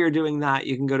 And while you're doing that,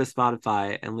 you can go to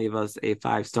Spotify and leave us a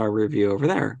 5-star review over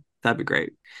there. That'd be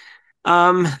great.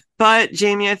 But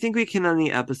Jamie, I think we can end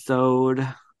the episode.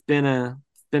 It's been a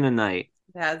night.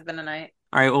 It has been a night.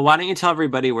 All right. Well, why don't you tell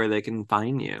everybody where they can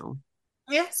find you?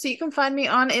 Yeah, so you can find me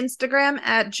on Instagram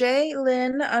at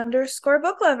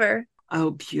jlyn_booklover.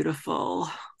 Oh, beautiful.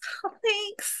 Oh,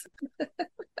 thanks.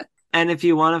 And if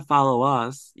you want to follow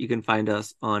us, you can find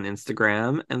us on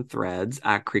Instagram and Threads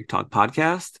at Creek Talk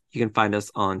Podcast. You can find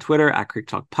us on Twitter at Creek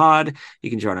Talk Pod. You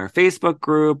can join our Facebook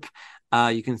group.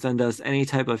 You can send us any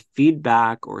type of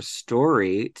feedback or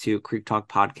story to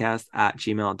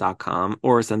creektalkpodcast@gmail.com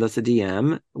or send us a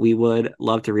DM. We would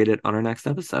love to read it on our next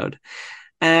episode.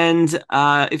 And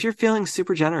if you're feeling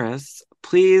super generous,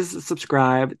 please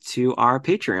subscribe to our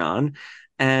Patreon.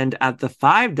 And at the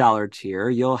 $5 tier,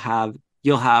 you'll have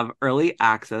early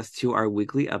access to our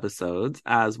weekly episodes,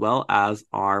 as well as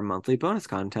our monthly bonus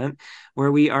content,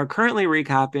 where we are currently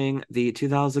recapping the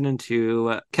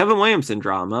 2002 Kevin Williamson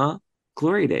drama,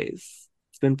 Glory Days.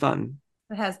 It's been fun.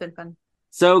 It has been fun.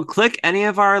 So click any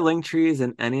of our link trees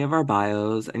and any of our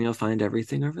bios, and you'll find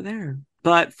everything over there.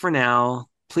 But for now,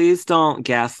 please don't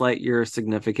gaslight your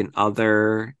significant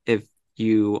other if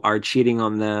you are cheating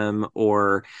on them,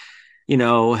 or, you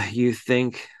know, you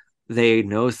think they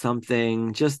know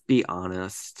something. Just be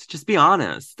honest. Just be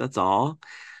honest. That's all.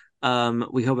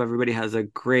 We hope everybody has a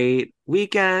great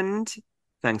weekend.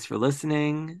 Thanks for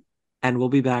listening. And we'll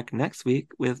be back next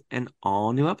week with an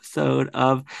all new episode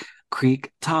of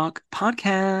Creek Talk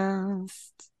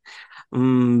Podcast.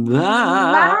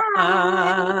 Bye.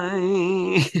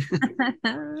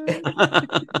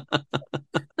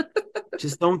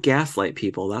 Just don't gaslight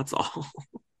people. That's all.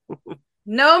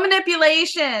 No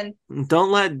manipulation.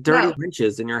 Don't let dirty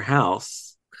witches in your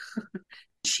house.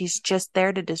 She's just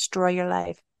there to destroy your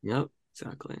life. Yep,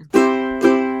 exactly.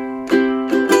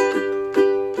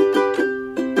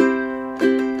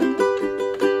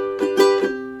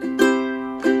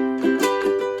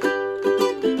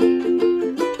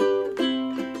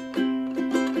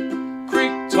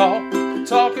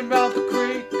 Talking about the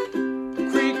creek.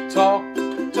 Creek talk,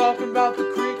 talking about the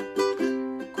creek.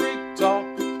 Creek talk,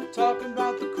 talking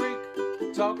about the creek.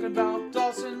 Talking about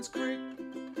Dawson's Creek.